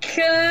 So it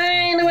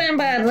kinda went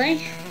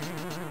badly.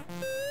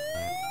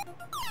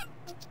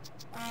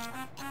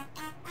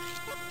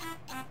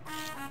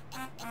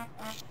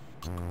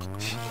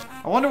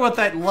 I wonder what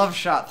that love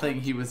shot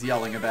thing he was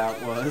yelling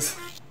about was.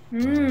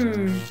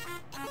 Hmm.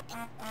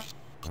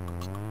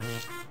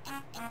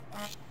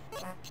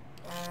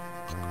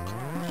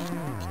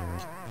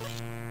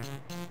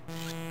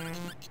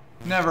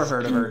 Never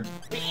heard of her.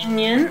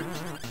 Convenient.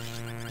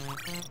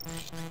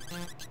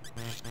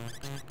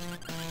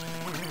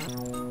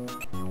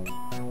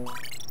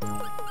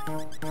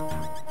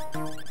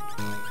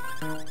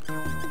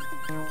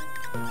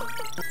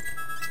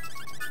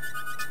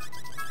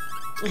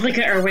 Look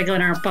at her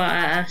wiggling her butt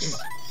ass.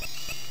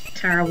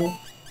 Terrible.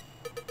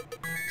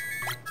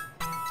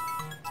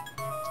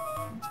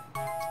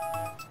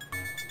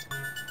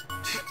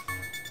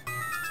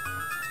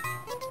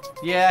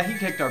 Yeah, he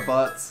kicked our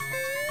butts.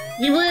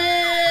 You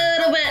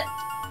little bit.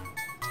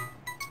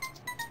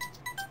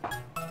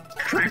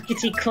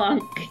 Crackety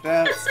clunk.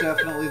 That's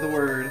definitely the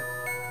word.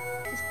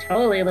 It's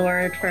totally the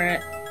word for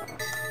it.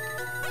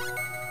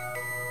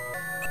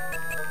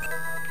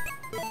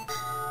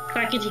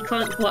 Crackety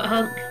clunk, what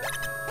hunk?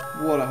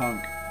 What a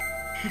hunk.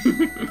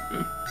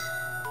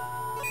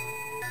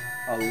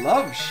 A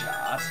love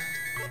shot?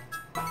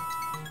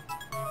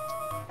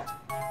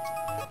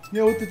 You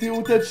know what the deal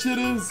with that shit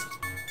is?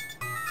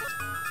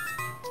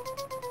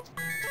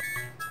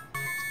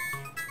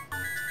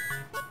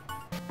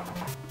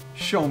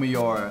 Show me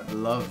your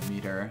love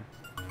meter.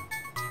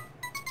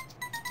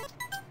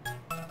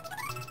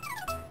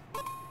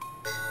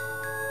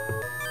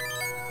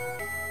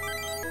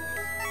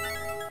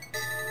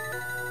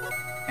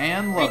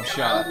 And Love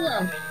Shot.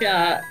 Love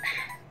Shot.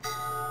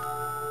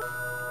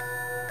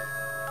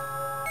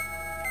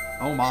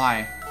 Oh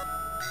my.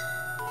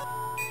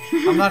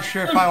 I'm not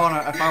sure if I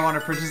wanna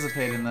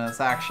participate in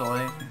this,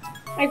 actually.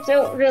 I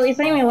don't really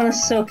think we want to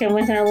soak in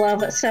with our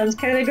love. That sounds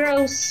kind of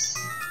gross.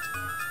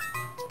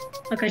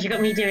 Because you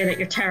got me doing it,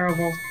 you're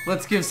terrible.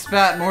 Let's give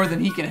Spat more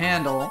than he can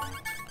handle.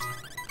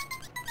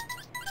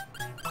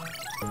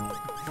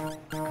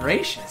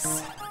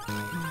 Gracious.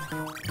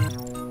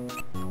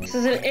 This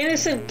is an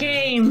innocent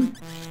game.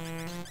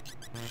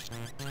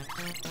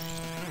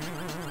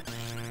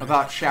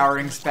 About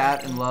showering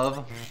Spat in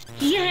love.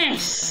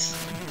 Yes!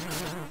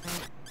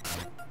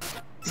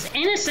 It's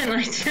innocent,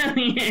 I tell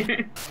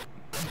you.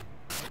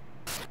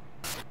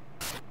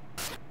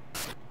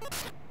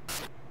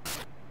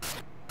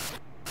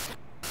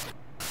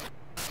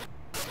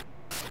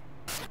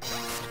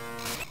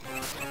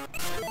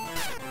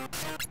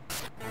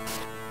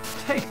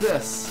 Take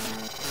this.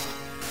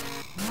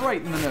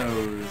 Right in the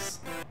nose.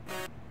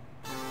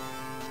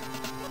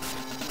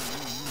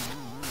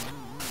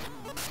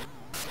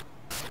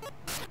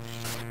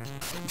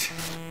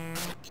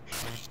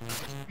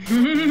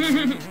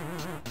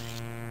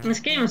 This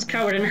game is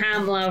covered in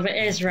ham love, it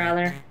is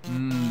rather.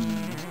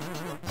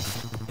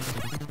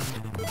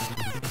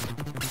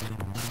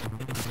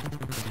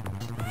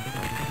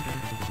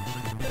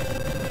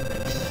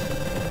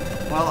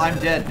 Well, I'm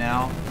dead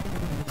now.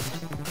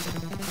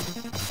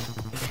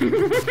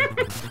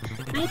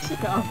 I took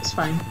it off, it's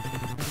fine.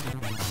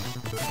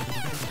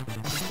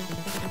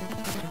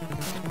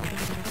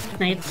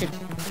 I had to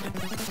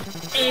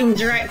aim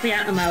directly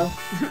at the mouth.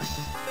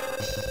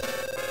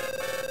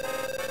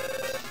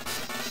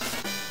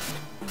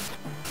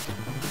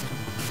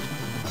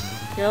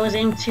 You always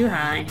aim too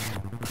high.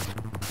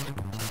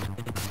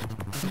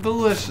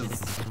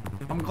 Delicious.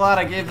 I'm glad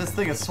I gave this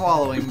thing a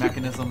swallowing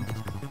mechanism.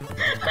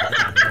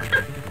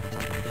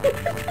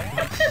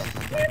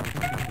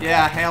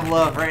 Yeah, ham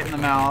love right in the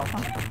mouth.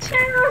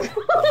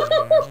 Terrible!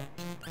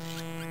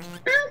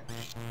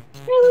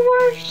 You're the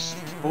worst.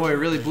 Boy,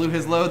 really blew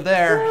his load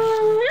there.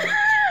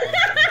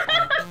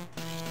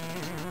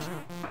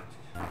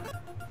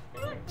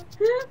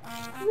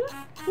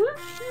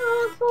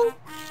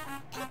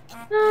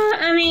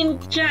 I mean,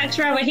 Jack's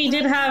rabbit, he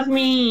did have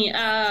me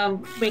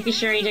making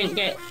sure he didn't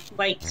get,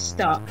 like,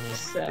 stuck,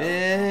 so...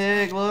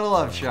 Big little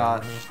love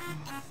shot.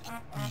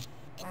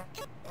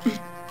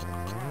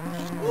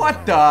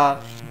 What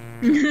the?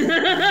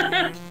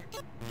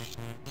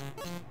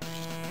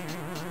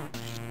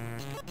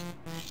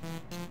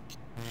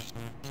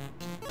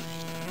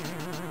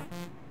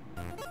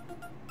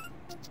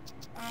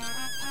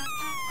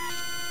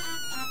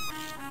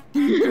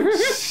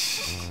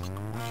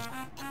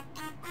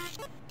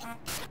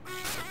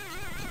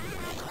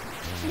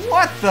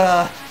 What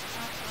the?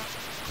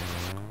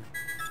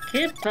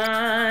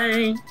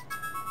 Goodbye.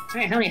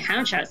 Alright, how many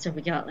hound shots have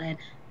we got then?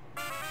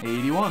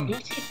 81.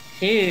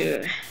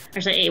 82.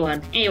 Or sorry,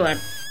 81. 81.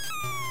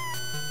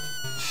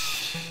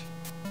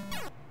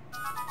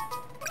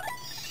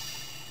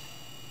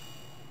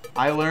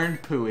 I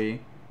learned pooey.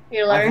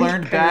 I've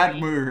learned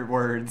bad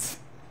words.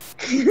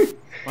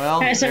 Well,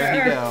 Alright, so there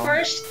you our go.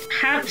 first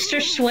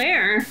hamster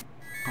swear.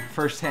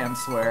 First ham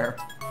swear.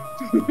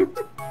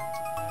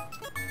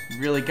 You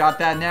really got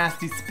that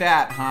nasty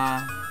spat, huh?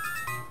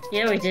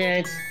 Yeah, we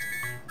did.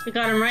 We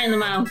got him right in the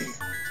mouth.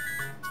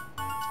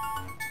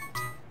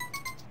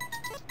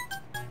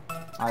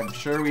 I'm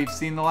sure we've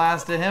seen the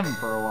last of him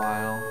for a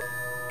while.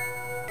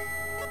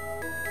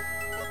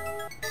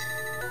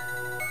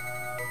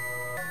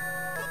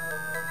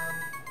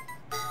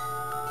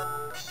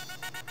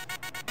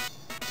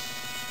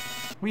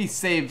 We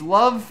saved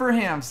love for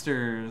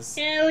hamsters.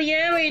 Hell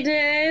yeah, we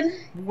did.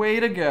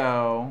 Way to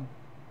go.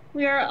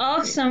 We are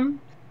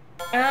awesome.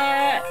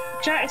 Jack,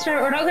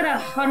 we're not gonna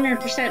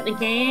 100% the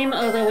game,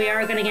 although we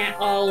are gonna get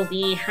all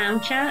the ham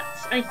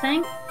chats, I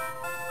think.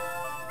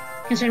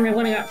 Considering we've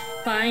only got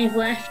 5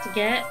 left to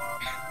get.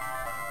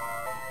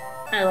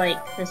 I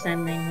like this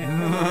ending.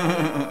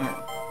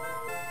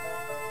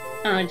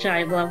 Oh,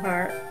 Giant Love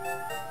Heart.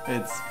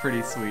 It's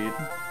pretty sweet.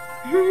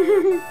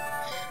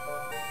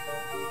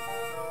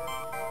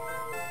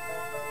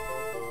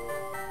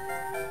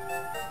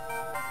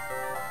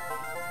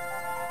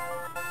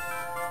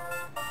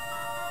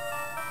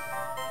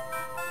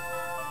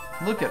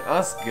 Look at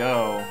us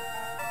go.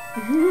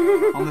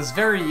 On this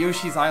very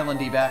Yoshi's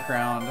Island-y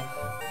background.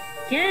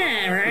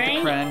 Yeah, right? With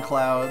the crayon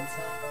clouds.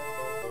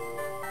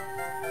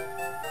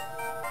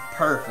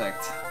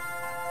 Perfect.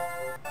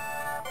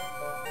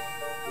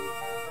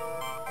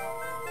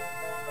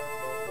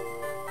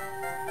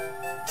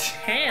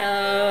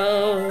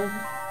 Heyo.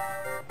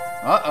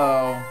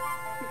 Uh-oh.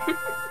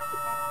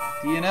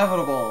 The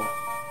inevitable.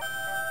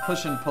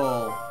 Push and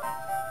pull.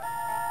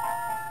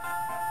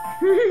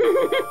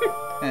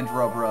 And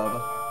rub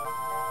rub.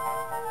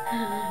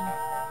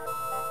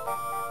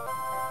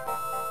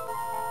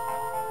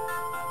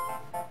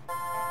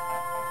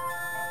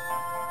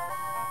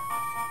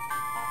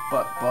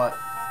 But.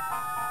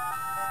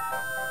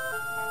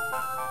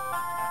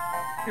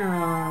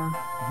 Aww.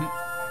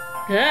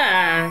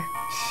 Ah.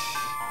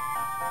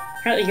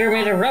 Apparently you're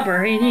made of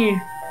rubber, ain't you?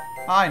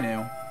 I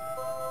knew.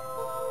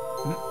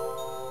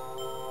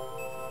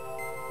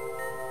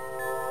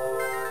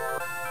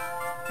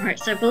 Alright,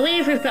 so I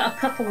believe we've got a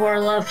couple more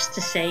loves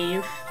to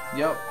save.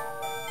 Yep.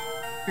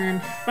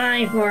 And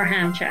 5 more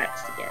ham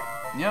chats to get.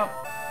 Yep.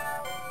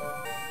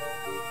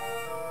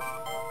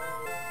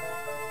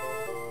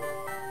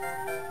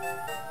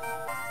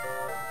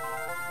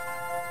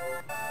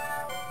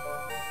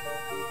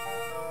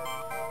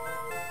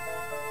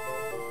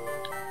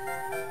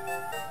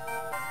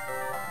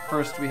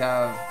 First we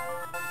have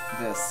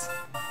this.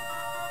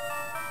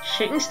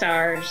 Shooting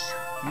stars.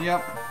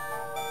 Yep.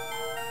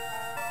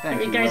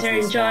 Thank You guys are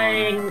Leslie Swan.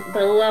 enjoying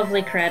the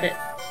lovely credits.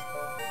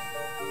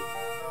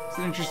 It's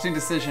an interesting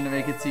decision to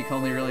make it so you can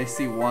only really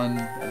see one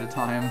at a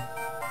time.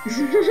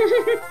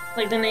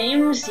 Like the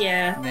names,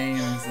 yeah.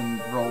 Names and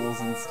roles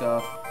and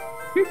stuff.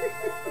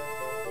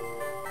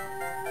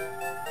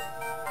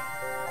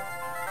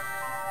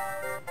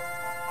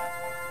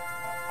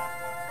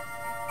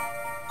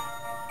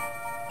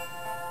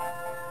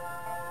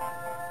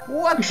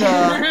 What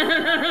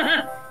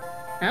the?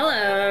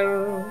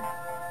 Hello.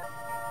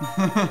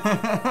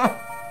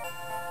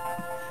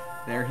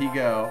 There he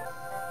go.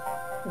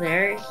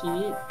 There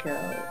he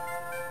go.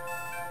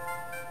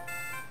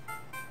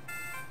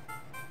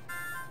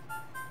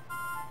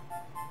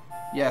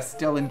 Yes,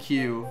 Dylan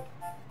Q.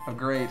 A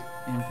great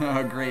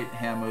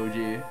ham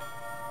OG.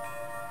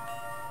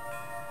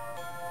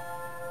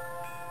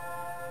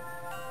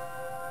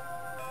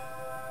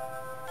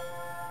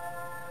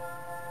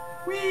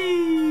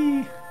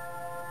 Whee!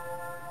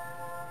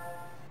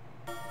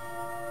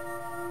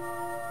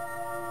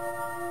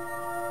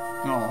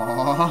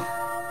 Aww.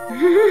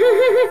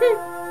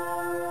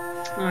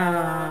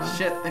 Aww.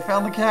 Shit, they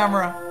found the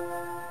camera.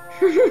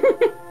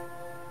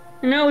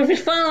 No, we've been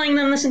following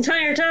them this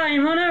entire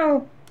time. Oh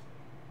no.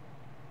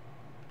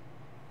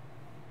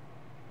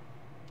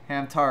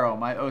 Hamtaro,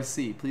 my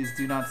OC, please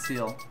do not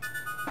steal.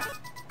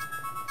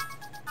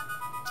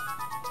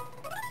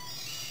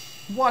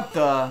 What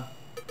the?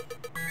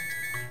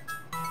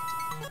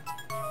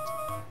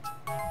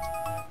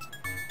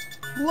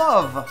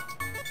 Love!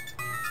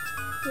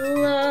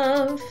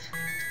 Love.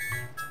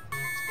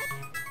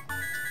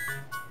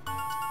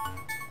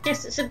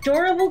 Yes, it's an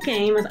adorable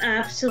game with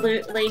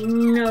absolutely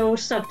no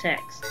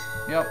subtext.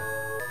 Yep.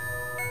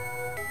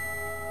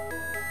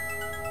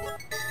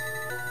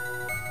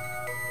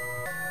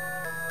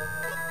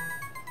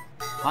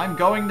 I'm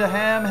going to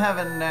ham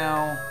heaven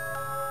now.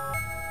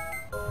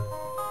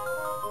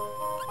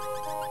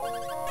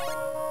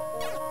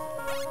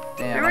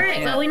 Damn, I Alright,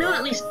 can't. well we know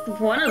at least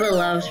one of the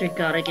loves we've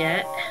gotta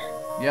get.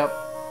 Yep.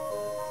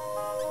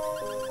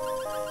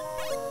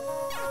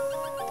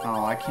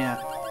 Oh, I can't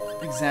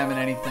examine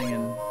anything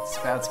in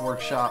Spat's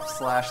workshop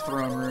 /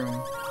 throne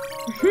room.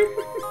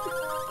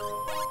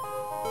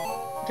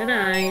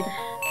 Denied.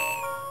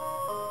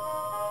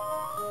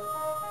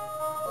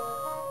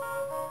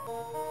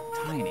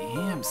 Tiny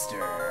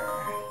hamster.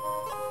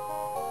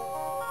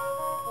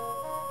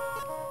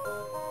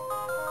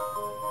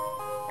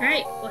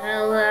 Alright,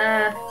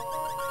 well,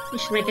 we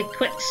should make a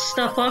quick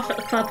stop off at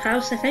the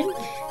clubhouse, I think.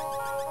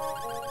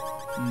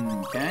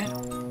 Okay.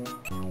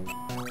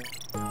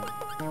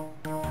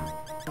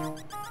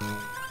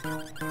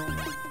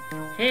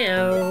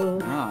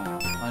 Heyo. Ah,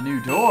 a new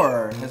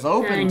door has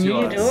opened A to new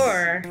us.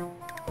 door.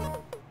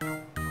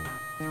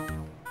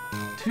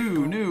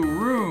 2 new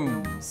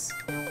rooms.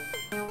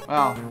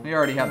 Well, we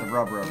already have the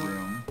Rub Rub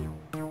room.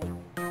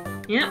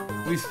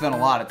 Yep. We spent a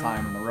lot of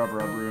time in the Rub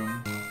Rub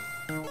room.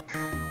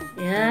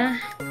 Yeah.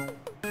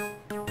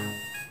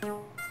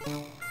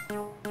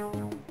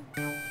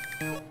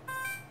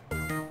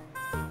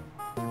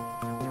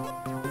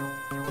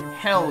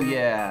 Hell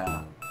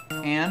yeah.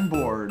 And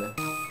board.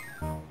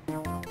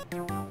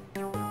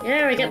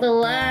 Yeah, we got the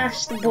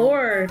last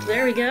board.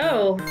 There we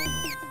go.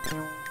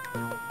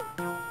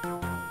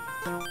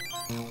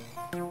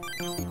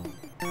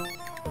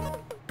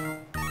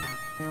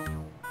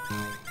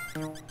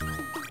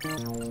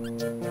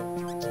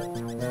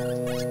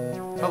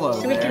 Hello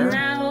So we can there.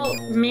 now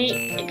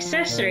make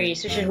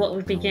accessories, which is what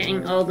we've been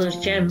getting all those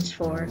gems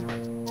for.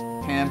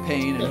 Hand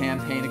paint and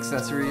hand paint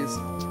accessories.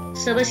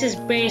 So this is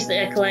basically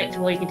a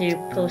collectible you can do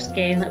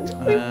post-game that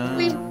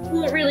we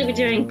won't really be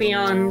doing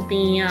beyond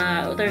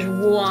the, there's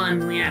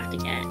one we have to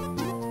get.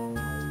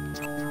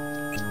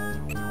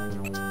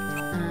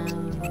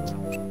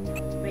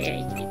 But yeah,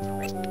 you need,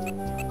 like,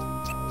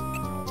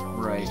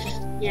 Right.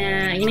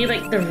 yeah, you need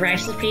like the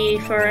recipe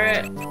for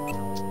it.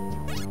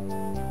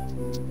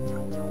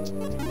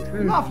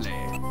 Lovely.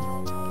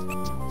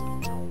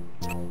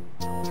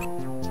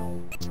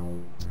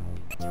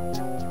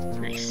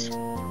 Nice.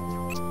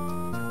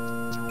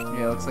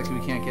 Yeah, looks like we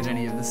can't get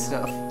any of this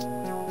stuff.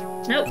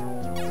 Nope.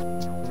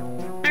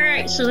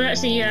 Alright, so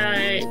that's the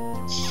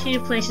 2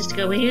 places to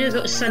go. We can either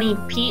go to Sunny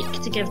Peak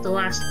to give the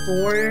last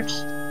board,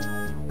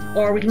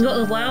 or we can go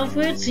to the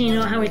Wildwoods. You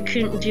know how we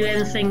couldn't do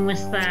anything with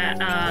that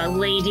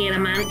lady in a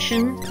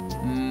mansion?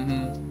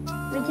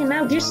 Mm-hmm. We can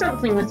now do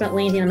something with that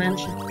lazy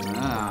dimension.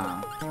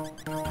 Ah.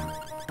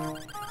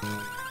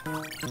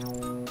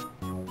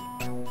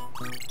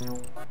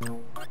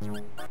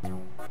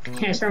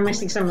 Yeah, so we're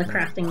missing some of the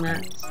crafting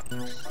mats.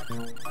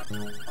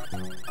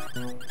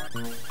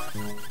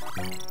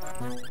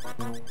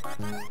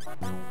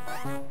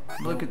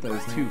 Look at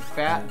those two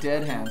fat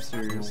dead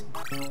hamsters.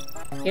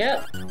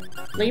 Yep.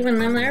 Leaving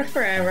them there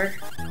forever.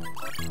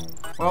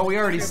 Well, we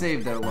already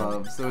saved their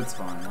love, so it's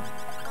fine.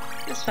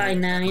 It's fine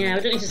now, yeah.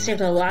 We don't need to save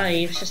their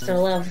lives, just their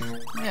love.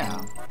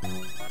 Yeah.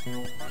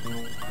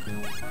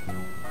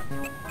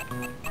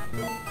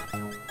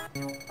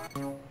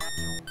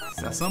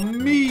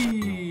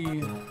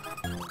 Sesame!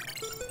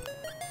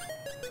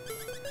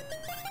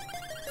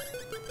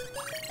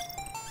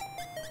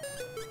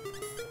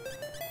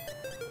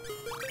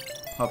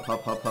 Hop,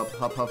 hop, hop, hop,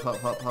 hop, hop, hop,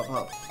 hop, hop,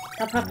 hop.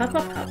 Hop, hop, hop,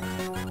 hop, hop.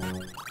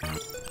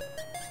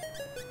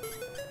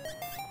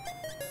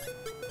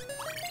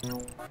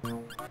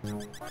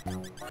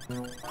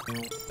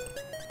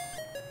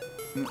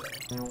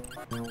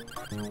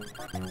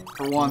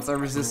 For once, I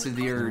resisted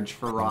the urge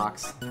for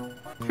rocks.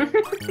 We've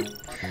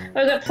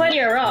got plenty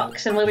of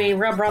rocks, and we'll be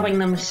rubbing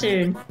them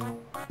soon.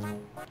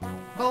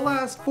 The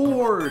last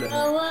board! The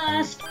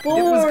last board!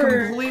 It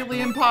was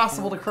completely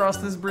impossible to cross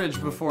this bridge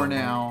before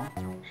now.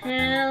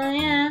 Hell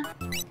yeah.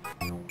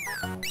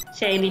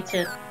 So you need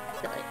to...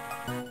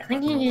 I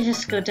think you need to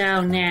just go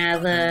down now,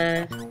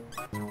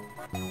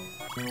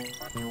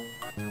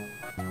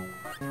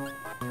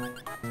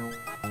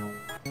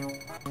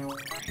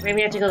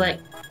 Maybe you have to go like...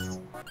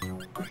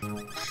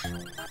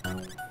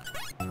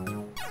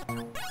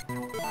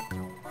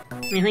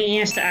 I think he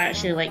has to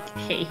actually like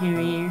hit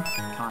here.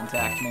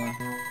 Contact me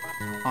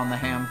on the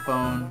ham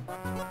phone.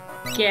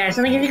 Yeah,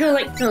 so I think if you go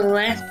like to the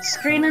left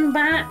screen and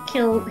back,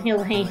 he'll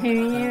hey who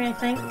you, I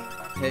think.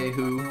 Hey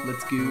who,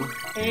 let's go.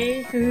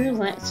 Hey who,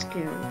 let's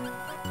go.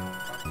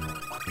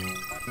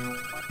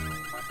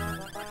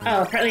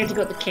 Oh, apparently you have to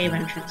go to the cave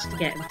entrance to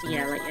get into,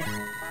 yeah, like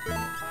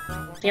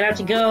you. You have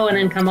to go and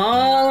then come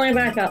all the way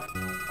back up.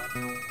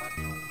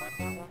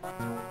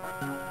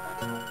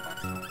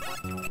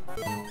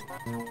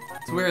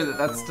 It's weird that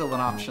that's still an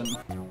option.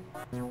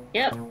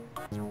 Yep.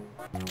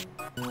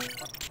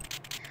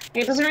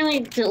 It doesn't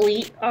really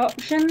delete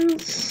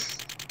options.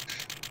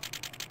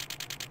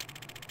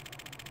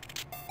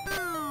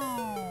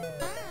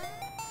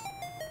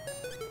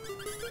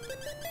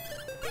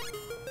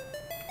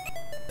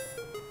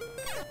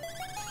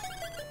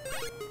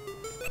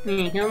 Yeah,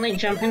 you can only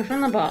jump in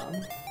from the bottom.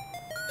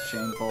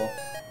 Shameful.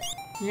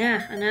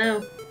 Yeah, I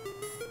know.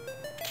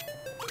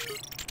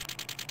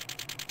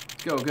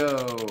 Go,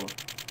 go.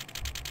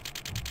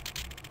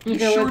 You You're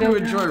go, sure go, to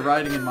go. enjoy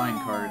riding in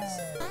minecarts.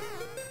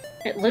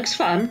 It looks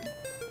fun.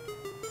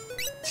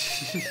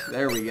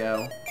 There we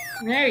go.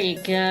 There you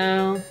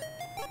go.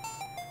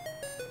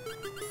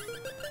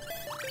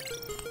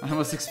 I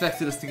almost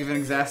expected us to give an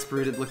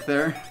exasperated look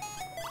there.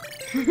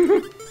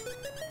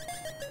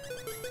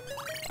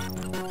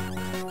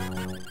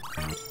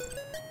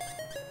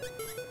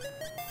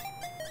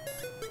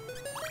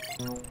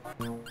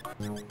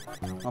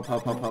 Hop,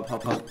 hop, hop, hop,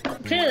 hop, hop. I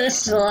feel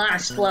this is the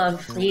last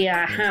love, the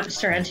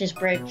hamster and his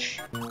bridge.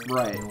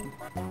 Right.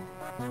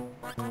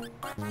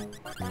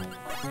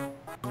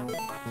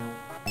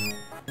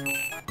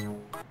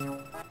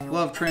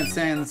 Love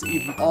transcends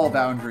even all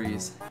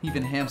boundaries,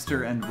 even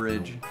hamster and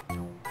bridge.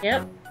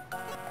 Yep.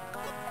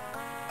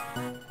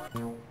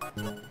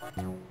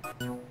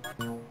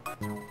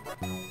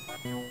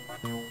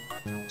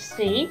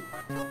 See?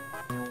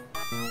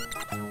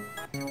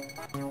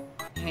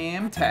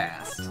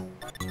 Ham-tast.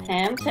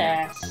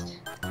 Ham-tast.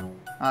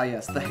 Ah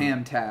yes, the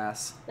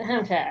ham-tass. The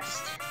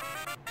ham-tast.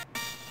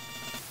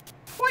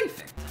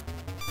 Perfect.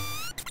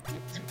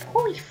 It's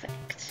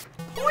perfect.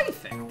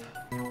 Perfect.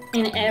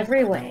 In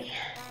every way.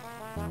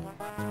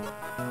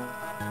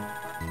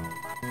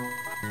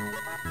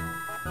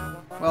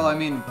 Well, I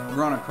mean,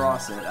 run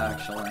across it,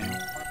 actually.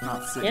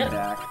 Not sit Yep.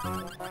 back.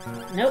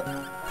 Nope.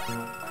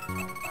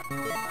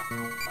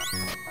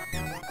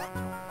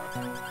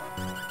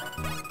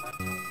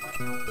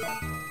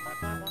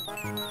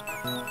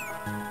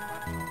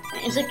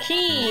 It's a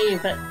key,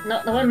 but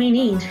not the one we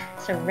need.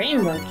 It's a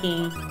rainbow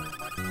key.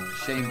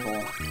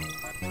 Shameful.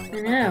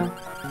 I know.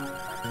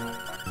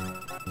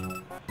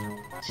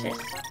 Shit.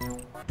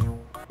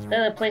 The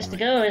other place to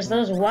go is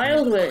those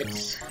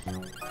wildwoods.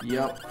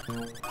 Yup.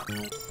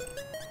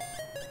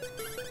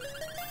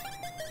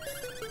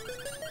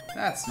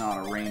 That's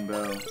not a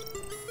rainbow.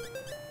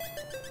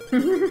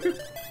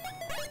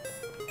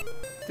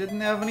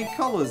 Didn't have any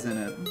colors in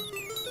it.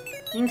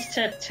 Thanks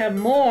to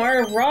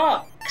more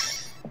rocks.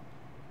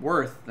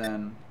 Worth,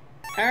 then.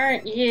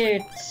 Aren't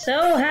you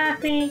so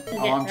happy you get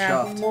I'm to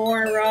have chuffed.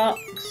 more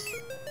rocks?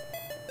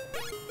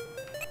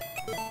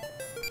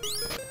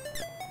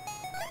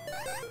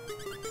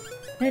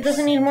 Who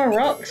doesn't need more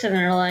rocks in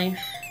their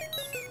life?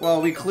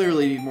 Well, we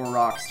clearly need more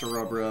rocks to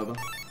rub.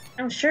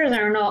 I'm sure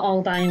they're not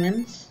all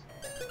diamonds.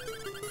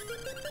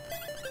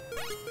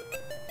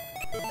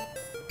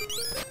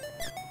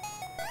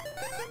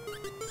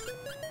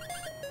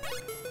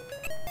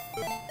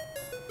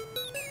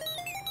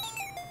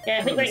 Yeah,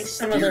 I think like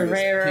some of the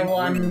rarer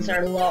ones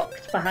are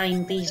locked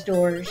behind these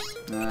doors.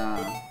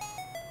 Ah.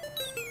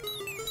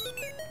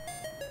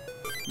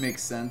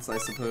 Makes sense, I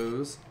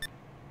suppose.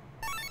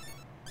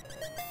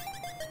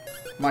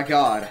 My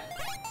god.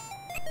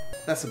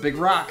 That's a big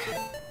rock.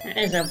 It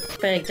is a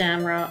big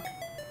damn rock.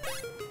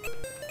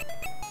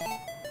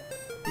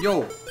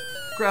 Yo,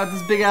 grab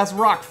this big ass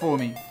rock for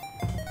me.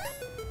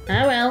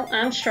 Oh well,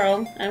 I'm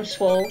strong. I'm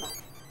swole.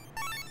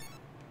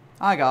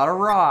 I got a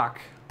rock.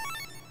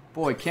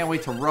 Boy, can't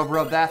wait to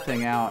rub that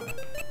thing out.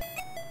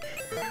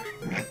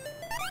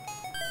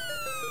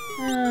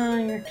 Oh,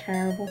 you're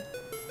terrible.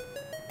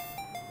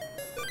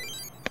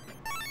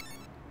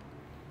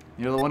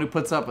 You're the one who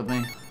puts up with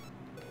me.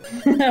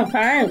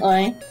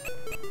 Apparently.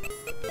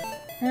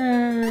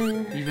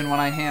 Even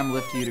when I ham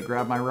lift you to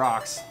grab my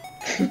rocks.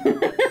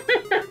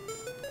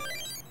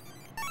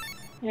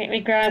 Make me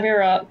grab your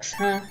rocks,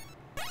 huh?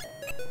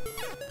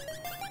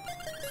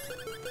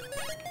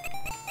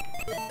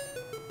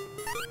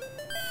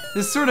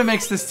 This sort of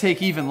makes this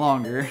take even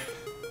longer.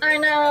 I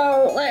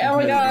know! Like, oh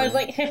my god,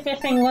 like,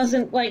 hiffing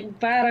wasn't, like,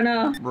 bad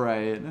enough.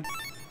 Right.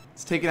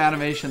 Let's take an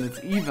animation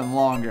that's even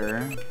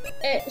longer.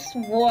 It's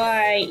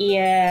why,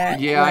 yeah.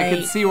 Yeah, like, I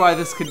could see why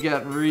this could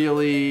get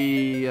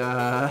really,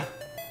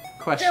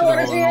 questionable. Don't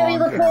want to do any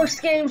of the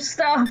post-game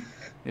stuff.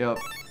 Yep.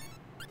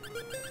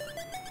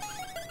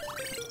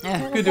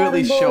 Yeah, good to at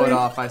least show it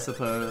off, I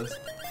suppose.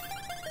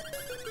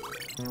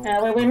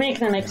 Well, we're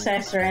making an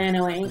accessory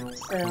anyway,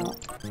 so...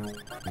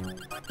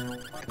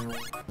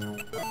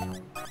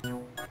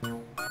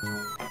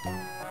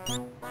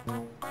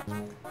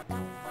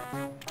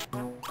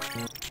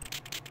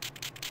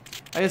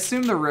 I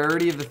assume the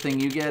rarity of the thing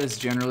you get is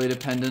generally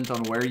dependent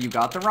on where you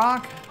got the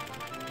rock?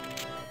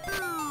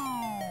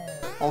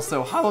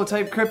 Also,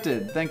 holotype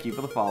cryptid, thank you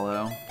for the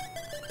follow.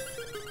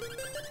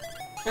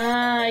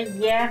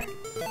 Yeah.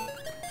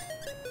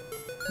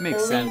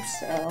 Makes sense.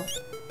 So.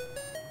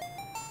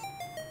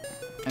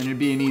 And it'd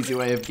be an easy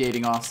way of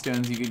gating off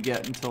stones you could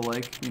get until,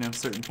 like, you know,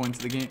 certain points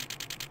of the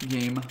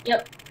game.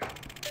 Yep.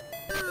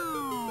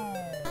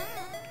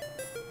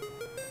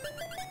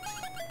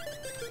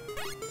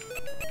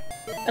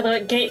 Although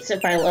it gates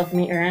it by love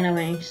meter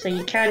anyway, so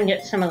you can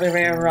get some of the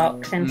rare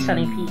rocks in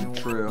Sunny Peak.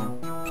 True.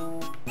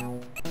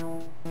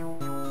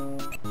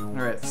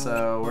 Alright,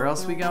 so where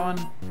else are we going?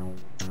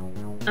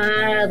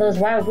 Those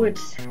wild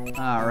woods.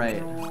 Alright,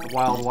 the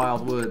Wild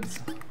Wild Woods.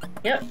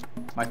 Yep.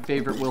 My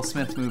favorite Will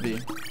Smith movie.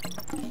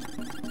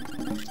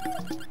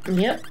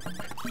 Yep.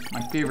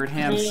 My favorite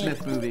Ham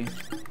Smith movie.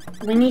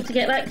 We need to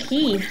get that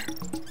key.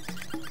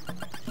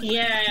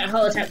 Yeah,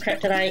 Holotype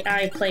Cryptid,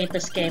 I played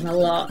this game a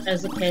lot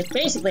as a kid.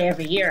 Basically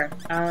every year.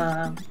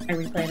 I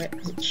replayed it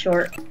because it's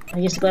short. I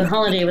used to go on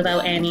holiday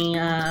without any,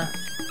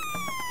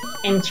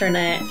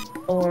 internet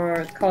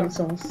or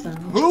consoles, so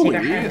just take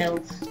our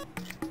handhelds.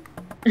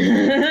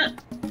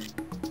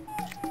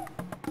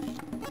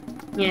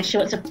 Yeah, she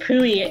wants a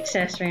Pooey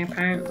accessory,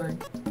 apparently.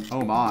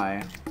 Oh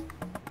my.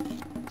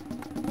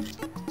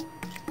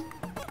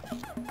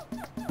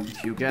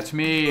 If you get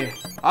me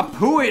a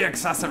Pooey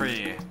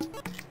accessory,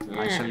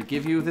 I shall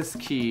give you this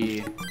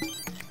key.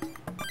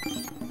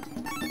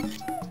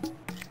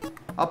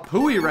 A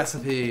Pooey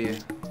recipe.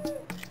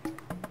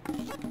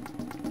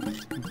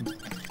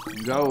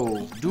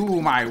 Go,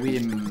 do my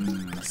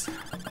whims.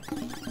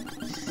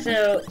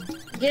 So,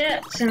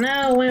 yeah, so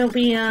now we'll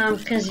be,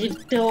 because you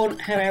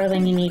don't have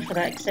everything you need for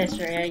that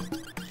accessory. I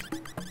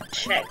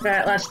checked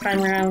that last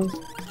time around.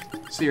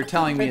 So you're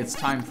telling me it's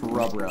time for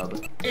Rub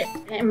Rub.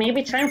 It may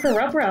be time for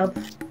Rub Rub.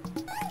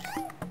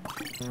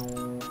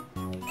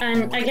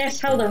 And I guess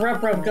how the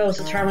Rub Rub goes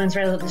determines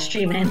whether the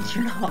stream ends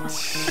or not.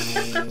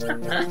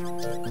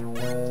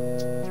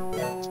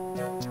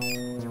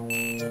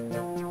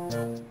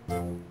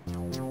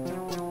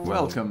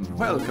 Welcome,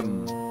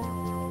 welcome.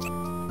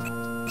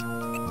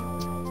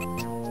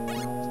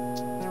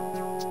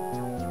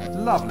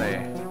 Lovely.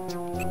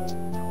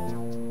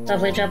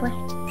 Lovely jubbly.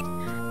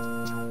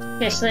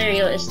 Okay, so there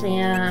you go, it's the,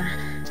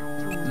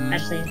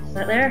 actually, is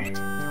that there?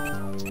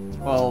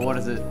 Well, what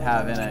does it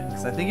have in it?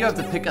 Because I think you have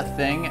to pick a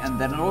thing, and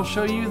then it'll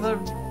show you the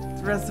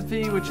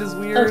recipe, which is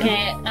weird.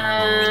 Okay,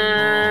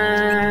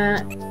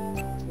 I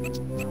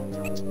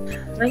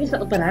guess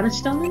little banana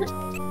stone in it?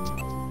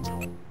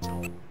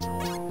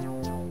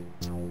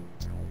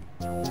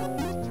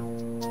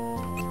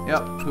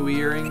 Yep, Pooey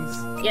earrings.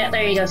 Yeah,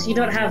 there you go. So you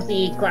don't have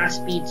the glass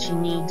beads you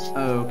need.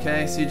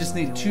 Okay, so you just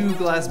need 2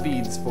 glass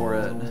beads for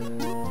it.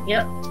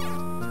 Yep.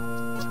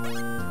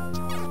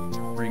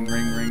 Ring,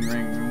 ring, ring,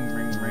 ring,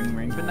 ring, ring,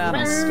 ring,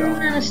 banana stone.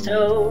 Banana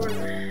stone.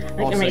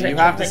 Also, you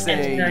have to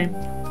say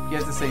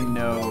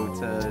no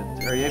to,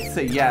 or you have to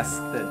say yes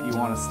that you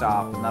want to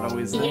stop, and that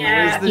always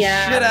annoys the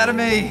shit out of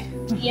me.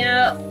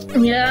 Yep.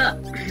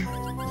 Yep.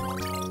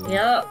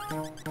 Yep.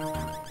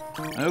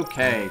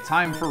 Okay,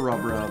 time for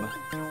Rub Rub.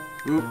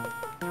 Oop,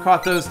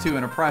 caught those two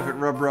in a private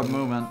Rub Rub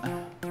moment.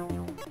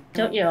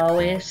 Don't you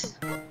always?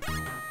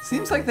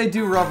 Seems like they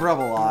do Rub Rub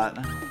a lot.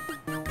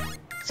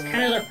 It's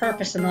kind of their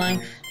purpose in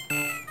life.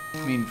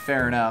 I mean,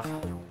 fair enough.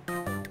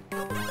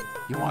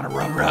 You want a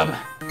rub?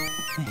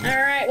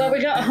 Alright, well,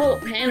 we got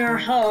hope in our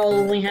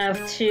hull. We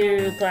have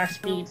 2 glass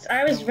beads.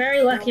 I was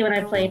very lucky when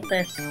I played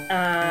this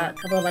a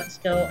couple of months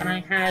ago, and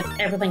I had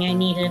everything I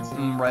needed.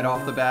 Right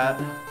off the bat?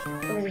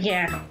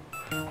 Yeah.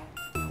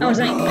 I was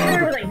like,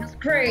 everything, that's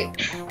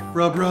great.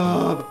 Rub.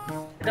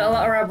 Got a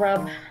lot of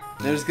rub.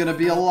 There's gonna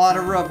be a lot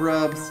of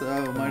rub,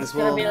 so might as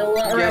well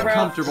get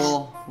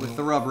comfortable with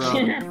the rub.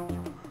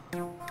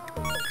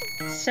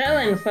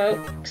 Selling,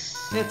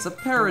 folks. It's a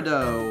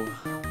peridot.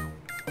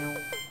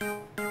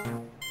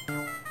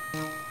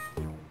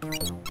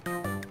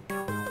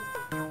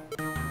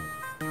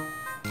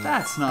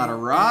 That's not a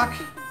rock.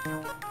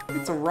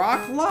 It's a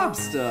rock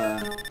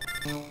lobster.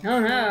 Oh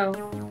no.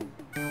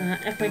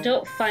 If we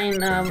don't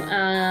find them,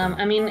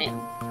 I mean,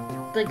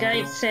 the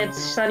guide said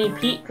Sunny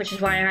Peak, which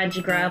is why I had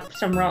you grab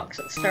some rocks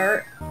at the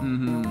start.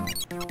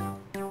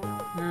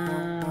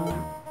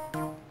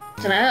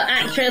 So how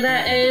accurate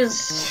that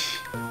is.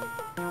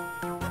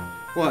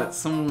 What,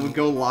 someone would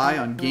go lie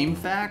on game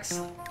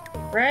facts?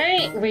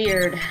 Right?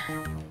 Weird.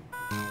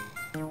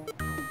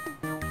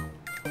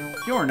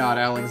 You're not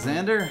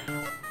Alexander.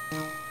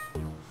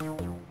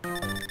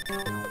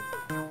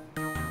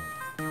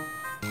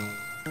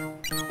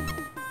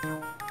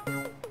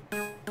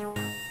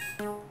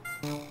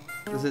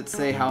 Does it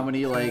say how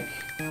many, like,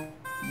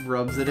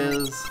 rubs it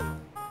is?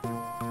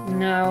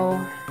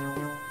 No.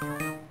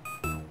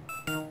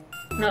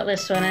 Not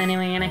this one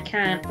anyway, and I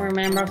can't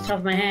remember off the top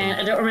of my head.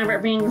 I don't remember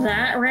it being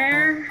that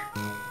rare.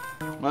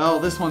 Well,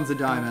 this one's a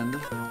diamond.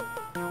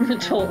 It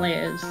totally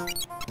is.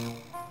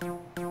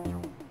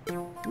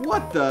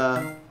 What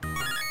the?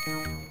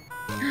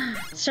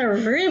 It's a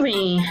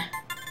ruby!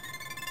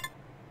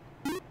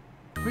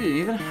 We didn't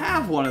even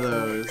have one of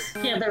those.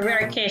 Yeah, the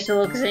rare case of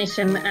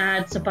localization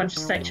adds a bunch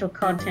of sexual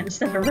content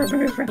instead of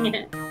removing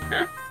it.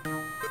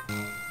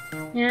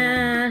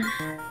 Yeah.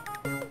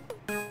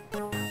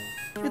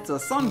 It's a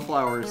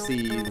sunflower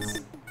seeds.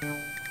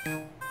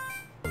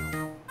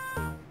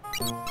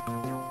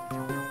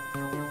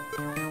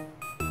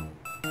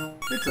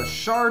 It's a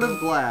shard of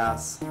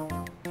glass.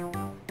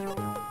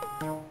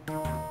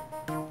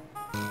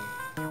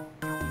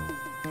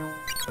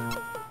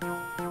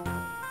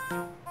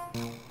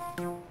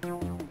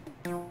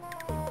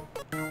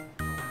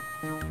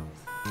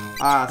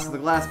 Ah, so the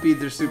glass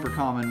beads are super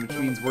common, which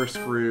means we're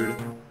screwed.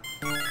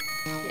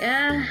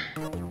 Yeah.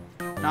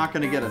 Not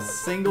gonna get a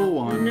single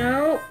one.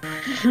 Nope.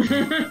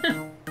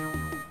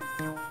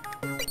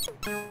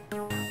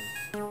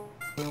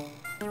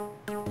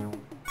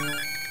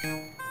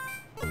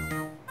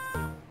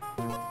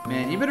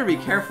 Man, you better be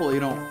careful you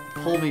don't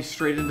pull me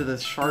straight into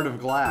this shard of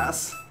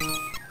glass.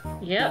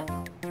 Yep.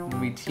 When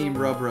we team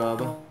rub.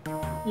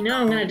 You know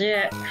I'm gonna do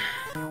it.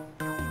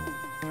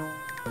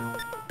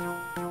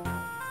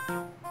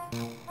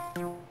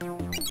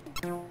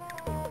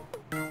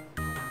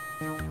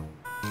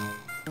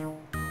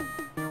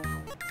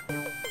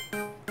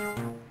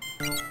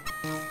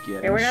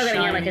 Yeah, we're not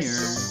gonna get like a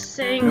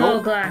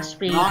single glass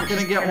bead. Not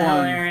gonna get one.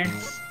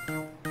 Hilarious.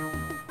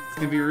 It's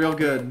gonna be real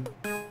good.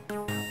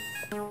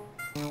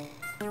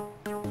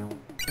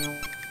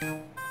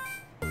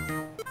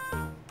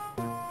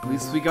 At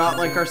least we got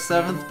like our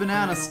 7th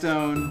banana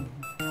stone.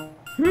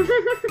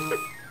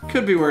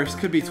 Could be worse,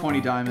 could be 20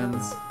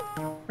 diamonds.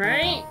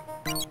 Right?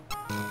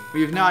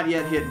 We have not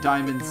yet hit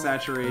diamond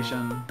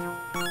saturation.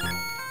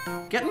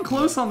 Getting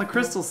close on the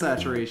crystal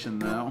saturation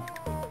though.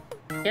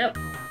 Yep.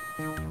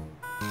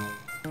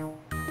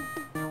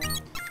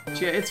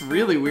 Yeah, it's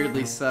really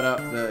weirdly set up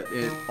that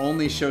it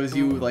only shows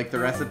you like the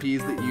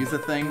recipes that use a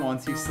thing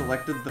once you've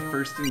selected the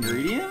first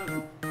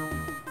ingredient.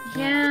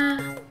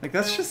 Yeah. Like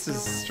that's just a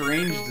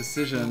strange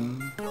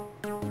decision.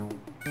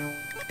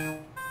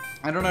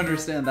 I don't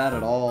understand that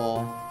at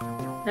all.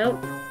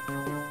 Nope.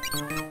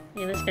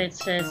 Yeah, this guy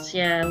says,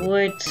 yeah,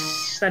 wood,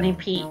 Sunny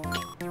Peak,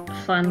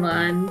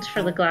 Funland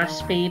for the glass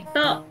speed.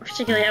 Not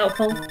particularly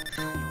helpful.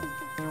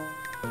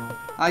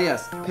 Ah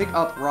yes, pick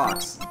up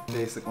rocks,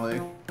 basically.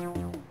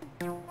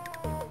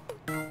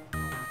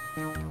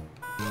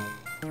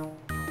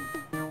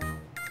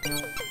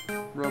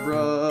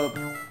 Rub.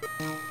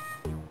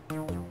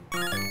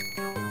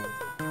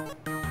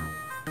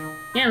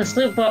 Yeah, the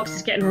sloot box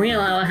is getting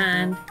real out of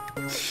hand.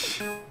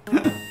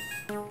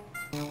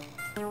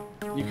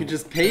 You could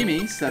just pay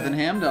me $7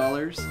 ham.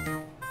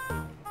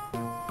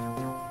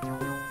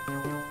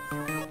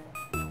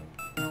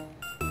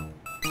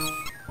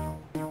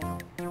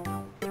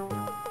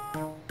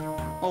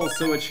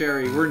 Also a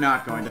cherry, we're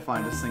not going to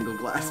find a single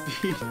glass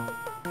bead.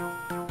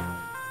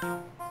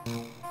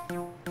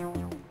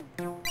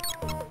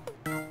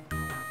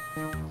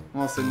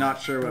 I'm also not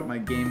sure what my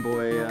Game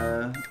Boy,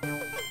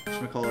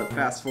 whatchamacallit,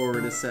 fast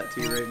forward is set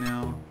to right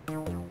now.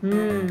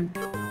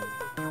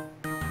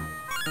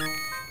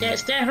 Yeah,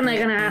 it's definitely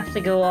gonna have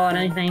to go on,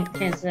 I think,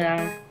 because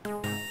I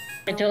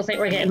don't think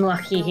we're getting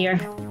lucky here.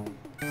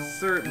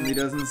 Certainly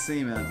doesn't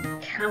seem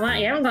it. Come on,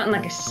 you haven't gotten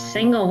like a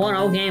single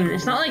 1-0 game.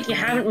 It's not like you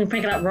haven't been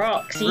picking up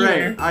rocks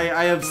either. Right,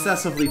 I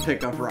obsessively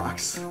pick up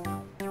rocks.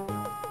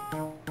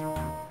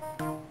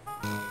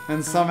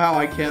 And somehow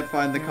I can't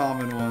find the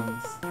common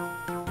ones.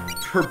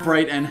 For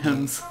bright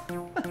enhems.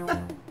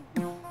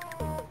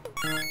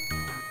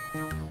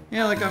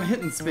 Yeah, like I'm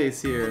hitting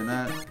space here, and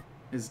that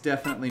is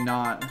definitely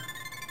not...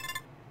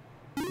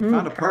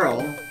 Found a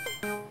pearl.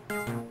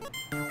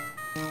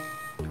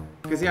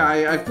 Because yeah,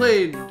 I've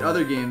played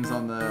other games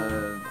on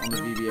the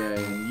VBA,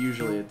 and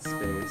usually it's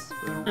space.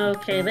 But...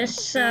 Okay,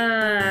 this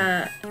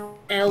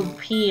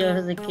LP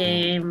of the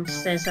game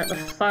says that the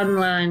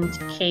Funland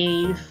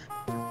Cave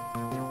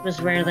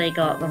was where they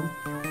got them.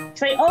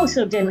 Because I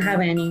also didn't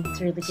have any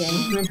through the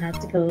game and had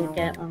to go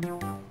get them.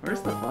 Where's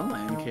the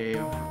Funland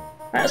Cave?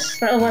 That's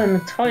the one in the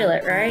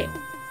toilet, right?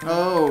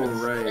 Oh,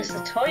 right. It's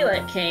the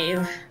toilet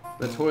cave.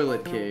 The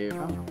toilet cave.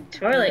 Oh.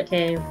 Toilet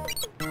cave.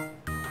 Just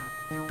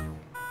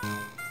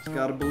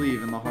gotta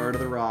believe in the heart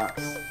of the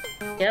rocks.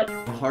 Yep.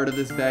 The heart of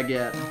this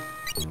baguette.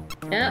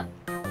 Yep.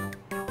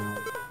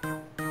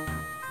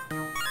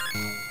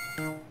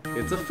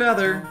 It's a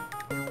feather.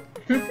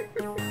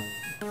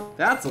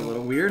 That's a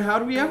little weird. How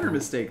do we ever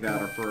mistake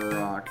that for a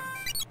rock?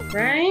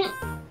 Right?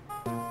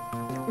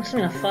 Must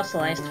have been a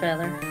fossilized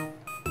feather.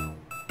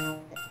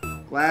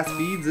 Glass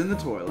beads in the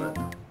toilet.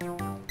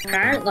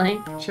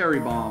 Apparently. Cherry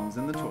bombs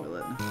in the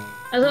toilet.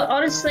 Although,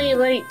 honestly,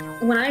 like,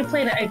 when I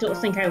played it, I don't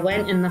think I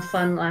went in the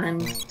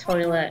Funland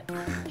toilet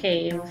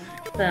cave.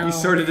 So... You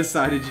sort of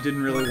decided you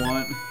didn't really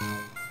want.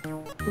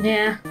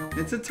 Yeah.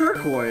 It's a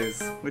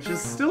turquoise, which is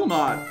still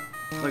not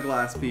a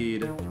glass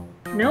bead.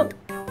 Nope.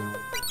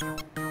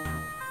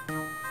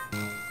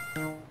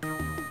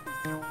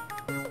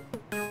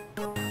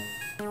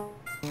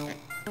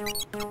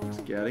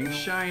 It's getting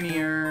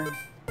shinier.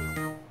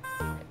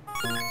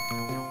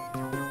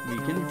 We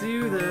can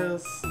do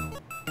this.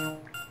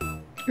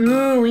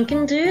 Ooh, we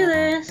can do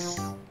this.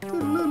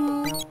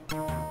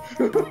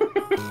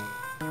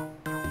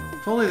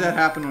 If only that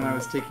happened when I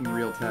was taking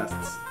real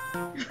tests.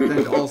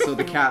 Then also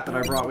the cat that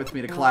I brought with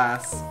me to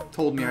class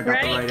told me I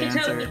got the right Could answer.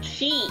 help me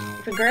cheat.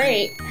 But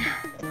great.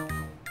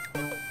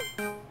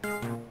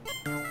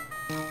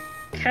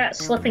 Cat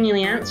slipping in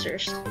the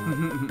answers.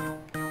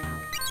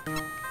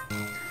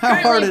 How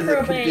hard Apparently is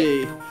it could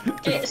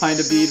be to find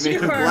a bead made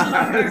of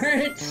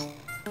glass?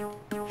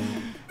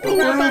 The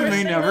world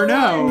may never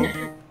know.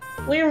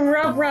 We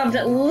rubbed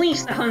at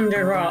least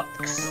 100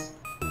 rocks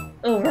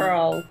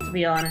overall, to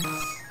be honest.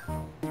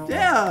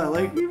 Yeah,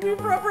 like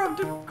we've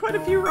rubbed quite a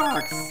few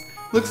rocks.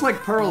 Looks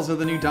like pearls are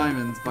the new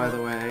diamonds, by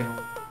the way.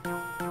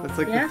 That's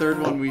like the third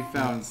one we've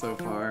found so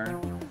far.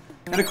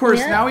 And of course,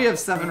 now we have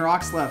 7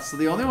 rocks left, so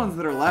the only ones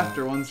that are left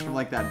are ones from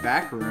like that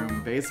back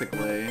room,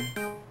 basically.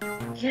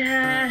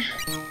 Yeah.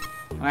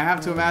 And I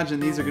have to imagine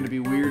these are going to be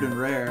weird and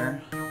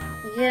rare.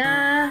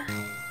 Yeah.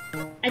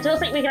 I don't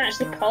think we can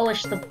actually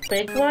polish the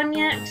big one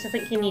yet, because I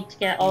think you need to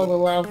get all the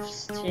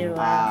loves to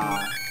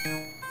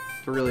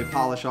really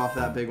polish off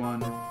that big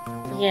one.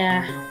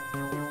 Yeah.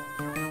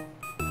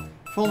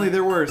 If only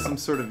there were some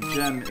sort of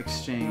gem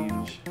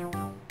exchange.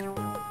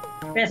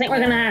 But I think we're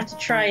gonna have to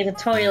try the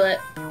toilet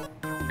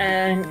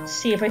and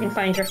see if we can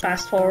find your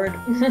fast forward.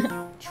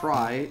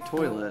 Try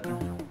toilet.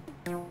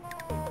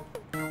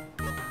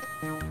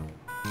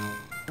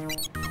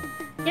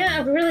 Yeah,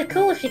 it'd be really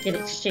cool if you could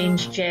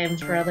exchange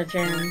gems for other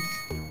gems.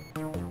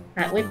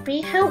 That would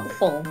be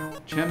helpful.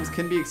 Gems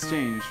can be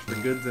exchanged for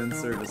goods and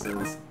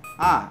services.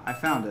 Ah, I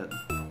found it.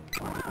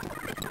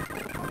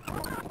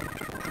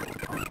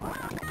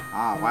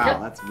 Ah, wow,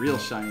 that's real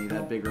shiny,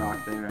 that big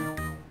rock there.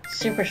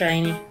 Super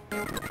shiny.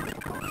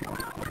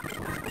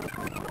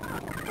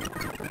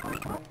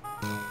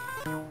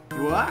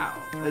 Wow,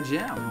 a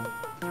gem.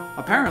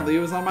 Apparently it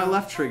was on my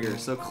left trigger,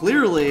 so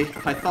clearly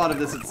I thought of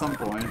this at some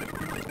point.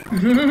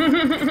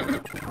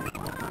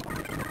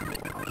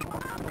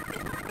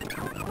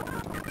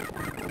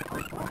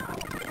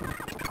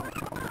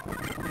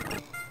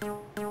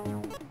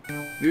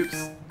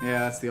 Oops. Yeah,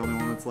 that's the only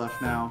one that's left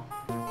now.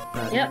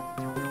 That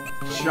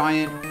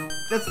giant...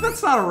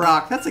 That's not a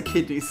rock, that's a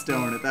kidney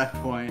stone at that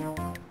point.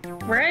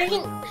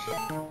 Right?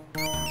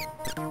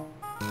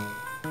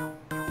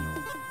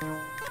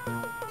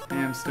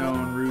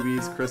 Hamstone,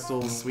 rubies,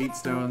 crystals, sweet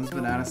stones,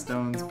 banana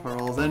stones,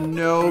 pearls, and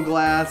no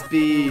glass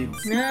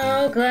beads.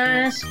 No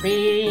glass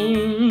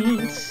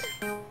beads.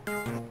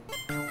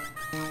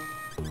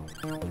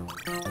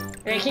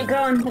 Okay, keep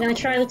going. We're gonna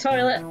try the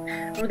toilet.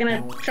 We're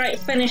gonna try to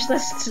finish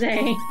this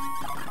today.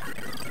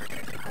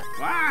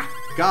 Ah!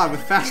 God,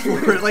 with fast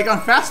forward, like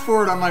on fast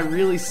forward on my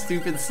really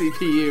stupid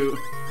CPU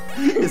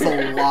is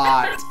a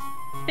lot.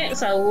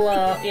 It's a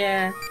lot,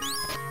 yeah.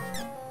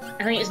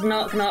 I think it's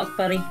knock knock,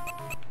 buddy.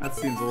 That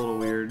seems a little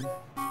weird.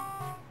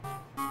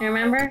 You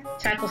remember?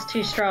 Tackle's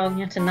too strong,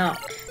 you have to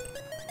knock.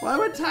 Why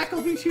would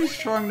tackle be too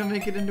strong to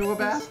make it into a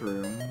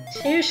bathroom?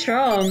 Too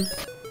strong.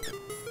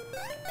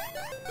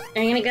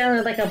 Are you gonna go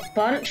with like a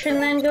bunch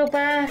and then go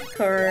back,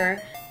 or...?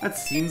 That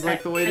seems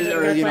like the way to,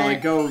 or you know,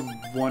 like go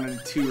 1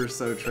 and 2 or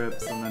so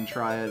trips and then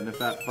try it, and if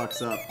that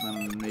fucks up,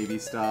 then maybe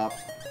stop.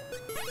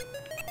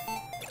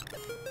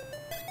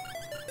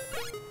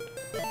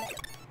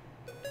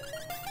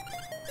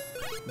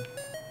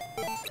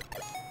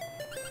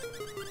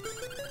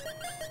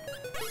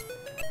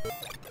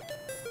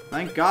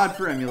 Thank God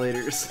for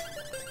emulators.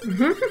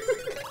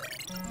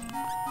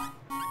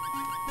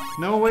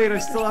 No, wait, I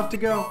still have to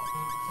go.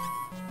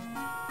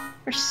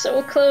 We're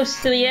so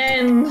close to the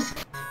end.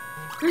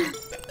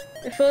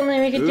 If only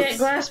we could get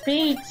glass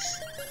beads.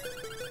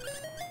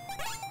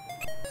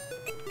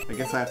 I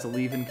guess I have to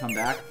leave and come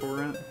back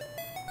for it.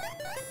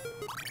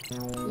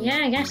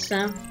 Yeah, I guess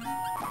so.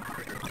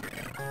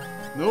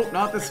 Nope,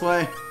 not this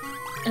way.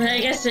 And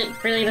I guess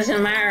it really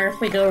doesn't matter if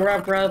we go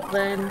rub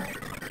then.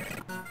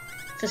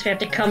 Since we have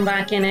to come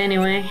back in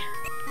anyway.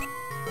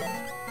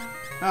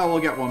 Oh,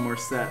 we'll get one more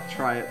set,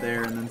 try it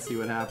there, and then see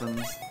what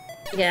happens.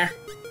 Yeah.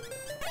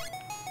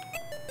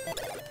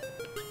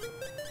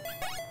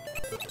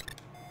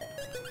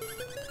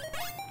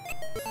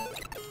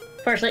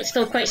 First, it's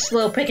still quite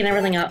slow picking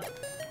everything up.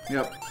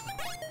 Yep.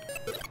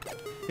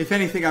 If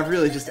anything, I've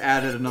really just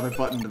added another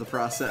button to the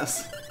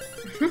process.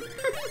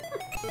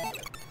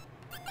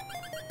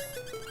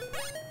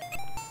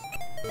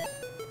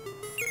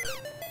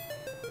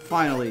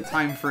 Finally,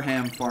 time for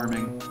ham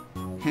farming.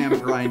 Ham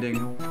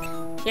grinding.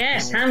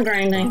 Yes, ham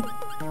grinding.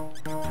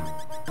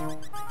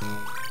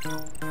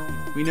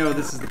 We know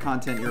this is the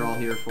content you're all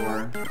here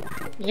for.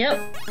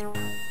 Yep.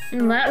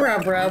 And that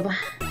rub.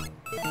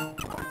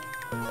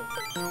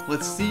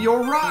 Let's see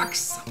your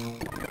rocks!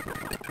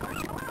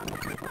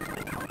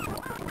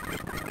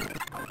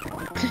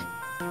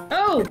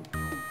 Oh!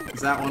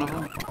 Is that one of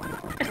them?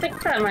 I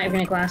think that might have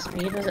been a glass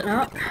bead, was it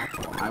not?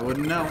 I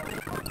wouldn't know.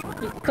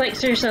 You clicked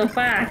through so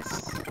fast.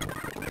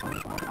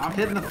 I'm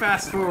hitting the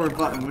fast forward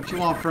button. What you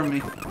want from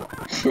me?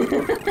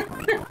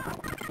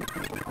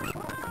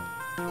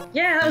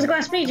 Yeah, that was a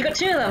glass bead. You got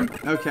 2 of them.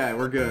 Okay,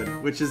 we're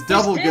good. Which is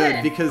double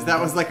good because that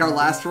was like our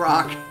last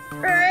rock.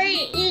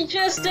 Right, you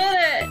just did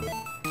it.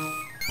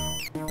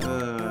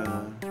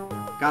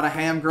 Got a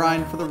ham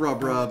grind for the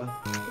rub.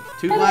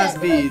 2 glass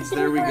beads.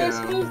 There we go.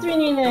 Glass beads we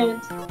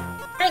needed.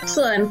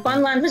 Excellent.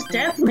 Funland was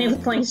definitely the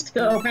place to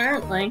go,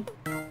 apparently.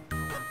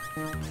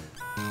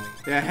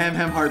 Yeah, Ham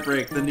Ham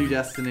Heartbreak, the new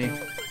destiny.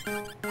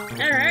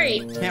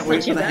 Alright. Can't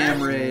wait for the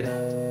ham raid.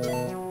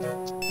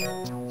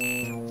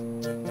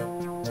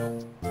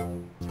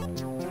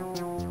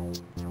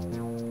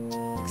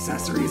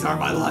 Accessories are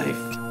my life.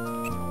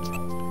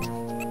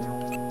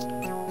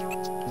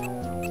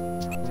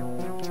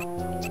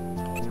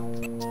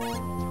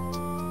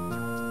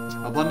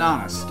 A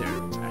banana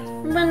stone.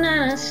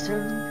 Banana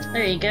stone.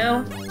 There you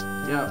go.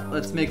 Yep,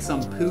 let's make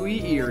some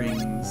pooey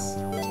earrings.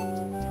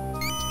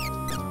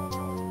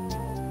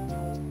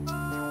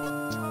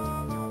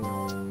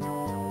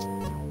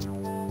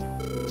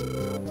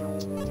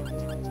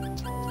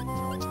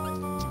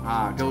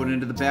 Going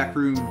into the back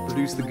room to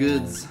produce the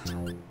goods.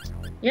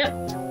 Yep.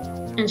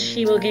 And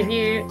she will give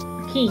you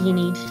the key you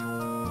need.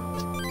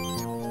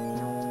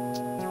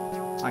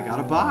 I got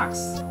a box.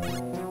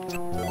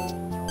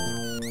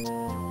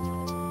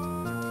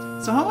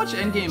 So how much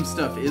endgame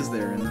stuff is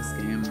there in this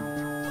game?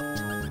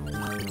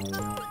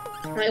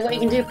 Right, what you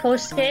can do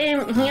post-game,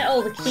 you can get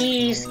all the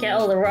keys, get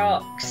all the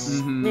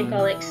rocks, make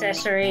all the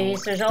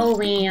accessories. There's all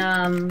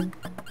the,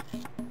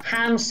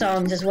 ham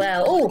songs as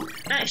well. Oh,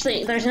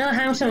 actually, there's another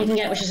ham song you can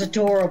get which is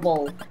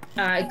adorable.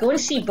 Go and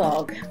see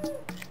Bog.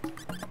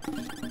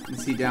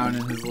 Is he down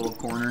in his little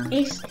corner?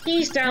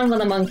 He's down with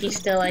a monkey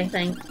still, I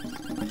think.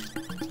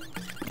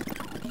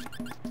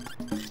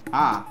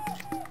 Ah.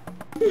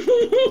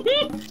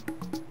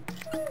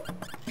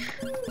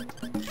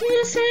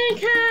 Yes,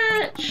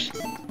 catch!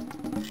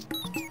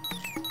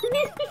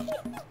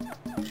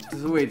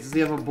 Wait, does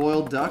he have a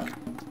boiled duck?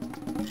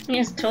 He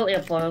has totally a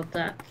boiled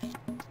duck.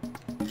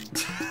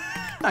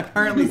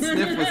 Apparently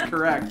Sniff was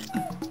correct.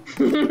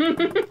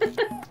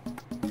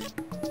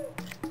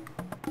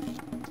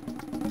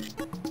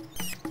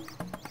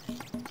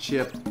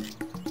 Chip.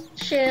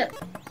 Chip.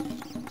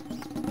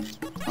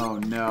 Oh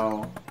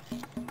no.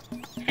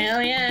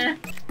 Hell yeah.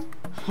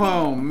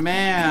 Oh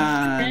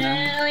man.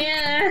 Hell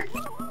yeah.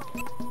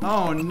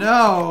 Oh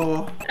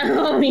no.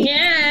 Oh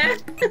yeah.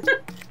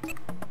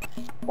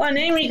 What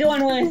name are you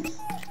going with?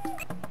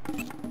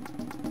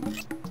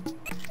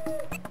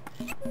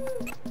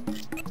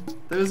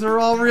 Those are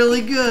all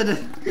really good.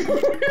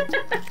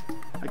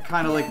 I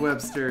kind of like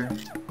Webster.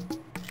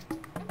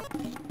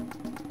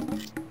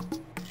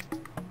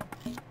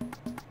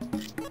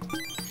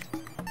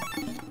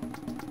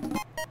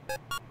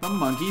 The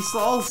monkey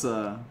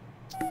salsa.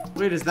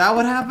 Wait, is that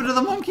what happened to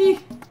the monkey?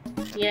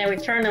 Yeah, we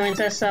turned him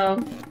into a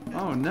song.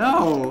 Oh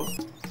no.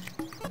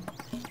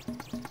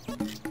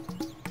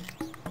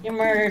 You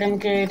murdered him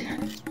good.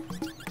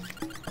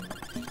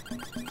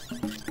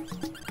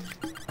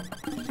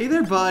 Hey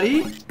there,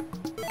 buddy.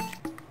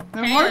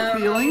 No hard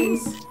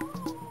feelings.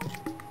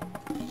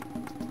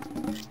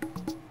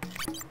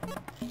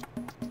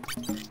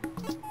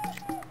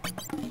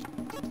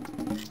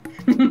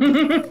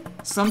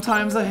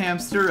 Sometimes a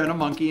hamster and a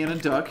monkey and a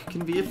duck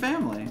can be a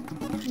family.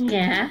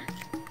 Yeah.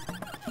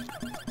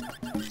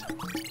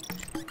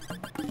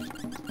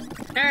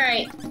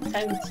 Alright,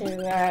 time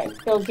to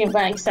go give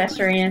that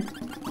accessory in.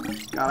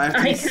 God, I have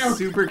to be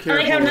super careful. I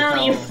like how with now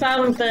that you've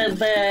found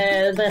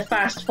the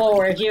fast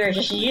forward, you're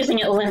just using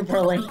it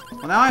liberally.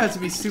 Well, now I have to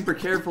be super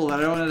careful that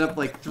I don't end up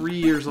like 3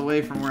 years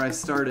away from where I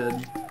started.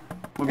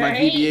 When my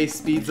BBA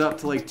speeds up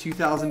to like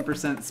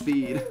 2000%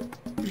 speed.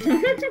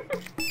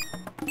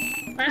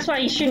 That's why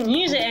you shouldn't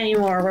use it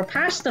anymore. We're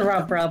past the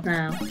rub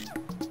now.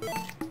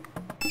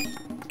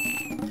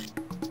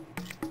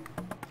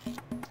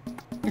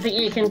 I think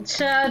you can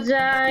charge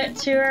out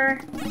to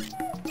her.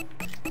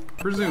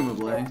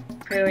 Presumably.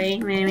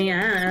 Maybe, I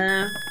don't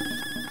know.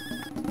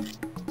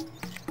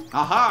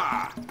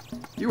 Aha!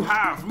 You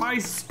have my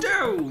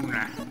stone!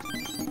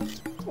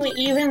 We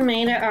even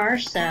made it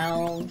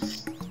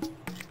ourselves.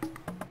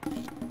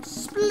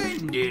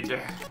 Splendid!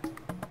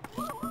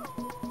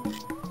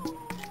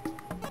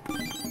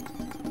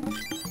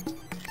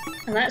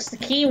 And that's the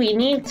key we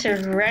need to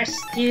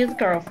rescue the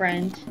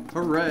girlfriend.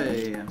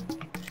 Hooray!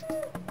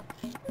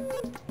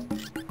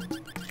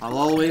 I'll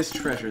always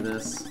treasure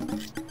this.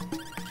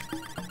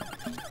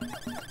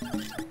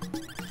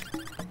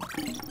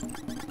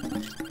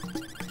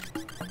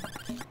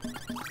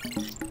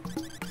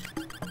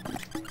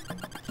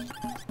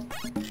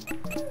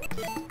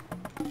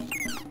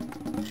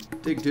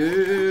 Dig,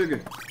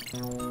 dig!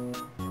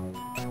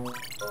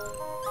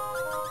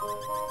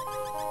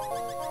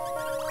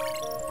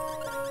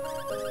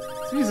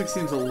 This music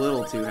seems a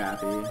little too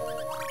happy.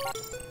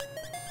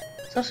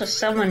 There's also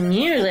someone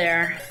new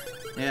there.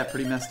 Yeah,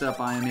 pretty messed up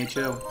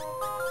IMHO.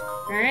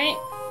 Alright.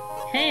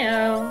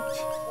 Heyo.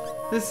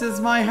 This is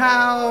my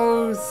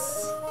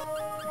house!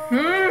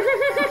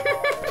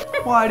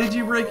 Why did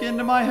you break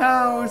into my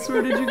house?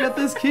 Where did you get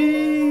this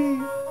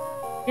key?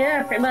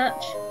 Yeah, pretty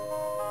much.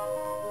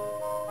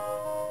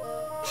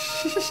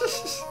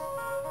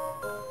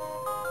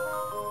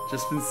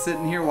 Just been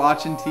sitting here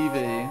watching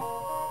TV.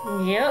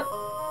 Yep.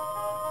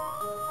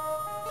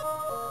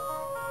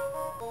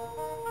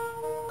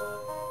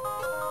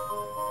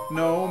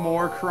 No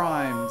more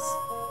crimes.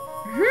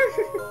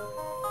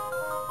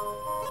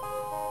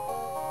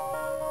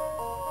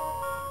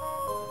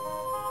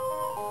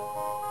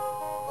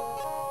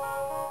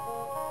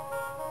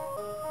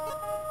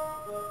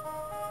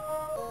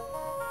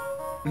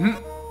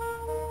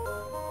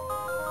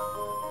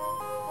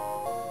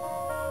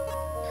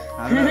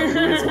 I don't know, who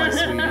is my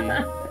sweetie?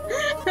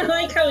 I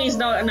like how he's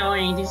not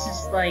annoying, he's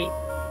just like...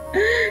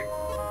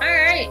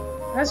 Alright,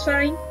 that's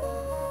fine.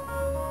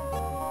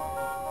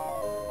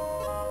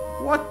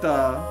 What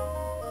the?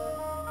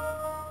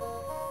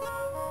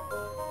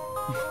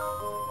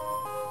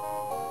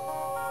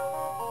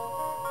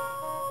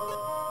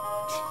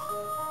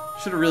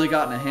 Should have really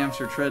gotten a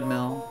hamster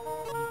treadmill.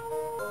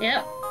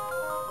 Yep.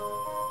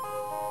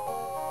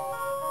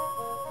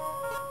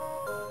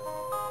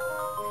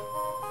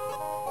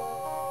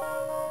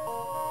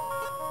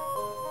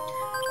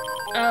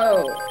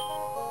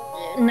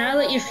 Oh, now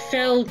that you've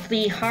filled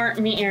the heart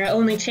meter, it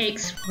only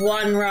takes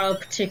one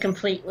rub to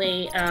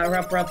completely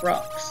rub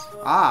rocks.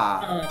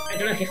 Ah. I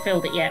don't know if you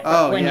filled it yet.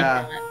 Oh, when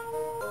yeah. You fill it.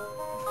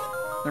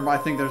 Remember, I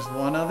think there's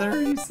one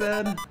other, you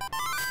said?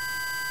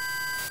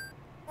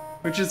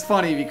 Which is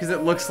funny, because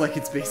it looks like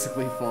it's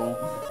basically full.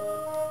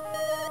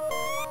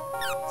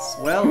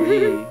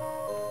 Swelly.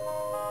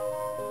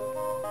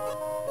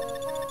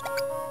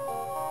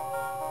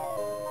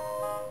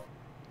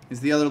 Is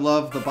the other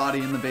love the body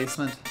in the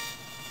basement?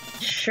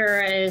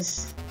 Sure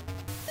is.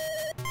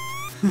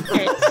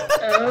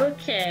 It's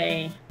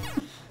okay.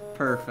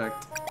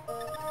 Perfect.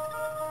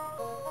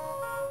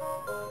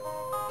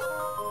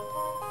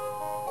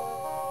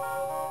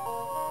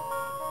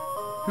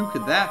 Who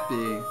could that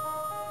be?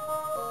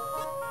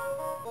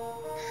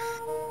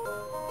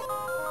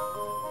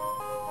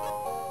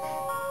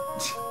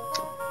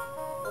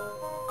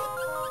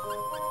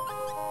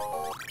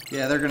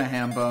 Yeah, they're gonna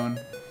ham bone.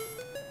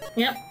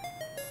 Yep.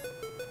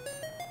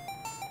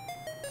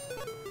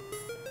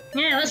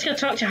 Yeah, let's go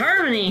talk to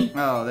Harmony.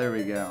 Oh, there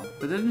we go.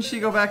 But didn't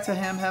she go back to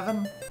Ham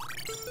Heaven?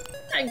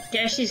 I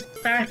guess she's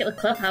back at the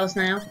clubhouse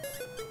now.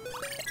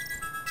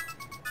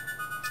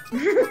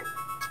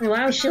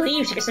 Why would she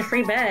leave? She gets a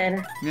free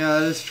bed. Yeah,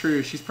 that is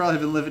true. She's probably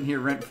been living here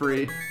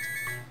rent-free.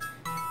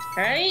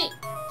 Right?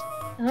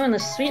 Oh, the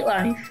sweet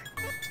life.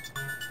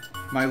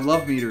 My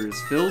love meter is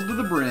filled to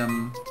the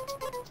brim.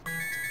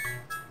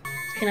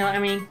 You know what I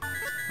mean?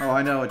 Oh,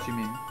 I know what you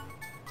mean.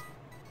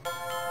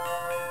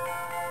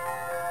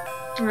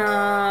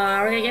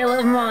 Aww, we're gonna get a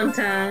little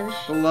montage.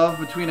 The love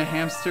between a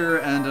hamster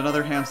and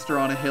another hamster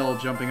on a hill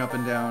jumping up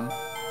and down.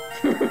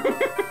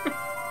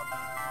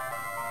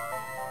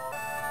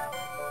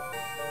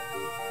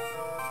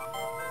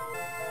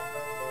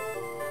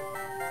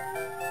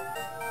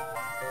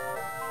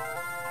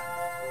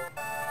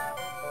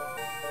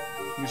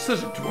 You're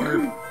such a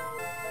twerp.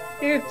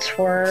 You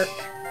twerp.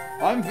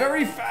 I'm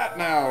very fat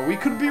now. We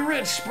could be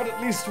rich, but at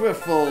least we're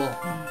full.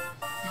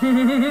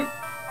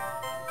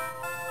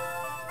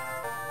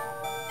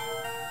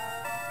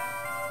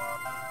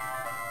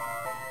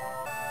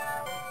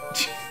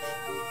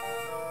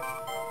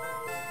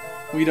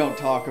 We don't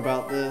talk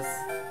about this.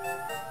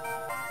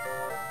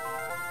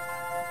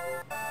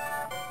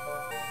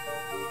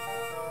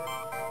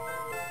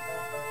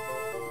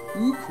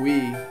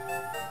 Ooh-quee.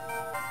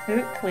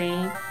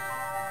 Ooh-quee.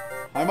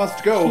 I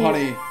must go,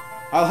 honey.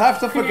 I'll have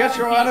to forget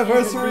your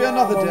anniversary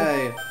another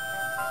day.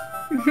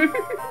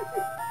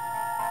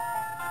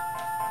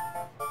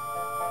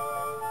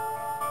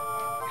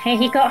 Hey,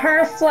 he got her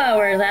a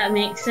flower, that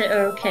makes it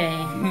okay.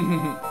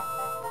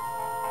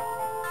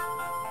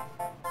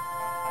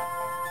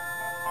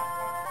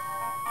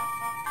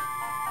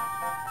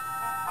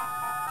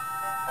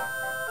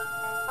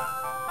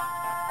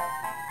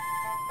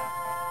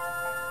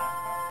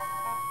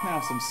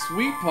 Now some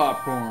sweet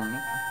popcorn.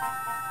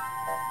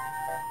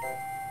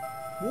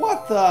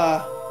 What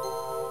the?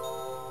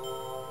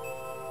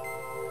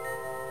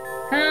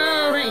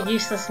 Oh, that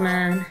useless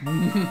man.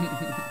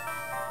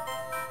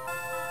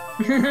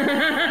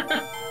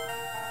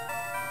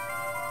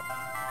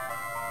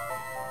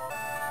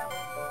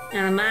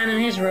 And a man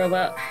and his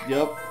robot.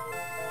 Yep.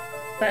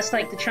 That's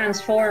like the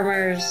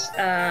Transformers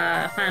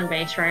fan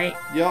base, right?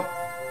 Yep.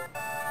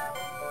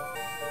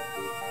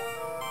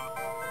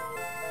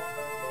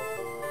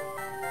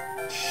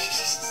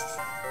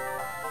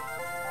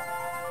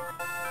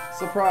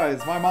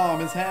 Surprise, my mom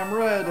is ham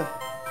red.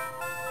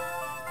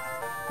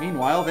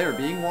 Meanwhile, they're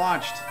being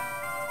watched.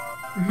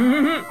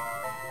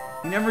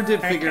 He never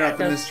did figure out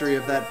the mystery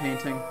of that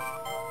painting.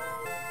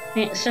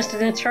 It's just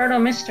an eternal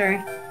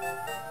mystery.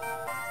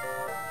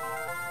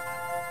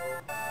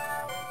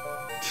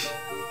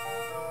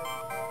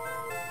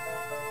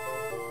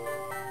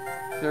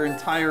 Their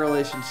entire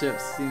relationship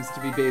seems to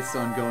be based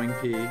on going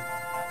pee.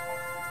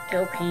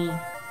 Go pee.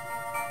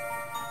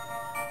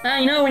 Well,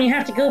 you know when you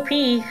have to go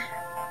pee.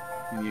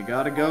 When you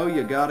gotta go,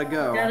 you gotta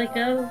go. Gotta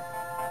go.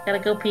 Gotta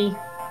go pee.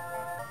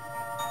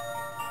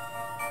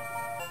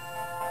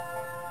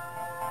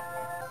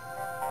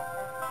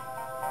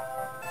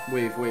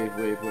 Wave, wave,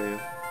 wave,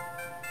 wave.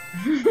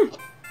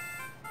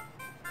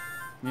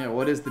 Yeah,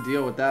 what is the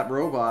deal with that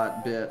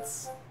robot,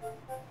 Bits?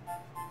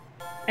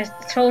 I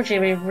told you,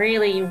 we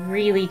really,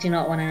 really do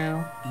not want to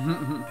know.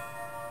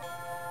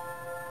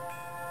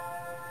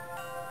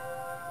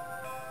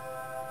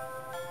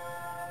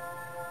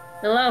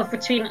 The love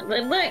between...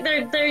 Look,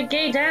 they're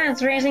gay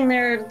dads raising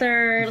their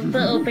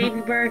little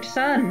baby bird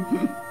son.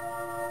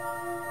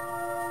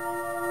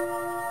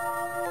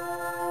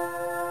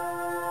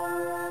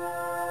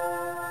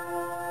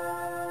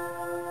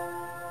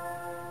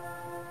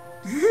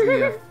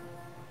 Yeah.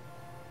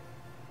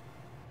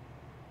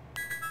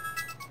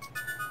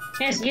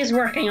 Yes, he is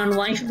working on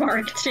Life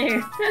Bark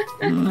too.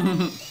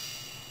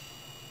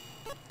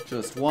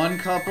 Just one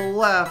couple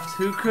left.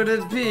 Who could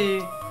it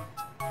be?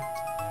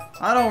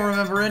 I don't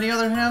remember any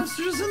other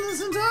hamsters in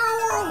this entire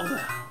world.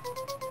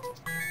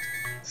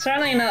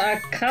 Certainly not a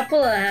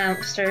couple of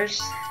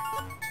hamsters.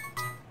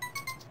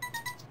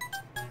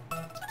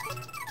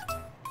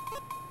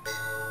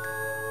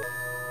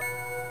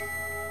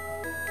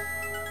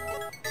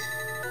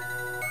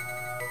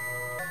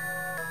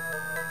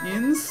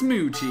 In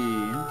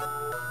Smoochie.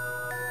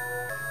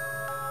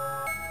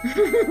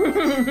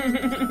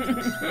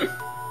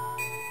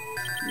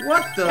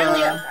 What the?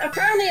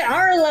 Apparently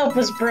our love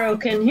was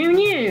broken. Who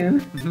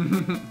knew?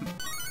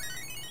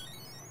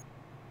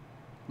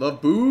 The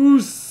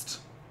boost.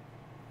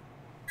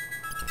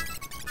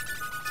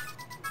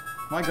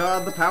 My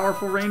god, the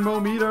powerful rainbow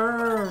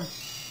meter.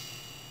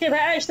 Yeah,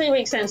 that actually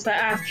makes sense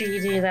that after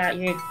you do that,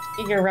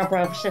 your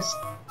rub-rubs just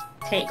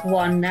take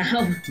one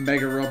now.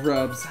 Mega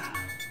rub-rubs.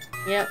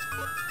 Yep.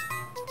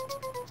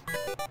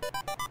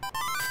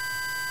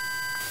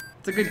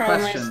 It's a good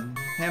question.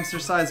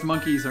 Hamster-sized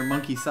monkeys or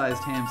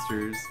monkey-sized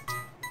hamsters?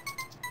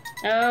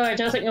 Oh, I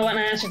don't think I want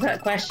to answer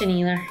that question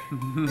either.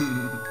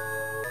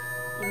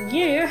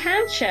 You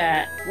ham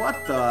chat. What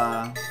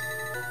the?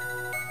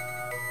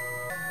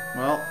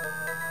 Well,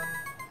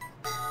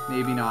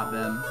 maybe not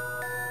then.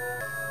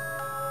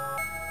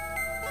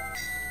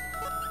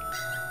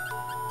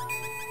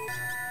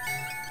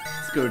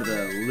 Let's go to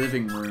the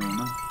living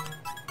room.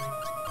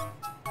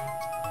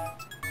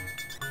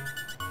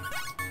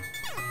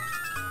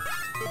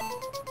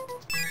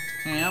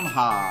 Ham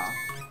ha.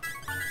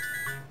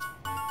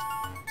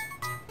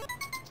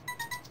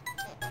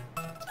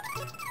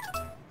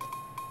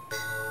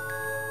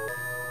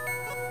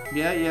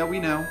 Yeah, we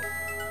know.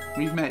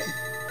 We've met.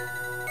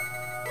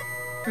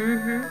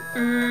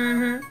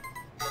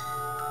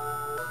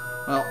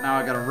 Well, now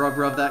I gotta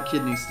rub that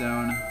kidney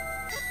stone.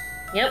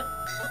 Yep.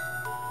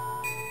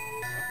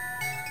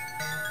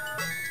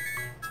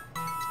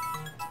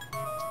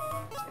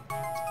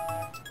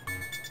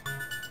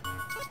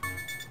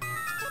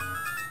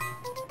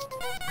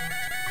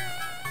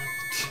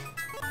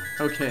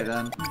 Okay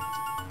then.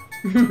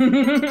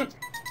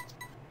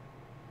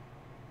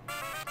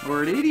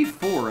 We're at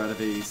 84 out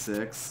of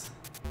 86.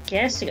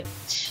 Guess we got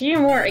 2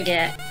 more to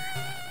get.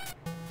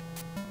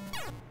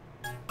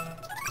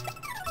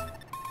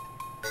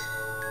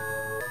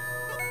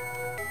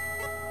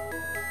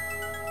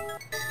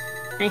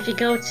 And if you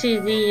go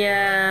to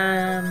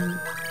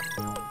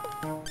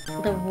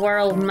the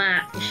world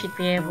map, you should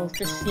be able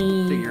to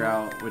see. Figure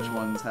out which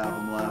ones have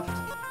them left.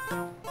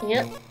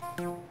 Yep.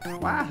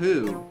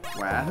 Wahoo!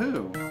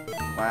 Wahoo!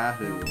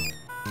 Wahoo!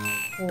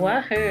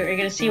 Wahoo! Are you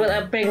gonna see what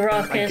that big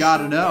rock is? I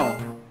gotta know.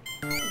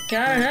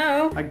 Gotta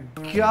know. I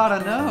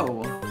gotta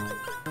know.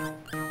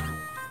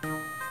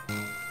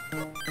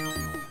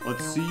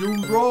 Let's see your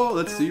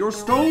Let's see your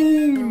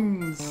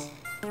stones.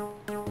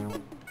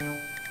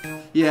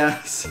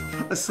 Yes,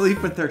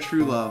 asleep with their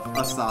true love,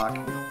 a sock.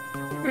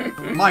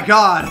 My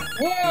God!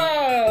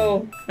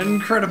 Whoa!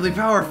 Incredibly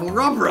powerful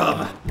Rub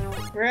Rub.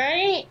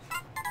 Right?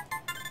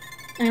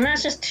 And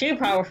that's just too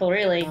powerful,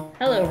 really.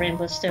 Hello,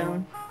 Rainbow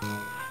Stone.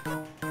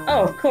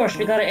 Oh, of course,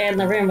 we gotta end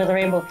the room with a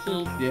rainbow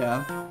key.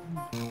 Yeah.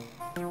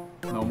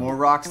 No more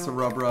rocks to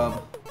Rub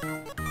Rub.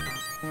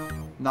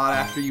 Not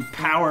after you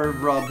power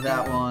rub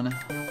that one.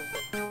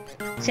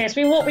 So yes,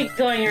 we won't be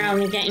going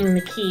around and getting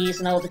the keys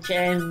and all the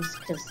gems,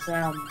 because,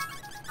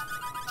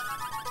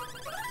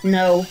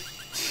 no.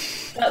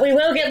 But we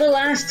will get the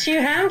last 2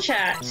 ham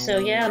chats, so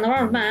yeah, on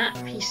our map,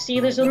 you see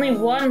there's only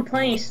one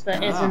place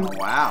that isn't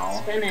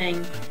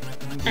spinning.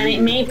 And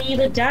it may be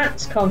the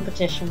dance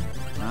competition.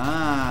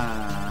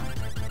 Ah.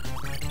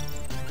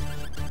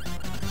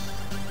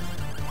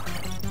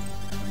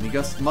 We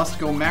just must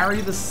go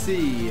marry the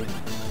sea.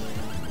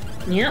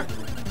 Yep.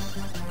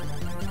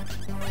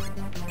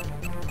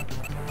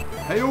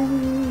 Hey-o!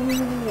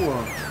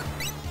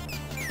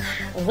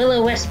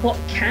 Will-O-Wisp, what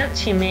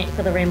can't you make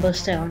for the Rainbow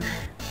Stone?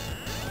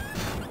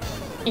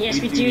 Yes,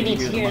 we do need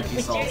to hear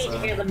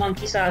the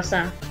monkey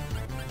salsa.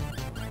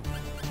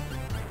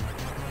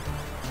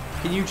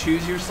 Can you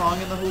choose your song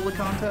in the hula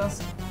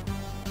contest?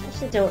 I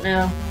actually don't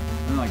know.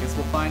 I guess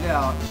we'll find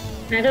out.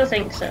 I don't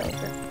think so.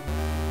 But...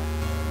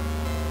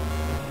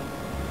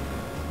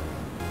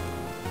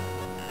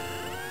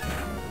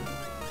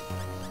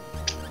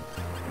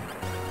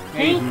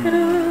 Hey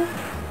ho!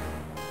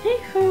 Hey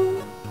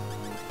ho!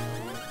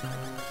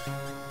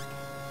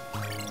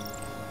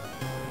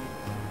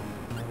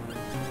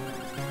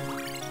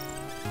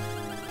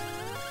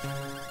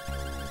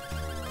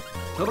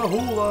 To the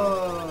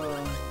hula!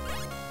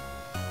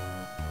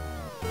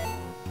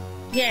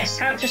 Yes,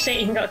 Hamster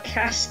Satan got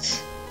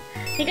cast.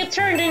 He got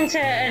turned into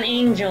an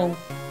angel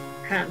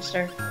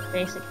hamster,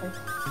 basically.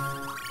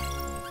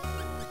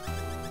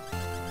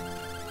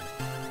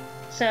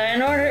 So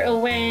in order to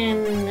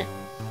win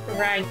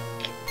rank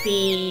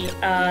B,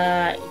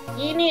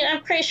 you need,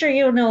 I'm pretty sure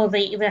you'll know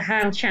the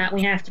ham chat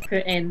we have to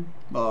put in.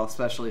 Well,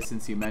 especially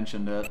since you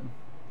mentioned it.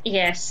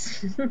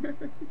 Yes.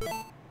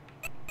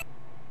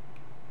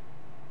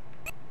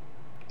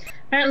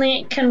 Apparently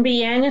it can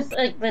be anything,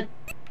 like the...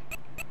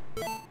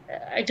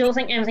 I don't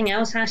think anything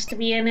else has to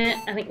be in it.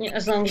 I think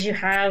as long as you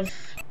have,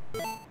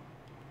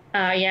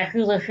 yeah,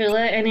 Hula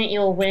Hula in it,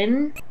 you'll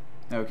win.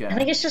 Okay. I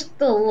think it's just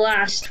the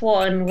last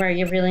one where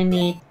you really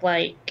need,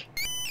 like...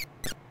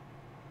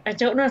 I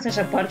don't know if there's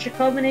a bunch of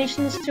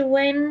combinations to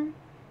win,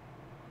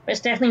 but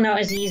it's definitely not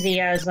as easy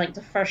as, like,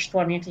 the first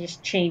one. You have to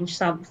just change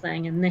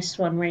something, and this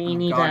one where you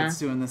need God, it's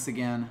doing this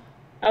again.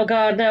 Oh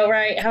god, no,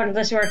 right, how did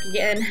this work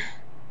again?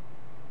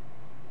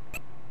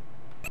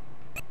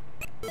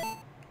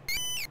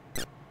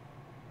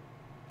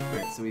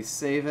 Great, so we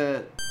save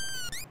it,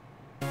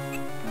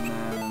 and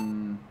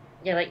then...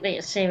 Yeah, like,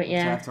 they save it,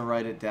 yeah. You have to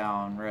write it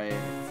down, right?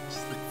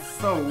 It's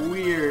so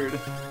weird.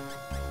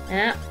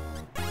 Yeah.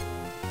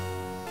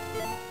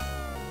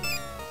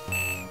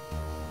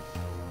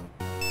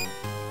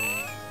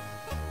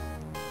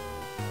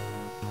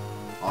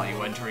 Are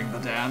you entering the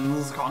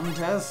dance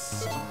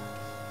contest?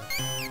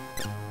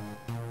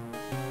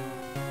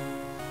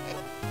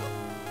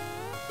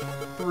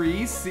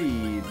 Three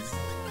seeds.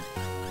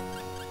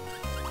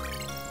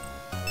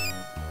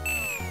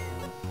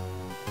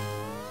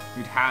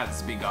 It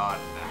has begun.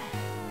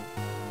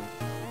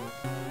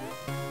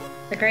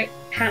 The great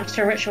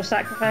hamster ritual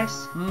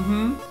sacrifice.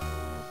 Mm-hmm.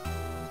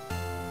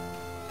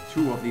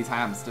 2 of these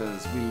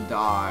hamsters will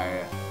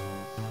die.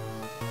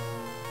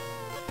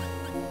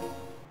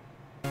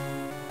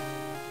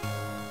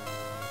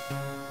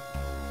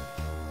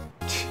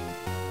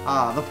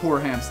 Ah, the poor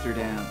hamster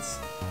dance.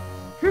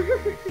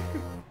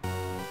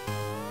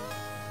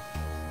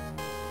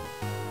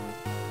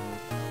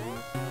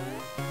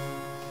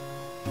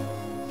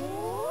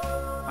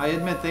 I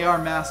admit they are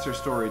master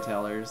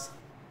storytellers.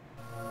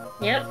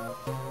 Yep.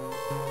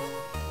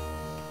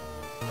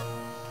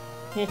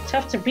 You're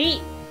tough to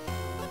beat.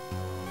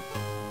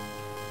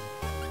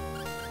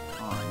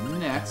 Our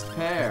next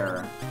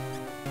pair.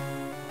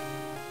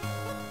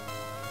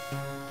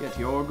 Get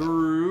your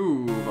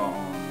groove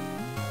on.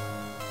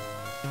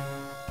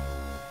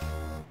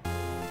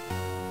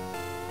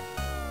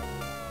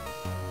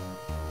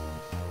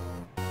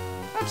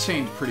 That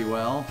changed pretty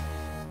well.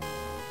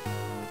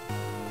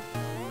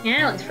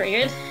 Yeah, it looks pretty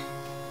good.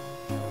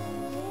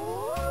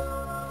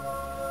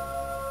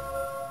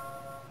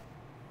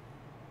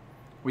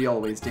 We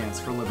always dance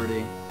for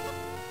liberty.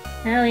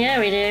 Hell yeah,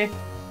 we do.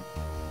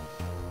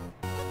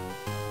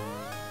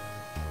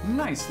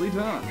 Nicely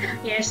done.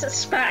 Yes, that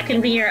spat can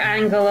be your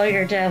angle or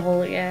your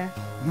devil, yeah.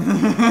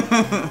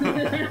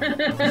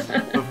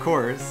 Of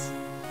course.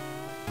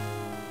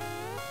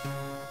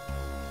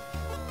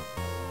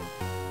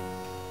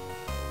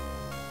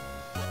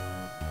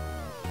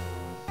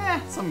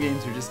 Some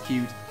games are just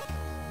cute.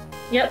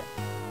 Yep.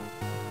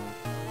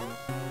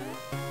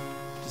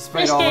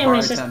 Despite all of our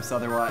attempts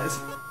otherwise.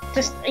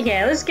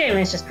 Yeah, this game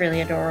is just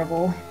really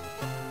adorable.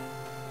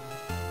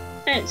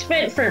 And it's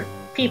meant for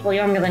people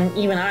younger than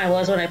even I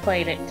was when I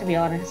played it, to be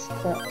honest.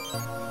 But...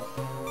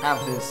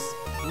 Have this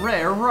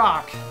rare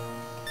rock.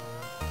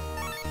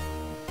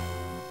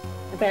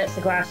 I bet it's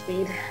the glass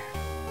speed.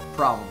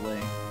 Probably.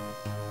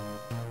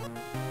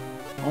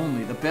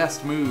 Only the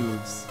best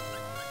moves.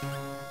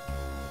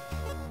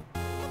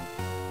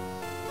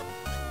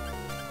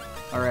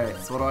 Alright,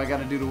 so what do I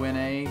gotta do to win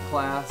a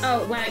class?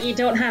 Oh, well, you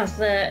don't have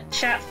the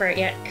chat for it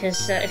yet,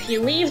 because if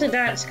you leave the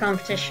dance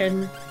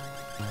competition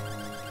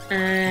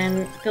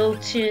and go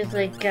to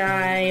the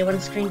guy one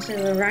screen to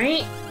the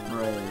right.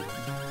 Right.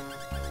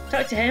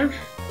 Talk to him.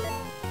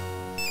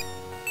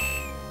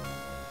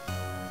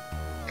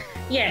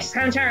 Yes,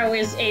 Hamtaro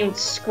is aimed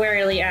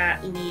squarely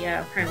at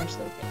the primary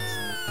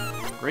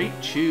slowcase. Great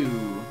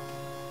chew.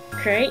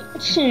 Great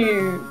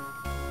chew.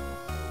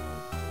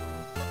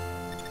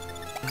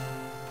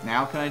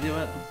 Now can I do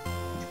it?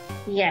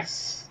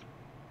 Yes.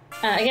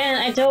 Again,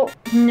 I don't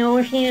know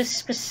if you need a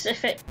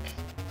specific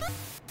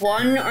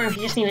one or if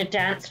you just need to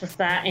dance with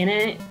that in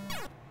it.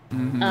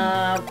 Mm-hmm.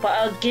 But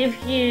I'll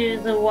give you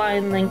the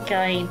one the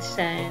guide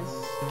says.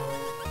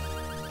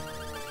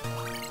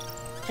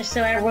 Just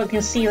so everyone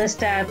can see this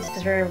dance,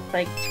 because we're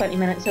like 20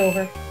 minutes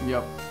over.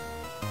 Yep.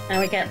 And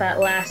we get that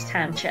last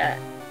ham chat.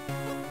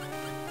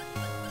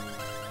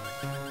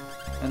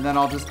 And then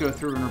I'll just go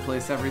through and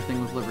replace everything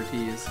with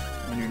liberties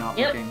when you're not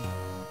looking.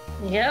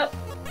 Yep.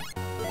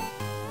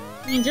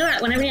 You can do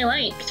that whenever you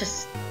like,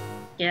 just...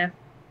 yeah.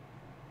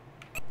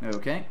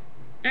 Okay.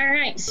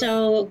 Alright,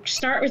 so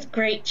start with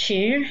Great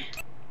Chew.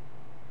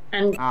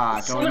 And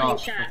going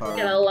off chat's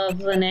gonna love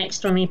the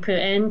next one we put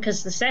in,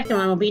 because the second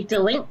one will be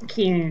Delink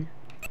Q.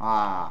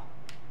 Ah,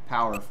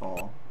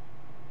 powerful.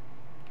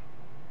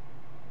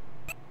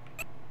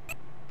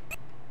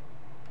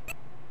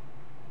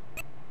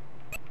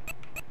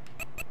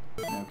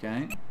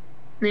 Okay.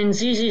 Then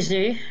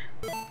Zuzuzu.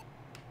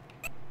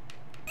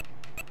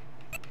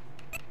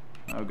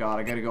 Oh god,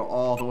 I gotta go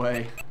all the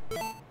way.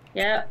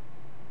 Yep.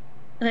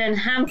 Then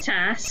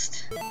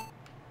Hamtast.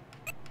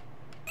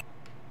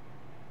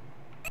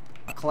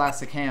 A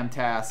classic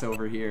Hamtast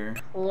over here.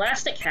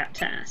 Classic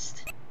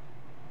Hamtast.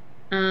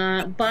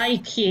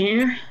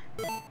 ByQ.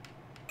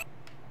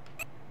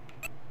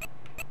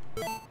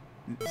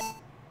 Oops.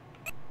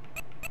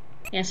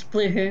 Yes,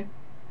 Blue.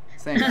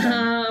 Same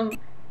thing.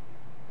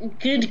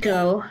 Good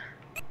Go.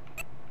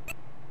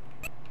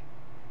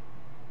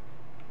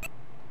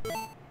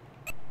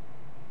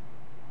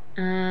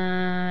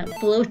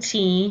 Blow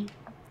T.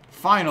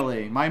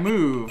 Finally, my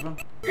move.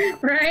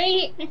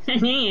 Right? I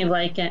knew you'd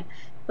like it.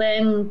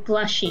 Then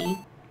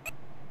Blushy.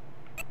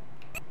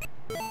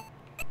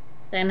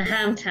 Then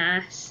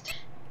Hamtast.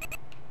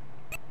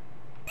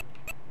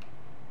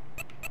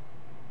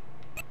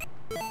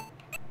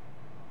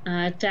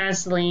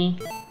 Dazzly.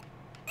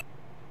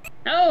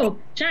 Oh!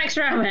 Jack's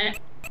Rabbit!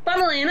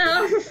 Funnily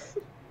enough!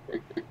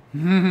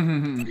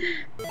 And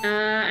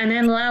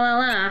then La La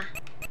La.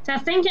 So I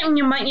think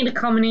you might need a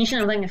combination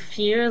of like a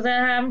few of the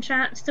ham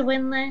chats to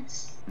win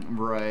this.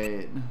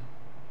 Right.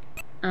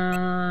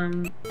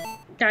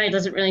 Guy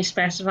doesn't really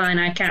specify and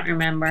I can't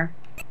remember.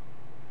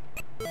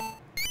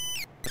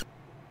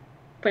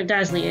 But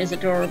Dazzly is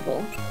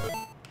adorable.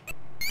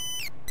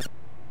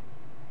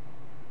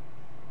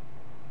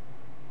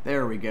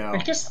 There we go.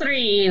 Vicas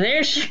 3,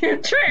 there's your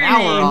turn!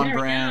 Now we're on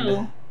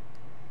brand.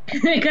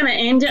 They're gonna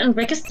end it on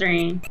Vicas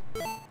 3.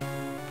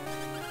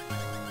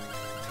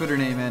 Twitter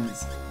name and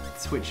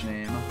Switch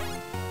name.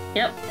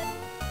 Yep.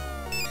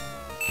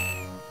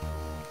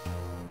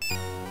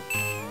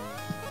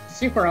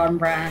 Super on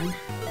brand.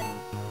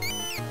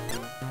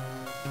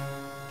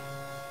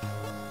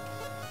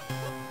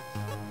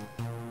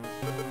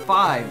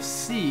 Five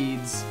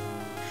seeds.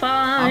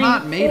 I'm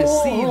not made of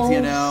seeds,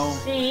 you know.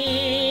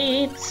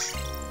 Seeds.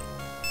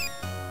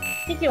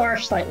 I think you are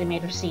slightly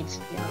made of seeds,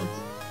 to be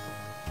honest.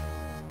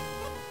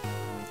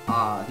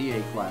 Ah, the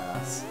A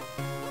class.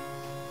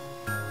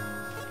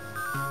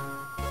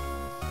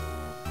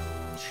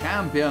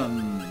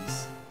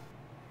 Champions.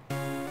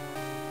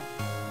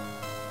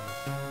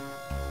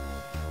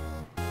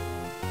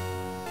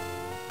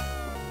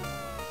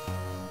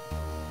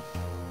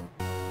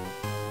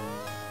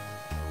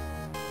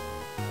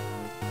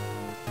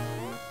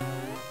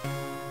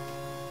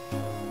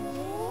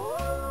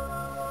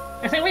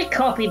 I think we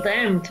copied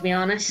them, to be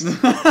honest.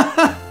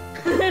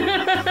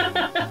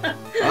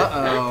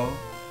 Uh-oh.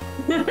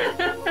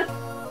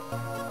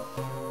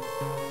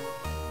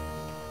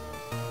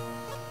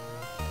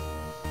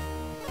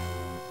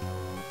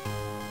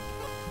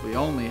 We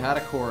only had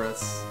a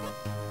chorus.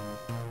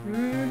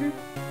 Mm-hmm.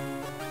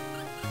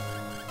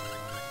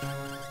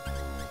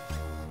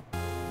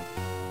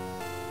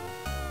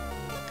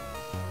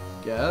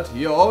 Get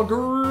your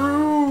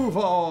groove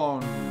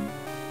on!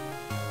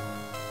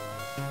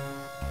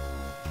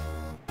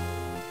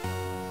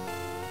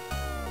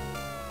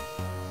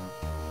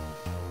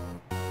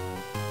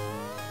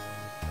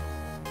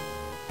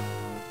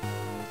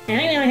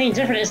 the only thing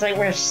different is like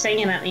we're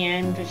singing at the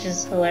end, which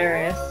is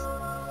hilarious.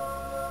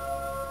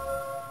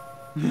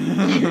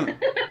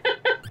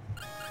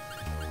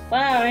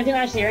 Wow, I didn't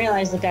actually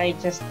realize the guy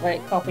just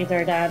like copied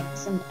their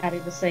dance and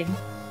added the sing.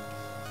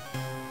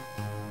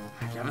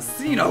 I've never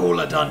seen a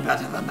hula done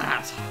better than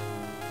that.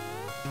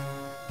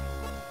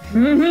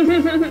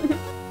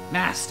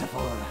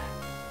 Masterful.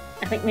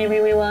 I think maybe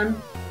we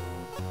won.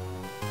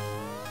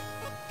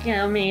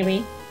 Yeah,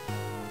 maybe.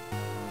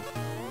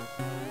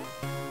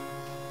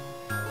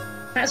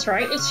 That's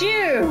right, it's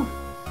you!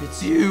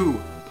 It's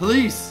you!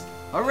 Police!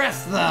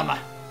 Arrest them!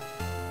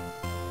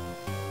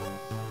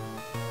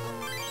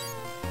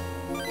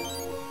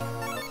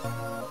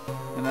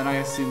 And then I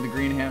assume the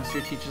green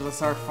hamster teaches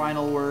us our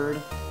final word.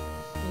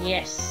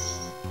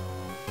 Yes.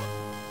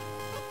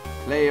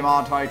 Claim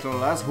our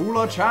title as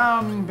Hula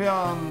Champions!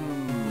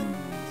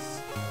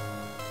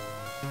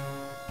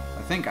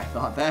 I think I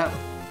thought that.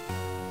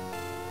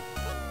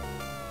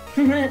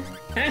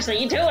 Actually,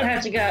 you don't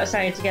have to go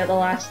outside to get the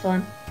last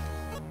one.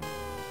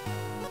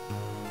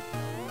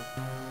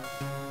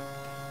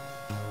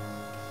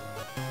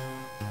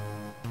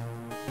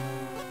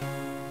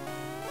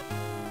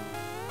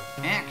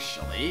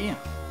 Actually,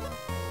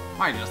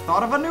 I just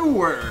thought of a new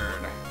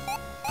word.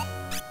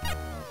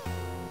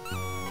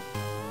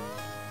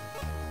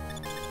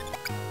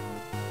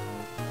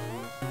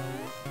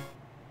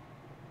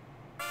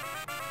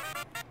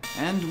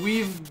 And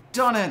we've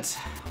done it!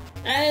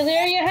 And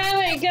there you have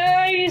it,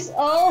 guys!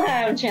 All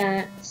have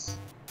chance.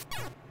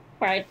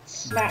 Right,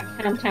 back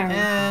Ham Town.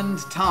 And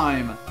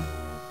time.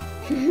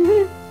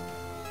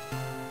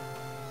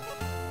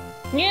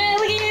 Yeah,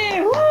 look at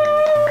you!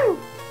 Woo!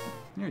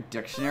 Your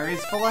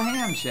dictionary's full of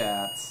ham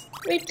chats.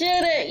 We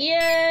did it!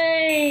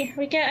 Yay!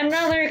 We get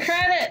another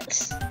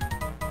credit!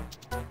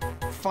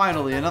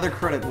 Finally, another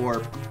credit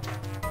warp.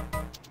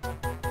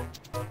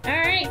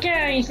 Alright,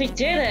 guys, we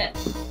did it!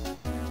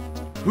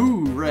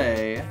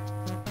 Hooray!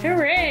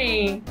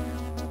 Hooray!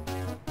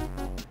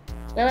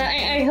 Well,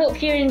 I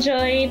hope you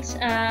enjoyed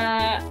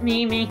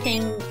me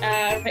making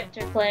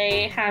Victor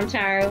play Ham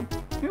Taro.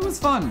 It was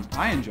fun.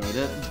 I enjoyed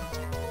it.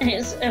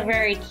 It's a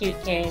very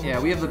cute game.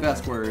 Yeah, we have the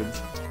best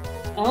words.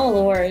 All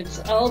the words,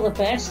 all the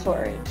best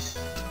words.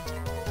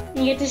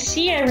 You get to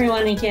see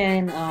everyone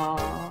again.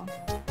 Aww.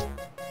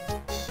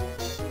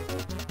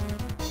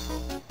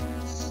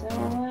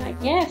 So,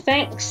 yeah,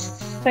 thanks.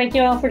 Thank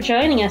you all for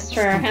joining us for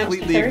our Hamster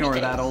Completely ignore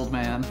Thursdays. that old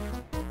man.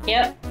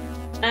 Yep.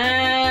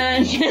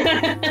 And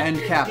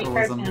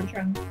capitalism.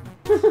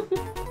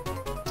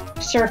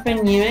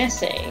 Surfing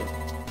USA.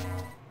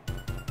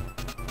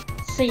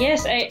 So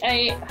yes,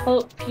 I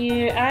hope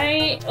you...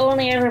 I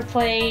only ever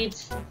played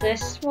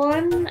this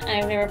one.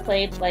 I've never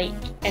played, like,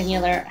 any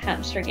other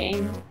hamster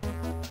game.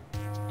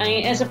 I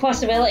mean, it's a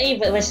possibility,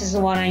 but this is the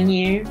one I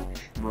knew.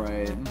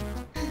 Right.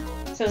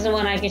 So it's the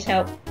one I could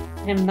help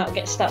him not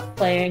get stuck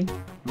playing.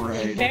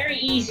 Right. It's very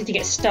easy to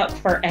get stuck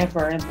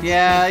forever.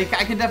 Yeah, I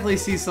can definitely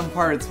see some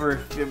parts where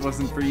if it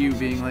wasn't for you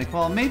being like,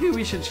 well, maybe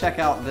we should check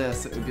out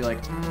this. It would be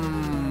like,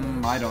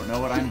 I don't know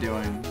what I'm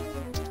doing.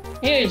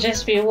 You would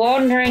just be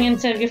wandering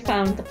until you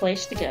found the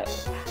place to go.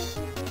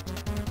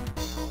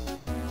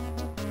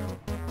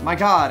 My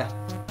god,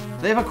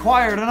 they've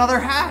acquired another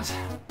hat!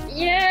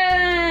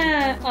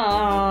 Yeah!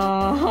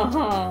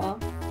 Aww.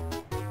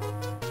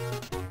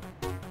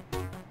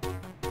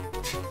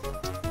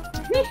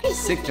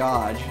 Sick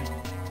dodge.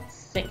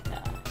 Sick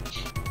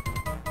dodge.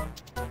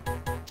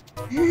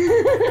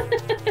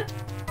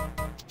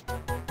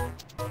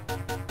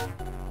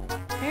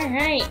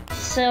 Alright,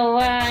 so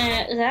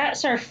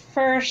that's our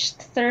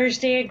first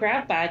Thursday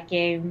grab bag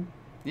game.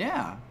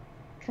 Yeah.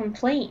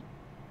 Complete.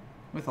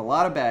 With a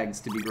lot of bags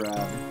to be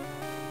grabbed.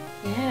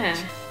 Yeah.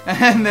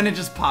 And then it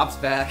just pops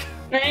back.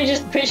 And I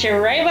just push you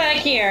right back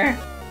here.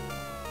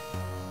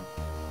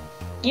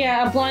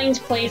 Yeah, a blind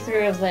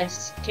playthrough of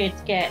this could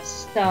get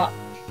stuck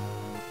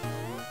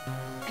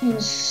in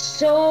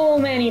so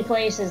many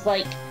places,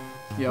 like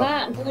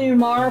that blue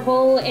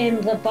marble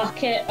in the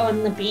bucket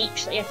on the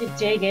beach that you have to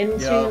dig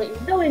into. Like,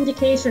 there's no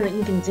indication that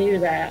you can do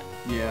that.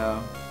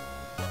 Yeah.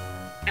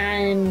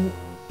 And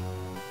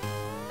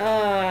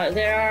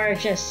there are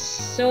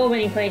just so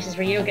many places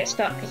where you'll get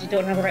stuck because you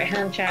don't have the right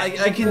hand chat.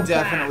 I can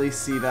definitely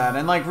see that,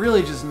 and like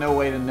really just no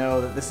way to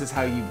know that this is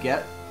how you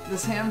get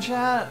this ham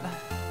chat.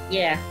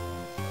 Yeah.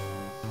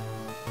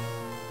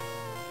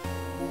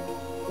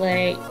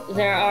 Like,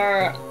 there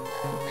are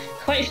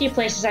quite a few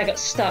places I got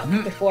stuck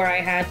before I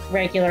had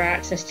regular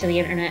access to the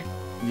internet.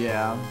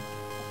 Yeah.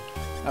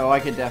 Oh, I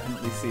could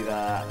definitely see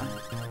that.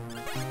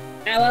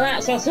 Well,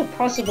 that's also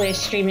possibly a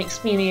stream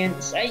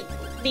experience.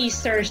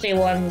 These Thursday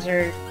ones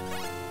are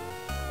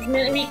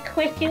meant to be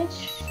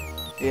quickish.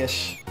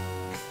 Ish.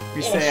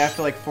 You say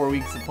after like 4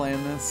 weeks of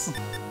playing this?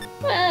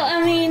 Well,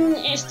 I mean,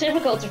 it's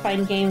difficult to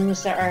find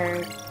games that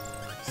are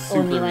Super,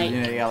 only like...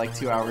 yeah, like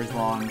 2 hours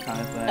long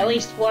kind of thing. At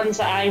least ones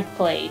that I've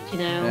played, you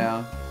know?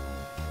 Yeah.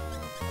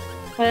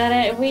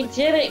 But we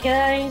did it,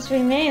 guys. We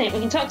made it. We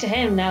can talk to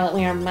him now that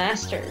we are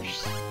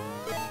masters.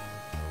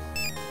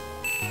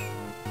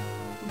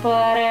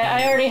 But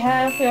we already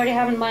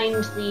have in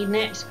mind the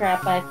next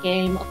grab bag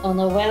game,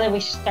 although whether we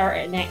start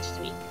it next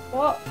week.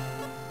 What?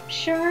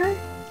 Sure?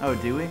 Oh,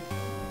 do we?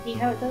 See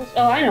how it goes?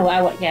 Oh, I know what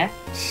I want, yeah.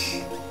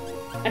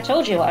 I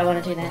told you what I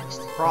want to do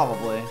next.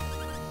 Probably.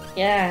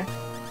 Yeah.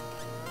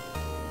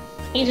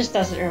 He just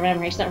doesn't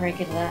remember, he's not very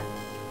good at that.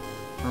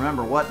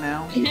 Remember what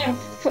now?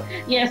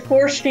 Yeah,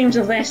 4 streams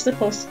of Last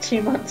of Us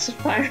 2 months of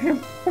Fire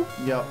Emblem.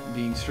 Yep,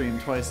 being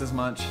streamed twice as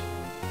much.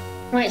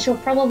 Right, so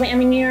probably, I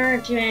mean, you're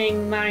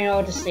doing Mario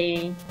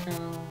Odyssey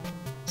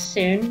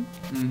soon.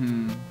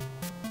 Mm-hmm.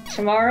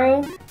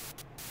 Tomorrow.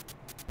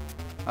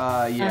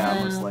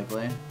 Yeah, most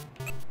likely.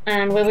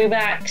 And we'll be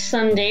back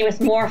Sunday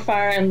with more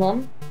Fire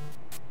Emblem.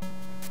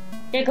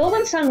 Yeah,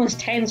 Golden Sun was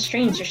 10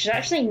 streams, which is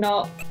actually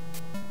not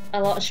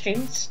a lot of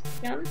streams,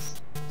 to be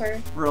honest.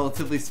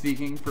 Relatively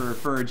speaking, for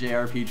a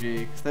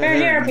JRPG. For a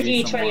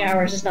JRPG, 20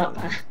 hours is not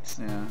bad.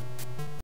 Yeah.